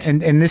your act?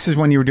 And this is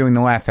when you were doing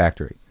the Laugh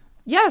Factory.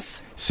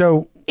 Yes.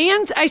 So.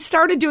 And I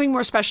started doing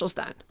more specials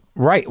then.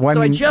 Right. Well,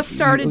 so I just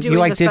started doing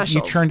the specials.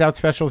 You turned out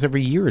specials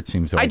every year, it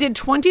seems like. I did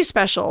 20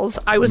 specials.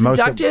 I was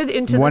inducted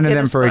into one the of them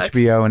Guinness for book.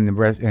 HBO and the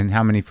rest, and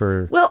how many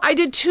for? Well, I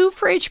did 2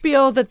 for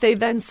HBO that they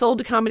then sold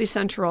to Comedy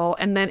Central,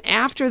 and then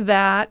after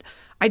that,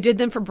 I did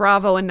them for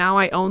Bravo, and now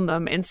I own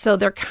them, and so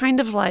they're kind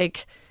of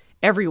like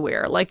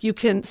everywhere. Like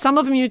some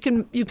of them you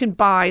can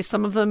buy,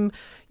 some of them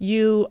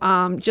you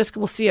just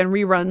will see on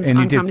reruns. And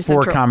on you did Comedy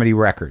 4 Central. comedy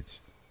records.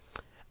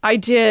 I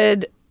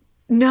did.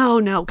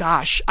 No,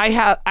 gosh. I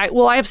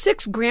have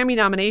 6 Grammy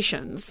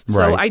nominations.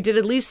 So Right. I did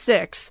at least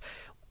 6.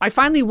 I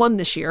finally won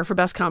this year for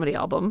Best Comedy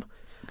Album.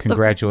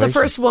 Congratulations. The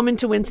first woman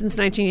to win since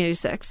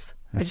 1986.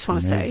 I just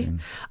want to say.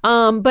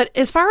 amazing. But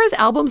as far as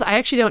albums, I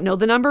actually don't know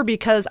the number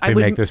because I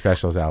would make the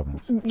specials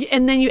albums.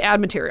 and then you add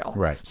material.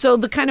 Right. So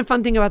the kind of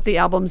fun thing about the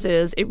albums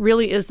is it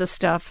really is the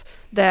stuff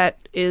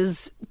that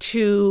is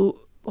too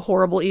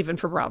horrible even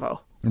for Bravo.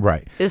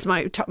 Right. Is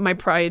my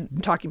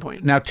pride talking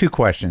point. Now, 2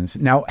 questions.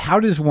 Now,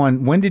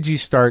 when did you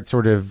start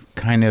sort of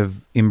kind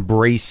of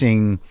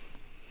embracing,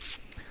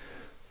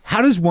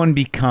 how does one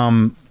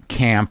become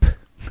camp?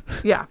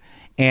 Yeah.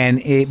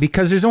 And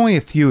because there's only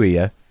a few of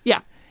you. Yeah.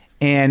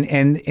 And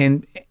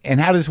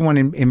how does one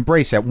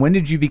embrace that? When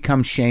did you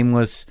become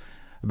shameless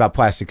about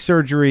plastic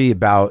surgery,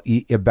 about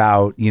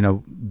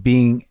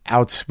being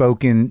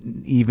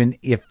outspoken, even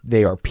if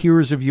they are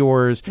peers of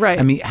yours? Right.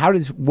 I mean,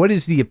 what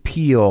is the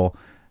appeal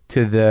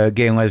to the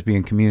gay and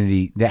lesbian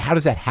community? How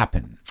does that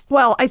happen?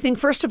 Well, I think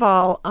first of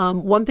all,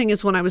 one thing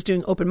is when I was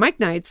doing open mic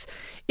nights,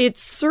 it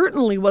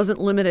certainly wasn't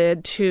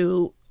limited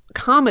to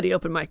comedy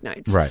open mic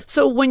nights. Right.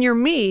 So when you're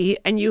me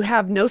and you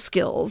have no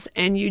skills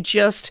and you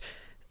just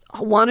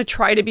want to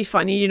try to be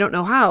funny, you don't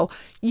know how,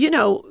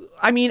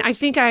 I mean, I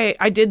think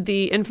I did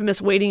the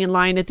infamous waiting in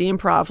line at the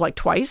Improv like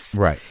twice.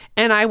 Right.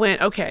 And I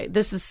went, okay,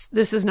 this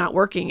is not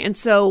working. And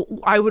so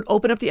I would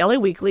open up the LA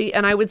Weekly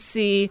and I would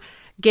see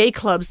gay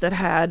clubs that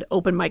had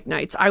open mic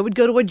nights. I would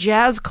go to a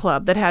jazz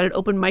club that had an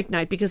open mic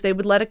night because they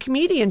would let a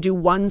comedian do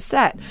one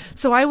set.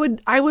 So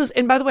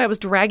and by the way, I was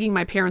dragging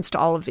my parents to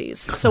all of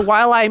these. So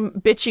while I'm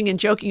bitching and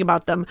joking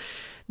about them,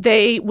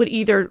 they would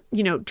either,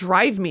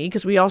 drive me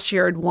because we all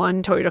shared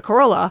one Toyota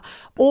Corolla,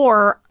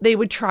 or they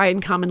would try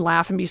and come and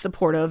laugh and be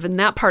supportive. And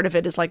that part of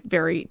it is like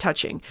very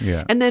touching.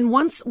 Yeah. And then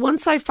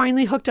once I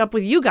finally hooked up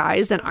with you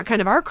guys and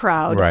kind of our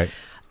crowd, right.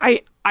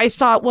 I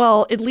thought,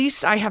 well, at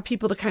least I have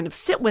people to kind of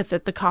sit with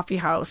at the coffee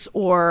house,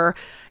 or,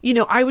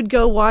 I would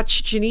go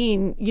watch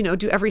Janine,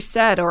 do every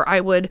set, or I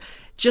would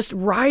just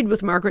ride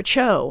with Margaret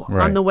Cho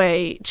on the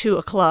way to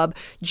a club.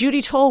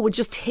 Judy Toll would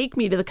just take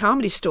me to the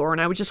Comedy Store,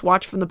 and I would just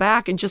watch from the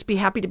back and just be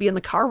happy to be in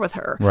the car with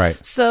her.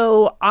 Right.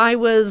 So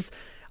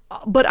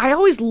but I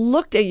always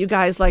looked at you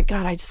guys like,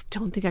 God, I just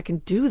don't think I can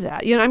do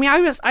that.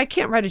 I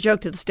can't write a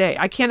joke to this day.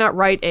 I cannot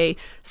write a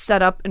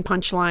setup and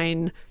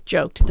punchline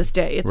joke to this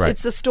day.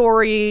 It's a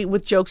story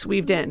with jokes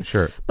weaved in.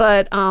 Sure.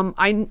 But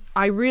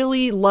I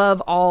really love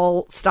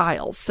all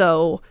styles.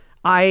 So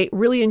I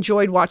really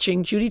enjoyed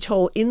watching Judy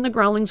Toll in the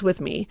Growlings with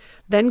me,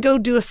 then go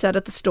do a set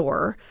at the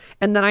store.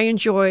 And then I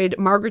enjoyed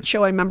Margaret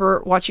Cho. I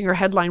remember watching her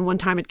headline one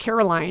time at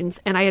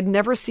Caroline's, and I had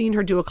never seen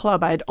her do a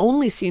club. I had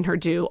only seen her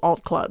do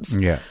alt clubs.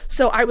 Yeah.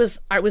 So I was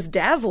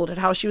dazzled at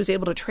how she was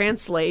able to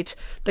translate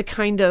the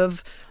kind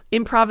of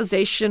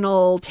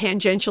improvisational,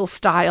 tangential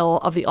style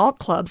of the alt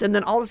clubs. And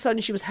then all of a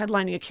sudden she was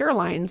headlining at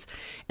Caroline's.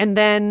 And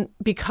then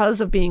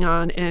because of being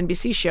on an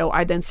NBC show,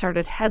 I then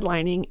started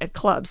headlining at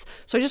clubs.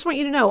 So I just want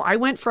you to know, I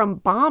went from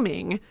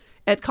bombing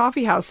at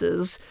coffee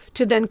houses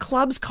to then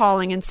clubs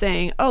calling and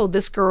saying, oh,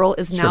 this girl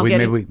is now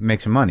maybe we make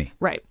some money.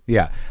 Right.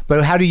 Yeah.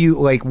 But how do you,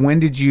 when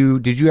did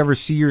you ever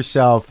see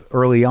yourself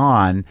early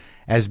on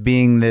as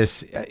being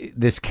this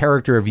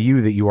character of you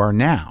that you are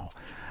now?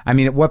 I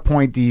mean, at what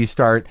point do you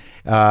start?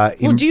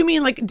 Well, do you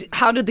mean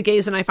how did the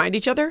gays and I find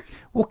each other?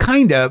 Well,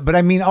 kind of, but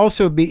I mean,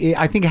 also,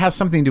 I think it has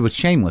something to do with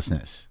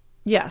shamelessness.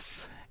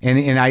 Yes. And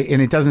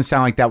it doesn't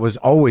sound like that was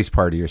always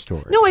part of your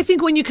story. No, I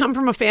think when you come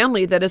from a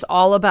family that is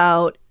all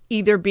about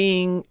either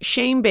being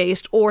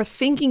shame-based or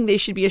thinking they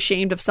should be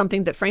ashamed of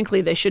something that, frankly,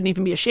 they shouldn't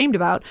even be ashamed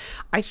about,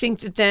 I think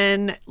that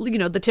then,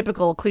 the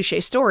typical cliche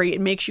story, it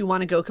makes you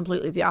want to go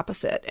completely the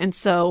opposite. And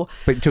so...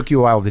 But it took you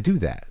a while to do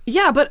that.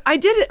 Yeah, but I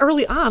did it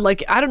early on.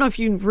 I don't know if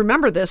you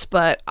remember this,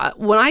 but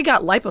when I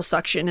got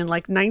liposuction in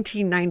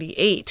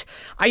 1998,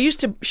 I used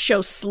to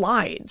show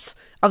slides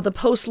of the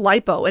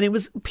post-lipo,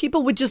 and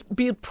people would just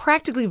be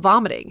practically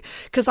vomiting,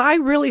 because I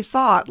really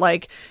thought,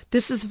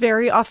 this is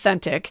very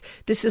authentic.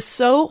 This is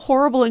so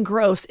horrible and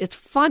gross. It's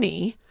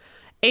funny.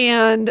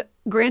 And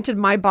granted,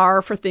 my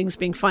bar for things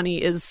being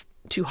funny is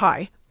too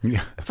high.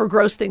 Yeah. For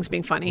gross things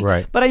being funny.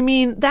 Right. But I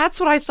mean,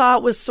 that's what I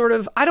thought was sort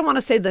of, I don't want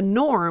to say the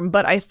norm,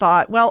 but I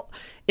thought, well,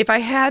 if I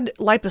had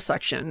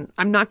liposuction,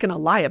 I'm not going to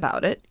lie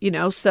about it,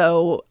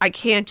 so I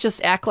can't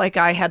just act like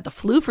I had the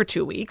flu for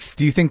 2 weeks.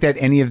 Do you think that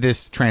any of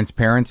this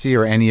transparency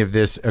or any of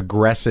this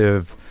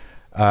aggressive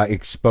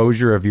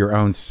exposure of your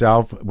own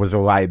self was a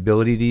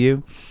liability to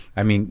you?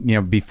 I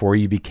mean, before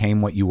you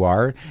became what you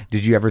are,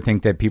 did you ever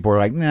think that people were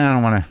like, nah, I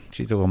don't want to,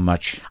 she's a little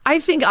much? I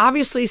think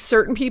obviously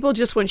certain people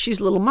just went, she's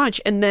a little much.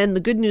 And then the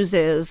good news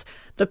is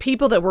the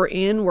people that were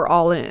in were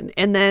all in.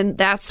 And then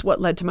that's what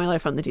led to My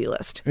Life on the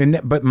D-List.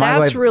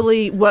 That's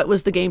really what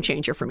was the game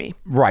changer for me.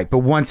 Right. But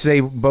once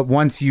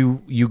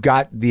you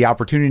got the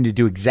opportunity to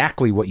do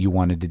exactly what you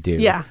wanted to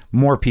do,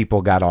 more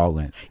people got all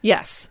in.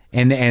 Yes.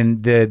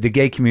 And the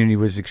gay community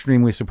was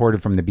extremely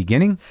supportive from the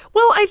beginning?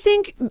 Well, I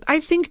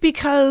think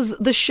because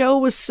the show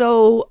was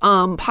so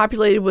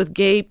populated with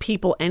gay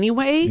people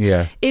anyway.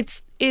 Yeah.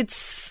 It's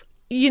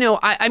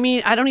I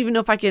mean, I don't even know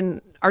if I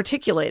can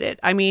articulate it.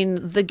 I mean,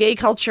 the gay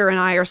culture and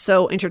I are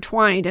so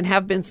intertwined and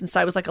have been since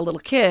I was a little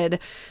kid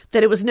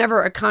that it was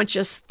never a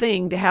conscious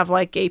thing to have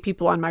gay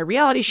people on my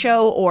reality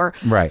show, or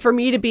for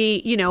me to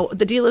be,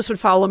 the D-List would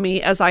follow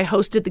me as I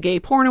hosted the Gay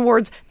Porn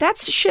Awards.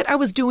 That's shit I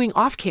was doing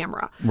off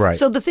camera. Right.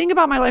 So the thing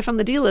about My Life on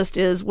the D-List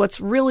is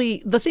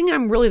the thing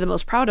I'm really the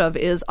most proud of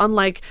is,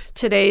 unlike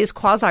today's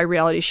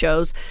quasi-reality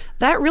shows,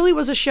 that really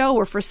was a show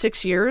where for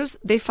 6 years,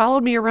 they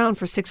followed me around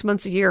for 6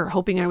 months a year,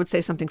 hoping I would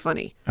say something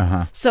funny.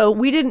 Uh-huh. So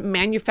we didn't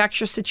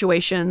manufacture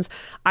situations.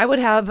 I would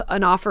have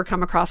an offer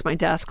come across my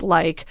desk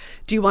like,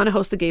 do you want to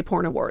host the Gay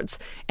Porn Awards?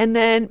 And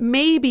then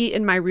maybe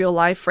in my real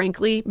life,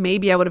 frankly,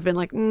 maybe I would have been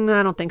like,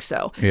 I don't think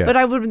so. Yeah. But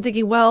I would have been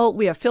thinking, well,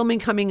 we have filming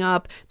coming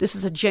up. This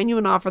is a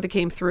genuine offer that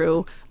came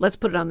through. Let's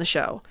put it on the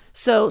show.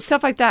 So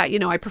stuff like that.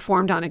 I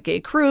performed on a gay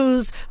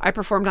cruise. I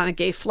performed on a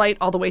gay flight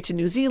all the way to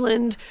New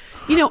Zealand.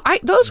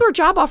 Those were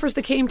job offers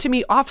that came to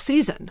me off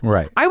season.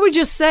 Right. I would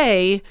just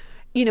say,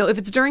 if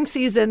it's during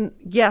season,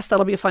 yes,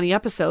 that'll be a funny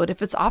episode.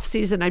 If it's off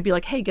season, I'd be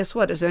like, hey, guess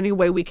what? Is there any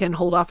way we can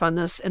hold off on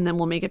this and then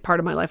we'll make it part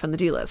of My Life on the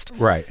D-List?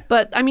 Right.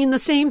 But I mean, the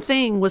same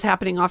thing was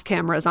happening off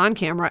camera as on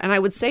camera. And I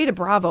would say to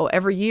Bravo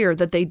every year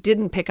that they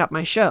didn't pick up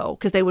my show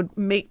because they would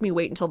make me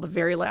wait until the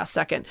very last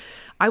second.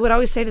 I would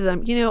always say to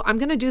them, I'm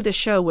going to do this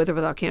show with or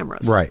without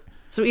cameras. Right.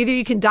 So either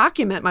you can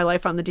document My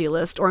Life on the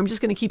D-List, or I'm just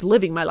going to keep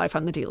living my life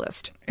on the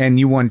D-List. And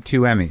you won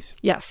 2 Emmys.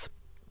 Yes.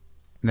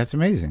 That's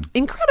amazing.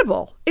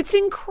 Incredible. It's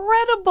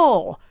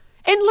incredible.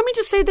 And let me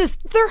just say this,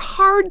 they're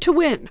hard to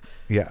win.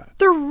 Yeah.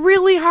 They're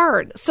really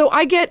hard. So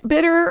I get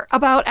bitter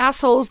about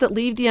assholes that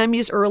leave the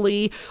Emmys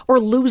early or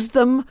lose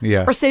them,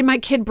 or say my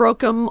kid broke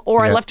them,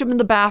 or I left them in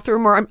the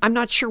bathroom, or I'm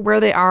not sure where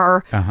they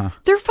are. Uh-huh.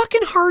 They're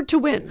fucking hard to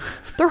win.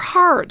 They're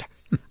hard.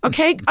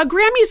 Okay? A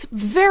Grammy's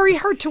very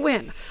hard to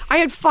win. I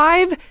had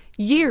 5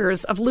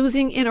 years of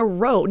losing in a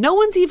row. No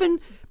one's even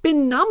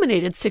been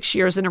nominated 6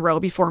 years in a row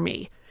before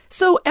me.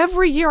 So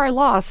every year I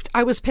lost,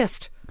 I was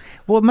pissed.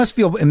 Well, it must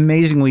feel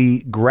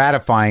amazingly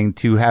gratifying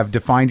to have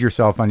defined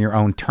yourself on your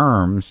own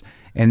terms,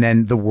 and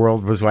then the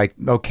world was like,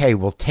 okay,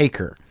 we'll take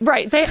her.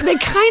 Right. They kind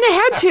of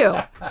had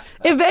to.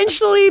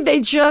 Eventually,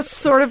 they just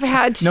sort of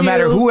had to. No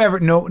matter whoever,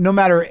 no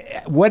matter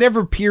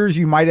whatever peers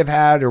you might have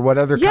had, or what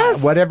other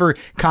whatever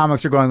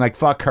comics are going like,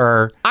 fuck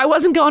her. I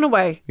wasn't going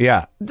away.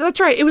 Yeah. That's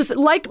right. It was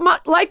like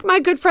my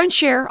good friend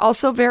Cher,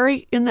 also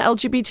very in the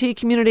LGBT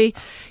community.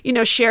 You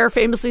know, Cher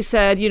famously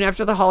said, you know,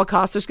 after the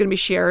Holocaust, there's going to be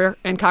Cher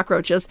and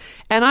cockroaches.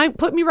 And I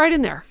put me right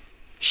in there.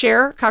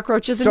 Cher,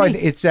 cockroaches, and so me.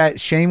 It's that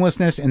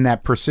shamelessness and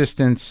that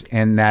persistence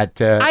and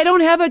that... I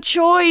don't have a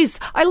choice.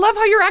 I love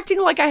how you're acting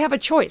like I have a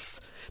choice.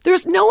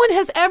 No one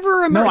has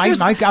ever emerged.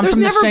 There's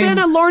never been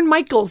a Lorne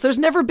Michaels. There's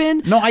never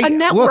been a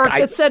network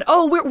that said,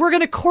 oh, we're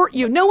going to court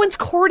you. No one's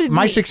courted me.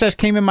 My success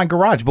came in my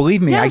garage.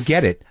 Believe me, yes. I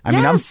get it. I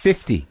mean, I'm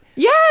 50.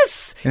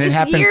 Yes. And it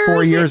happened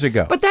 4 years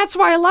ago. But that's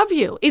why I love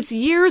you. It's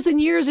years and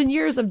years and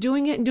years of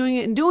doing it and doing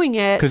it and doing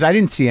it. Because I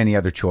didn't see any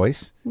other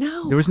choice.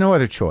 No. There was no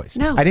other choice.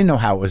 No. I didn't know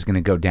how it was going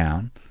to go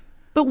down.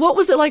 But what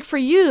was it like for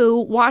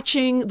you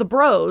watching the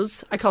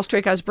bros? I call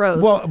straight guys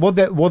bros. Well,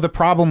 the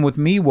problem with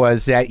me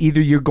was that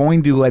either you're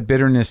going to let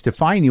bitterness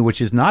define you,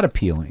 which is not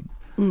appealing.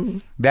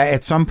 That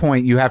at some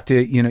point you have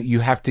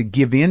to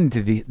give in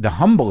to the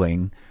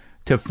humbling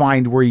to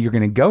find where you're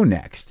going to go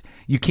next.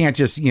 You can't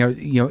just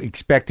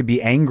expect to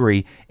be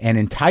angry and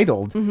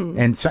entitled,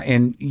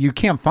 and you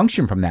can't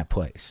function from that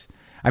place.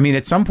 I mean,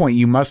 at some point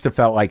you must have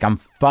felt like I'm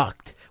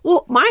fucked.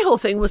 Well, my whole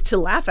thing was to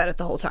laugh at it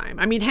the whole time.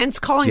 I mean, hence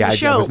calling the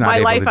show My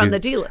Life on the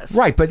D-List.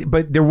 Right,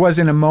 but there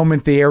wasn't a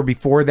moment there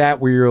before that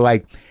where you're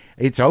like,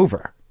 it's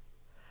over.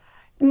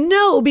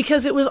 No,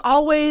 because it was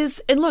always,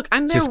 and look,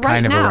 I'm there just right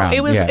kind of now. Around.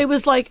 It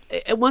was like,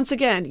 once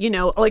again,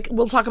 like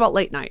we'll talk about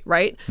late night,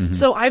 right?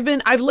 So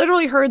I've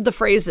literally heard the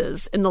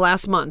phrases in the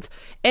last month.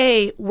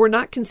 A, we're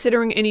not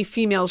considering any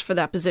females for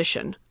that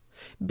position.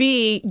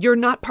 B, you're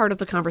not part of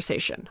the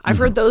conversation. I've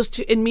heard those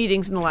two in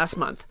meetings in the last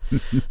month.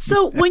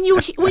 So when you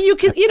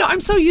can,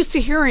 I'm so used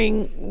to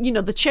hearing,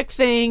 the chick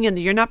thing and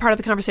you're not part of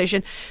the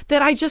conversation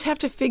that I just have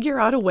to figure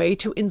out a way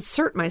to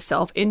insert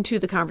myself into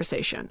the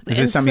conversation. Is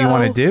this something you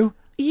want to do?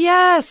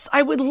 Yes,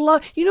 I would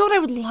love, what I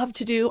would love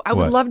to do? I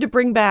would love to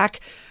bring back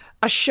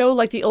a show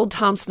like the old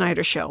Tom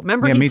Snyder show.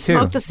 Remember, he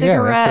smoked the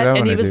cigarette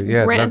and he was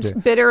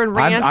bitter and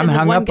rant. I'm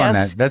hung up on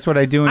that. That's what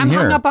I do in here.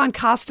 I'm hung up on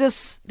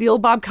Costas, the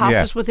old Bob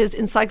Costas with his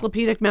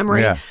encyclopedic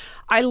memory. Yeah.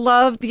 I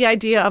love the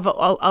idea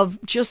of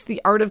just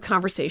the art of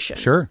conversation.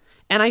 Sure.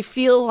 And I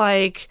feel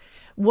like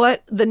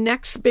what the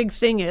next big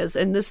thing is,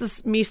 and this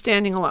is me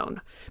standing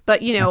alone,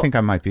 but I think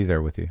I might be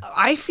there with you.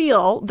 I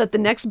feel that the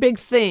next big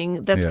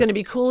thing that's going to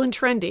be cool and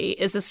trendy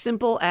is as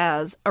simple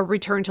as a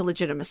return to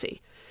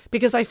legitimacy.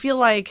 Because I feel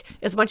like,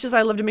 as much as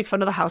I love to make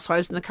fun of the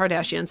housewives and the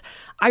Kardashians,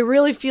 I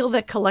really feel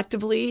that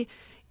collectively,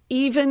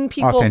 even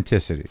people...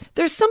 Authenticity.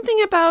 There's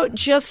something about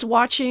just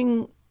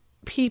watching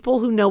people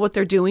who know what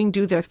they're doing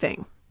do their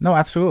thing. No,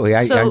 absolutely.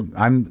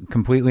 I'm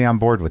completely on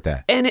board with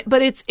that.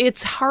 But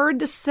it's hard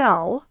to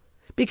sell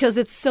because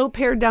it's so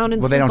pared down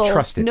and simple. Well, they don't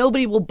trust it.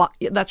 Nobody will buy.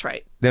 That's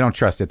right. They don't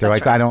trust it. They're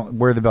That's like, right.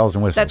 where are the bells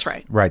and whistles? That's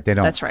right. Right. They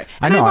don't. That's right.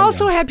 And I've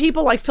also had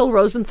people like Phil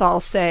Rosenthal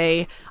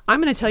say,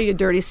 I'm going to tell you a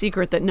dirty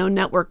secret that no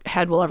network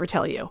head will ever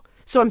tell you.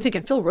 So I'm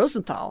thinking, Phil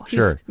Rosenthal,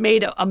 he's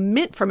made a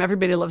mint from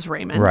Everybody Loves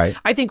Raymond. Right.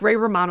 I think Ray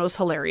Romano's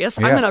hilarious.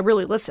 I'm going to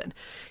really listen.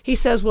 He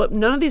says, what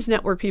none of these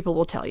network people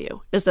will tell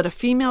you is that a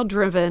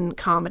female-driven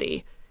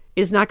comedy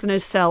is not going to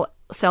sell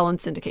in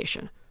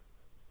syndication.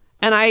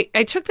 And I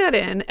took that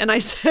in and I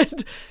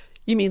said...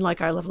 You mean like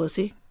I Love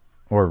Lucy?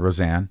 Or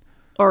Roseanne?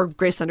 Or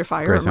Grace Under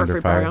Fire? Grace or Under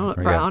Murphy Fire.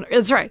 Brown.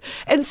 That's right.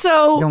 And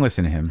so... Don't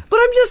listen to him. But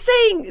I'm just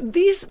saying,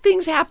 these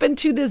things happen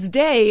to this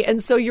day.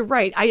 And so you're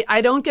right.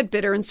 I don't get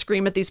bitter and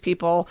scream at these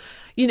people.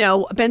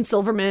 Ben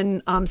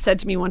Silverman said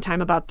to me one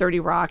time about 30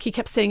 Rock, he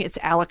kept saying, it's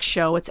Alec's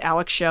show,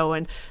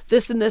 and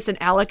this,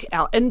 and Alec.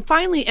 And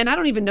finally, and I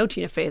don't even know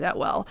Tina Fey that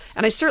well.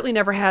 And I certainly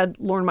never had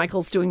Lorne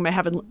Michaels doing my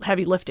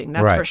heavy lifting.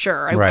 That's for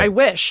sure. I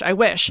wish.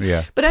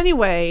 Yeah. But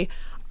anyway,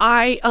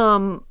 I...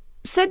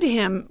 said to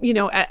him,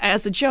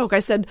 as a joke, I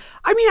said,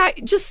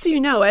 just so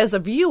you know, as a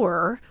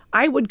viewer,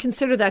 I would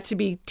consider that to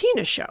be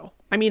Tina's show.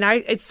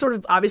 It's sort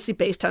of obviously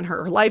based on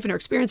her life and her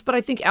experience, but I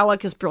think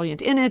Alec is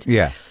brilliant in it.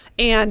 Yeah.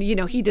 And,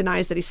 he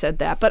denies that he said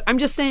that. But I'm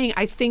just saying,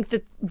 I think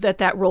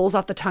that rolls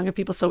off the tongue of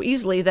people so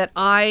easily that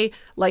I,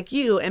 like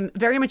you, am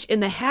very much in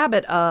the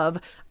habit of,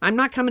 I'm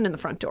not coming in the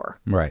front door.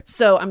 Right.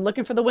 So I'm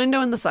looking for the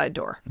window and the side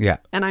door. Yeah.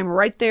 And I'm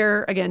right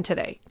there again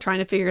today, trying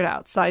to figure it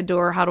out. Side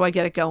door, how do I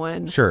get it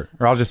going? Sure.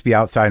 Or I'll just be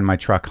outside in my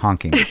truck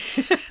honking.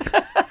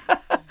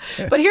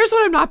 But here's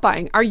what I'm not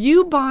buying. Are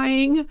you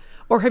buying...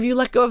 Or have you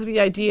let go of the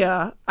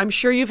idea? I'm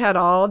sure you've had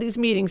all these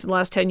meetings in the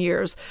last 10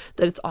 years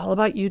that it's all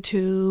about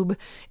YouTube.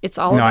 It's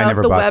all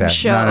about the web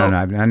show. No.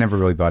 I never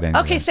really bought any.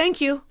 Okay,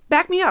 thank you.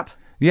 Back me up.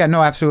 Yeah,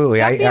 no, absolutely.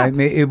 Yeah.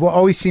 It will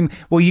always seem,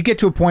 well, you get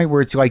to a point where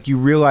it's like you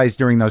realize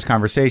during those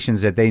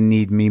conversations that they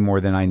need me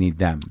more than I need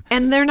them.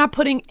 And they're not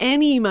putting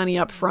any money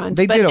up front.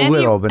 They did a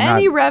little, but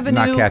any not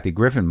revenue. Not Kathy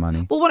Griffin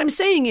money. Well, what I'm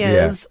saying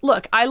is,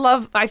 look,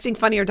 I think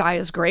Funny or Die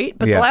is great,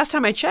 but the last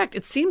time I checked,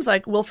 it seems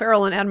like Will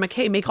Ferrell and Adam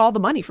McKay make all the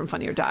money from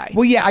Funny or Die.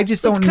 Well, yeah, I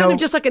just don't know. It's kind of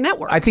just like a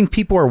network. I think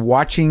people are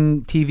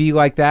watching TV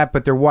like that,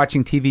 but they're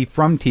watching TV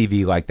from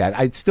TV like that.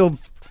 It's still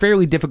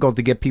fairly difficult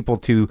to get people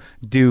to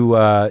do,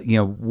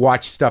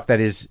 watch stuff that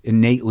is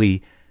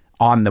innately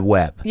on the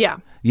web. Yeah.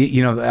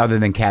 Other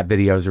than cat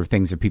videos or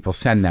things that people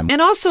send them.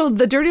 And also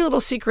the dirty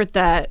little secret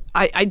that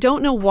I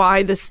don't know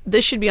why this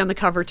should be on the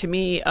cover to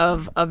me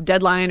of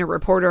Deadline or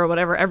Reporter or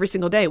whatever every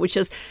single day, which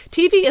is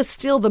TV is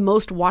still the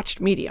most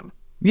watched medium.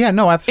 Yeah,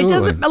 no, absolutely.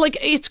 It doesn't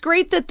it's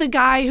great that the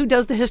guy who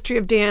does the history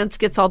of dance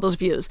gets all those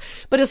views.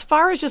 But as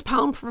far as just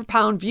pound for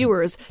pound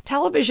viewers,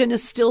 television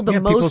is still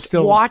the most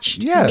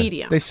watched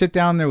medium. They sit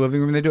down in their living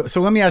room and they do it. So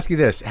let me ask you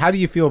this. How do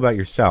you feel about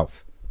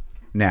yourself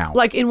now?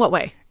 Like in what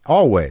way?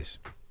 Always.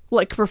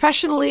 Like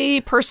professionally,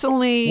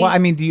 personally? Well, I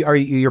mean,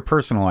 your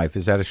personal life,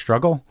 is that a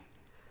struggle?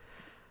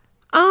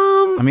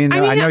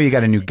 I know you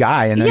got a new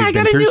guy. I know you've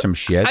been through some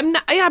shit.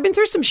 I've been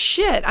through some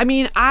shit. I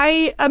mean,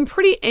 I'm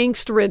pretty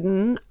angst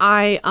ridden.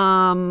 I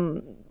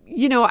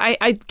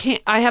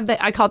can't.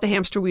 I call it the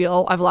hamster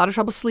wheel. I have a lot of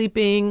trouble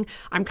sleeping.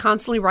 I'm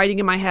constantly writing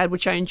in my head,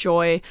 which I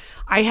enjoy.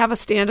 I have a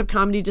stand-up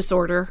comedy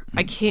disorder.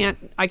 I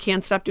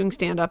can't stop doing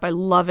stand-up. I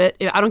love it.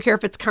 I don't care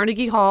if it's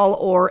Carnegie Hall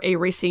or a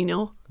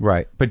Racino.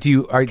 Right, but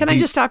Can I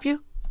just stop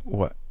you?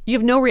 What? You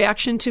have no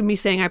reaction to me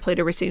saying I played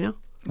a Racino?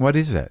 What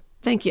is that?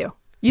 Thank you.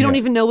 You don't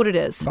even know what it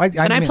is. I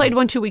played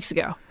one 2 weeks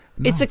ago.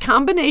 No. It's a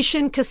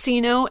combination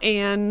casino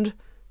and...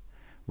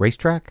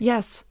 Racetrack?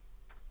 Yes.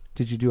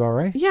 Did you do all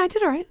right? Yeah, I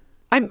did all right.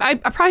 I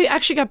probably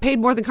actually got paid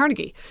more than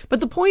Carnegie.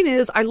 But the point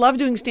is, I love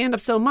doing stand-up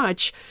so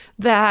much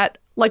that,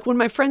 like, when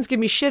my friends give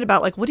me shit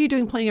about, like, what are you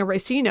doing playing a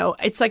Racino?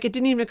 It's like it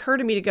didn't even occur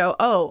to me to go,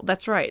 oh,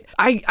 that's right.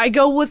 I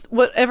go with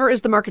whatever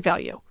is the market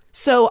value.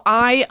 So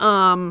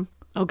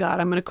oh God,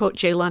 I'm going to quote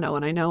Jay Leno,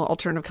 and I know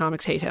alternative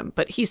comics hate him,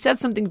 but he said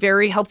something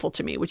very helpful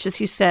to me, which is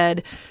he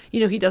said,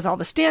 he does all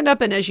the stand-up,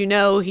 and as you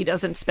know, he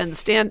doesn't spend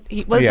the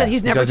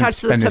he's never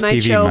touched the Tonight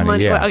Show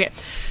money. Yeah. Okay.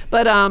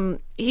 But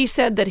he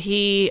said that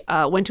he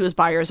went to his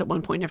buyers at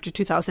one point after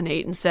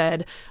 2008 and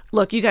said,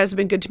 look, you guys have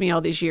been good to me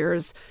all these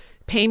years.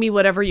 Pay me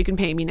whatever you can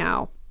pay me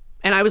now.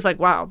 And I was like,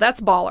 wow,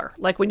 that's baller.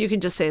 Like when you can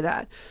just say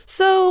that.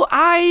 So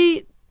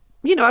I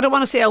don't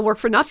want to say I'll work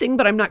for nothing,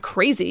 but I'm not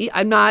crazy.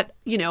 I'm not,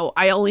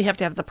 I only have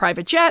to have the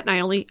private jet, and I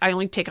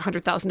only take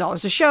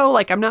 $100,000 a show.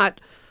 Like I'm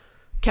not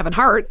Kevin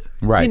Hart,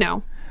 right?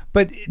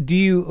 But do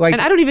you like?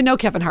 And I don't even know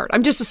Kevin Hart.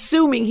 I'm just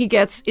assuming he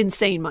gets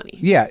insane money.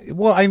 Yeah,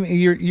 well, I mean,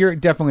 you're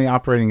definitely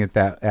operating at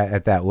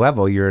that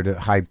level. You're at a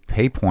high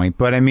pay point,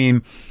 but I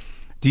mean,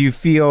 do you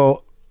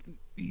feel?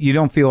 You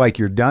don't feel like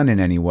you're done in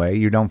any way.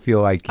 You don't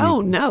feel like. Oh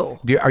no.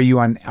 Are you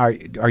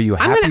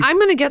happy? I'm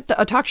gonna get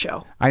a talk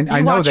show. I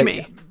know watch that.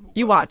 Me.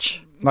 You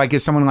watch. Like,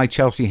 is someone like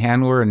Chelsea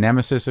Handler a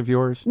nemesis of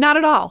yours? Not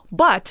at all.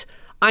 But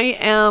I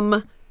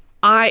am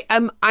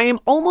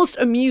almost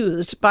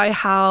amused by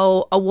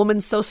how a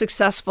woman so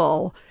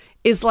successful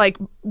is like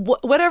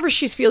whatever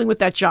she's feeling with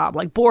that job,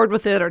 like bored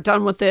with it or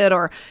done with it,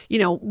 or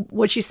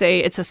what'd she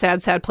say? It's a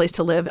sad, sad place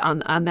to live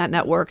on that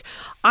network.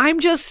 I'm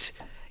just.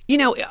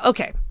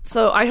 Okay,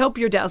 so I hope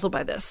you're dazzled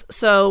by this.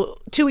 So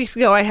 2 weeks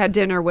ago, I had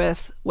dinner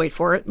with, wait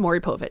for it,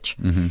 Maury Povich.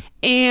 Mm-hmm.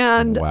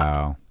 And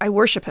wow. I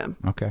worship him.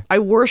 Okay. I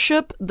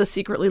worship the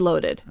Secretly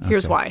Loaded.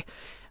 Here's why.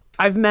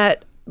 I've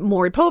met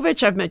Maury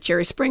Povich. I've met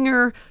Jerry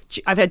Springer.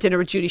 I've had dinner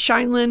with Judy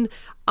Scheinlin.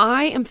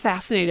 I am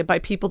fascinated by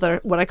people that are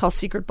what I call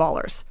secret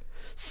ballers.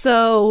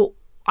 So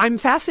I'm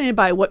fascinated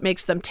by what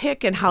makes them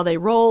tick and how they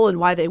roll and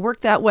why they work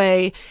that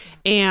way.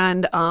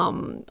 And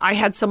I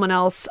had someone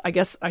else, I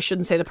guess I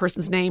shouldn't say the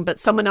person's name, but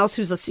someone else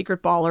who's a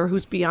secret baller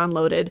who's beyond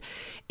loaded.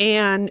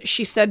 And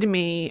she said to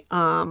me,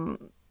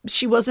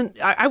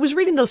 I was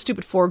reading those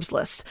stupid Forbes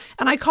lists,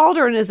 and I called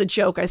her, and as a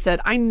joke, I said,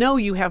 I know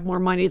you have more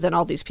money than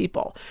all these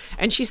people.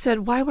 And she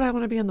said, why would I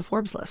want to be on the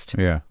Forbes list?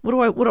 Yeah. What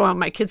do I want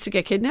my kids to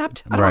get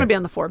kidnapped? I don't want to be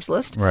on the Forbes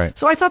list. Right.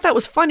 So I thought that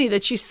was funny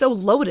that she's so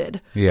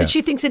loaded that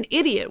she thinks an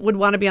idiot would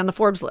want to be on the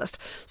Forbes list.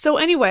 So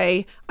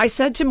anyway, I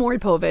said to Maury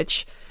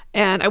Povich,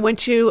 and I went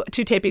to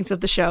 2 tapings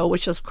of the show,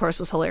 which of course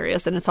was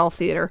hilarious, and it's all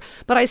theater.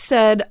 But I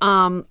said,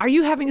 are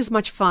you having as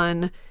much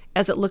fun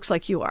as it looks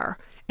like you are?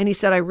 And he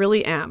said, I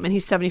really am. And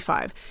he's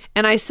 75.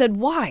 And I said,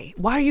 why?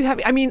 Why are you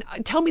having,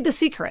 tell me the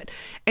secret.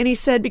 And he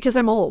said, because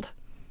I'm old.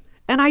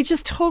 And I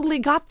just totally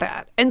got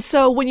that. And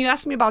so when you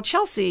asked me about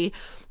Chelsea,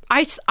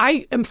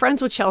 I am friends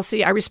with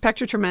Chelsea. I respect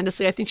her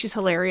tremendously. I think she's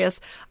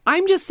hilarious.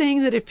 I'm just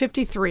saying that at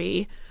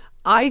 53,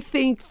 I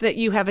think that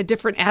you have a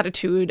different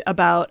attitude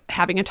about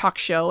having a talk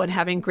show and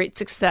having great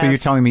success. So you're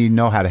telling me you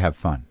know how to have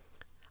fun?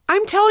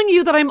 I'm telling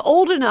you that I'm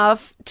old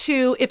enough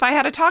to, if I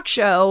had a talk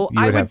show,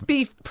 I would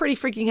be pretty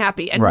freaking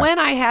happy. And when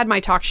I had my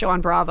talk show on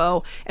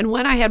Bravo and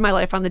when I had my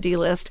life on the D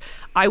list,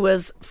 I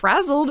was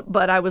frazzled,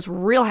 but I was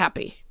real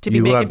happy to be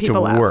making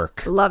people laugh.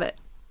 Work. Love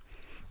it.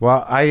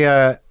 Well,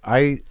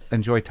 I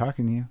enjoy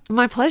talking to you.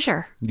 My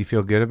pleasure. Do you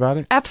feel good about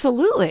it?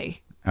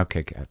 Absolutely.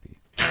 Okay, Kathy.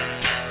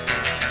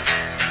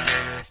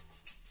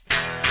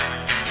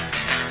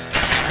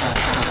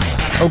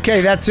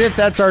 Okay, that's it.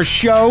 That's our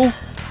show.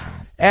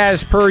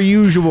 As per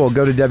usual,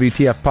 go to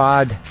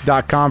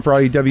WTFpod.com for all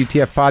your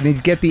WTF Pod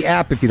needs. Get the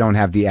app if you don't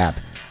have the app.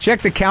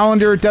 Check the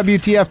calendar at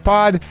WTF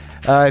Pod.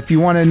 If you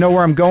want to know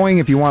where I'm going,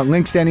 if you want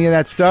links to any of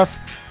that stuff,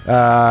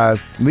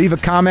 leave a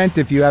comment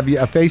if you have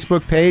a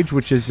Facebook page,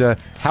 which is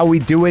how we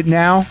do it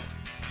now.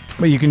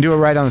 But you can do it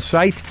right on the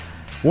site.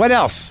 What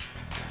else?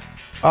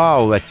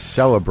 Oh, let's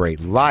celebrate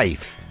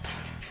life.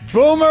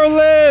 Boomer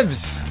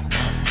lives!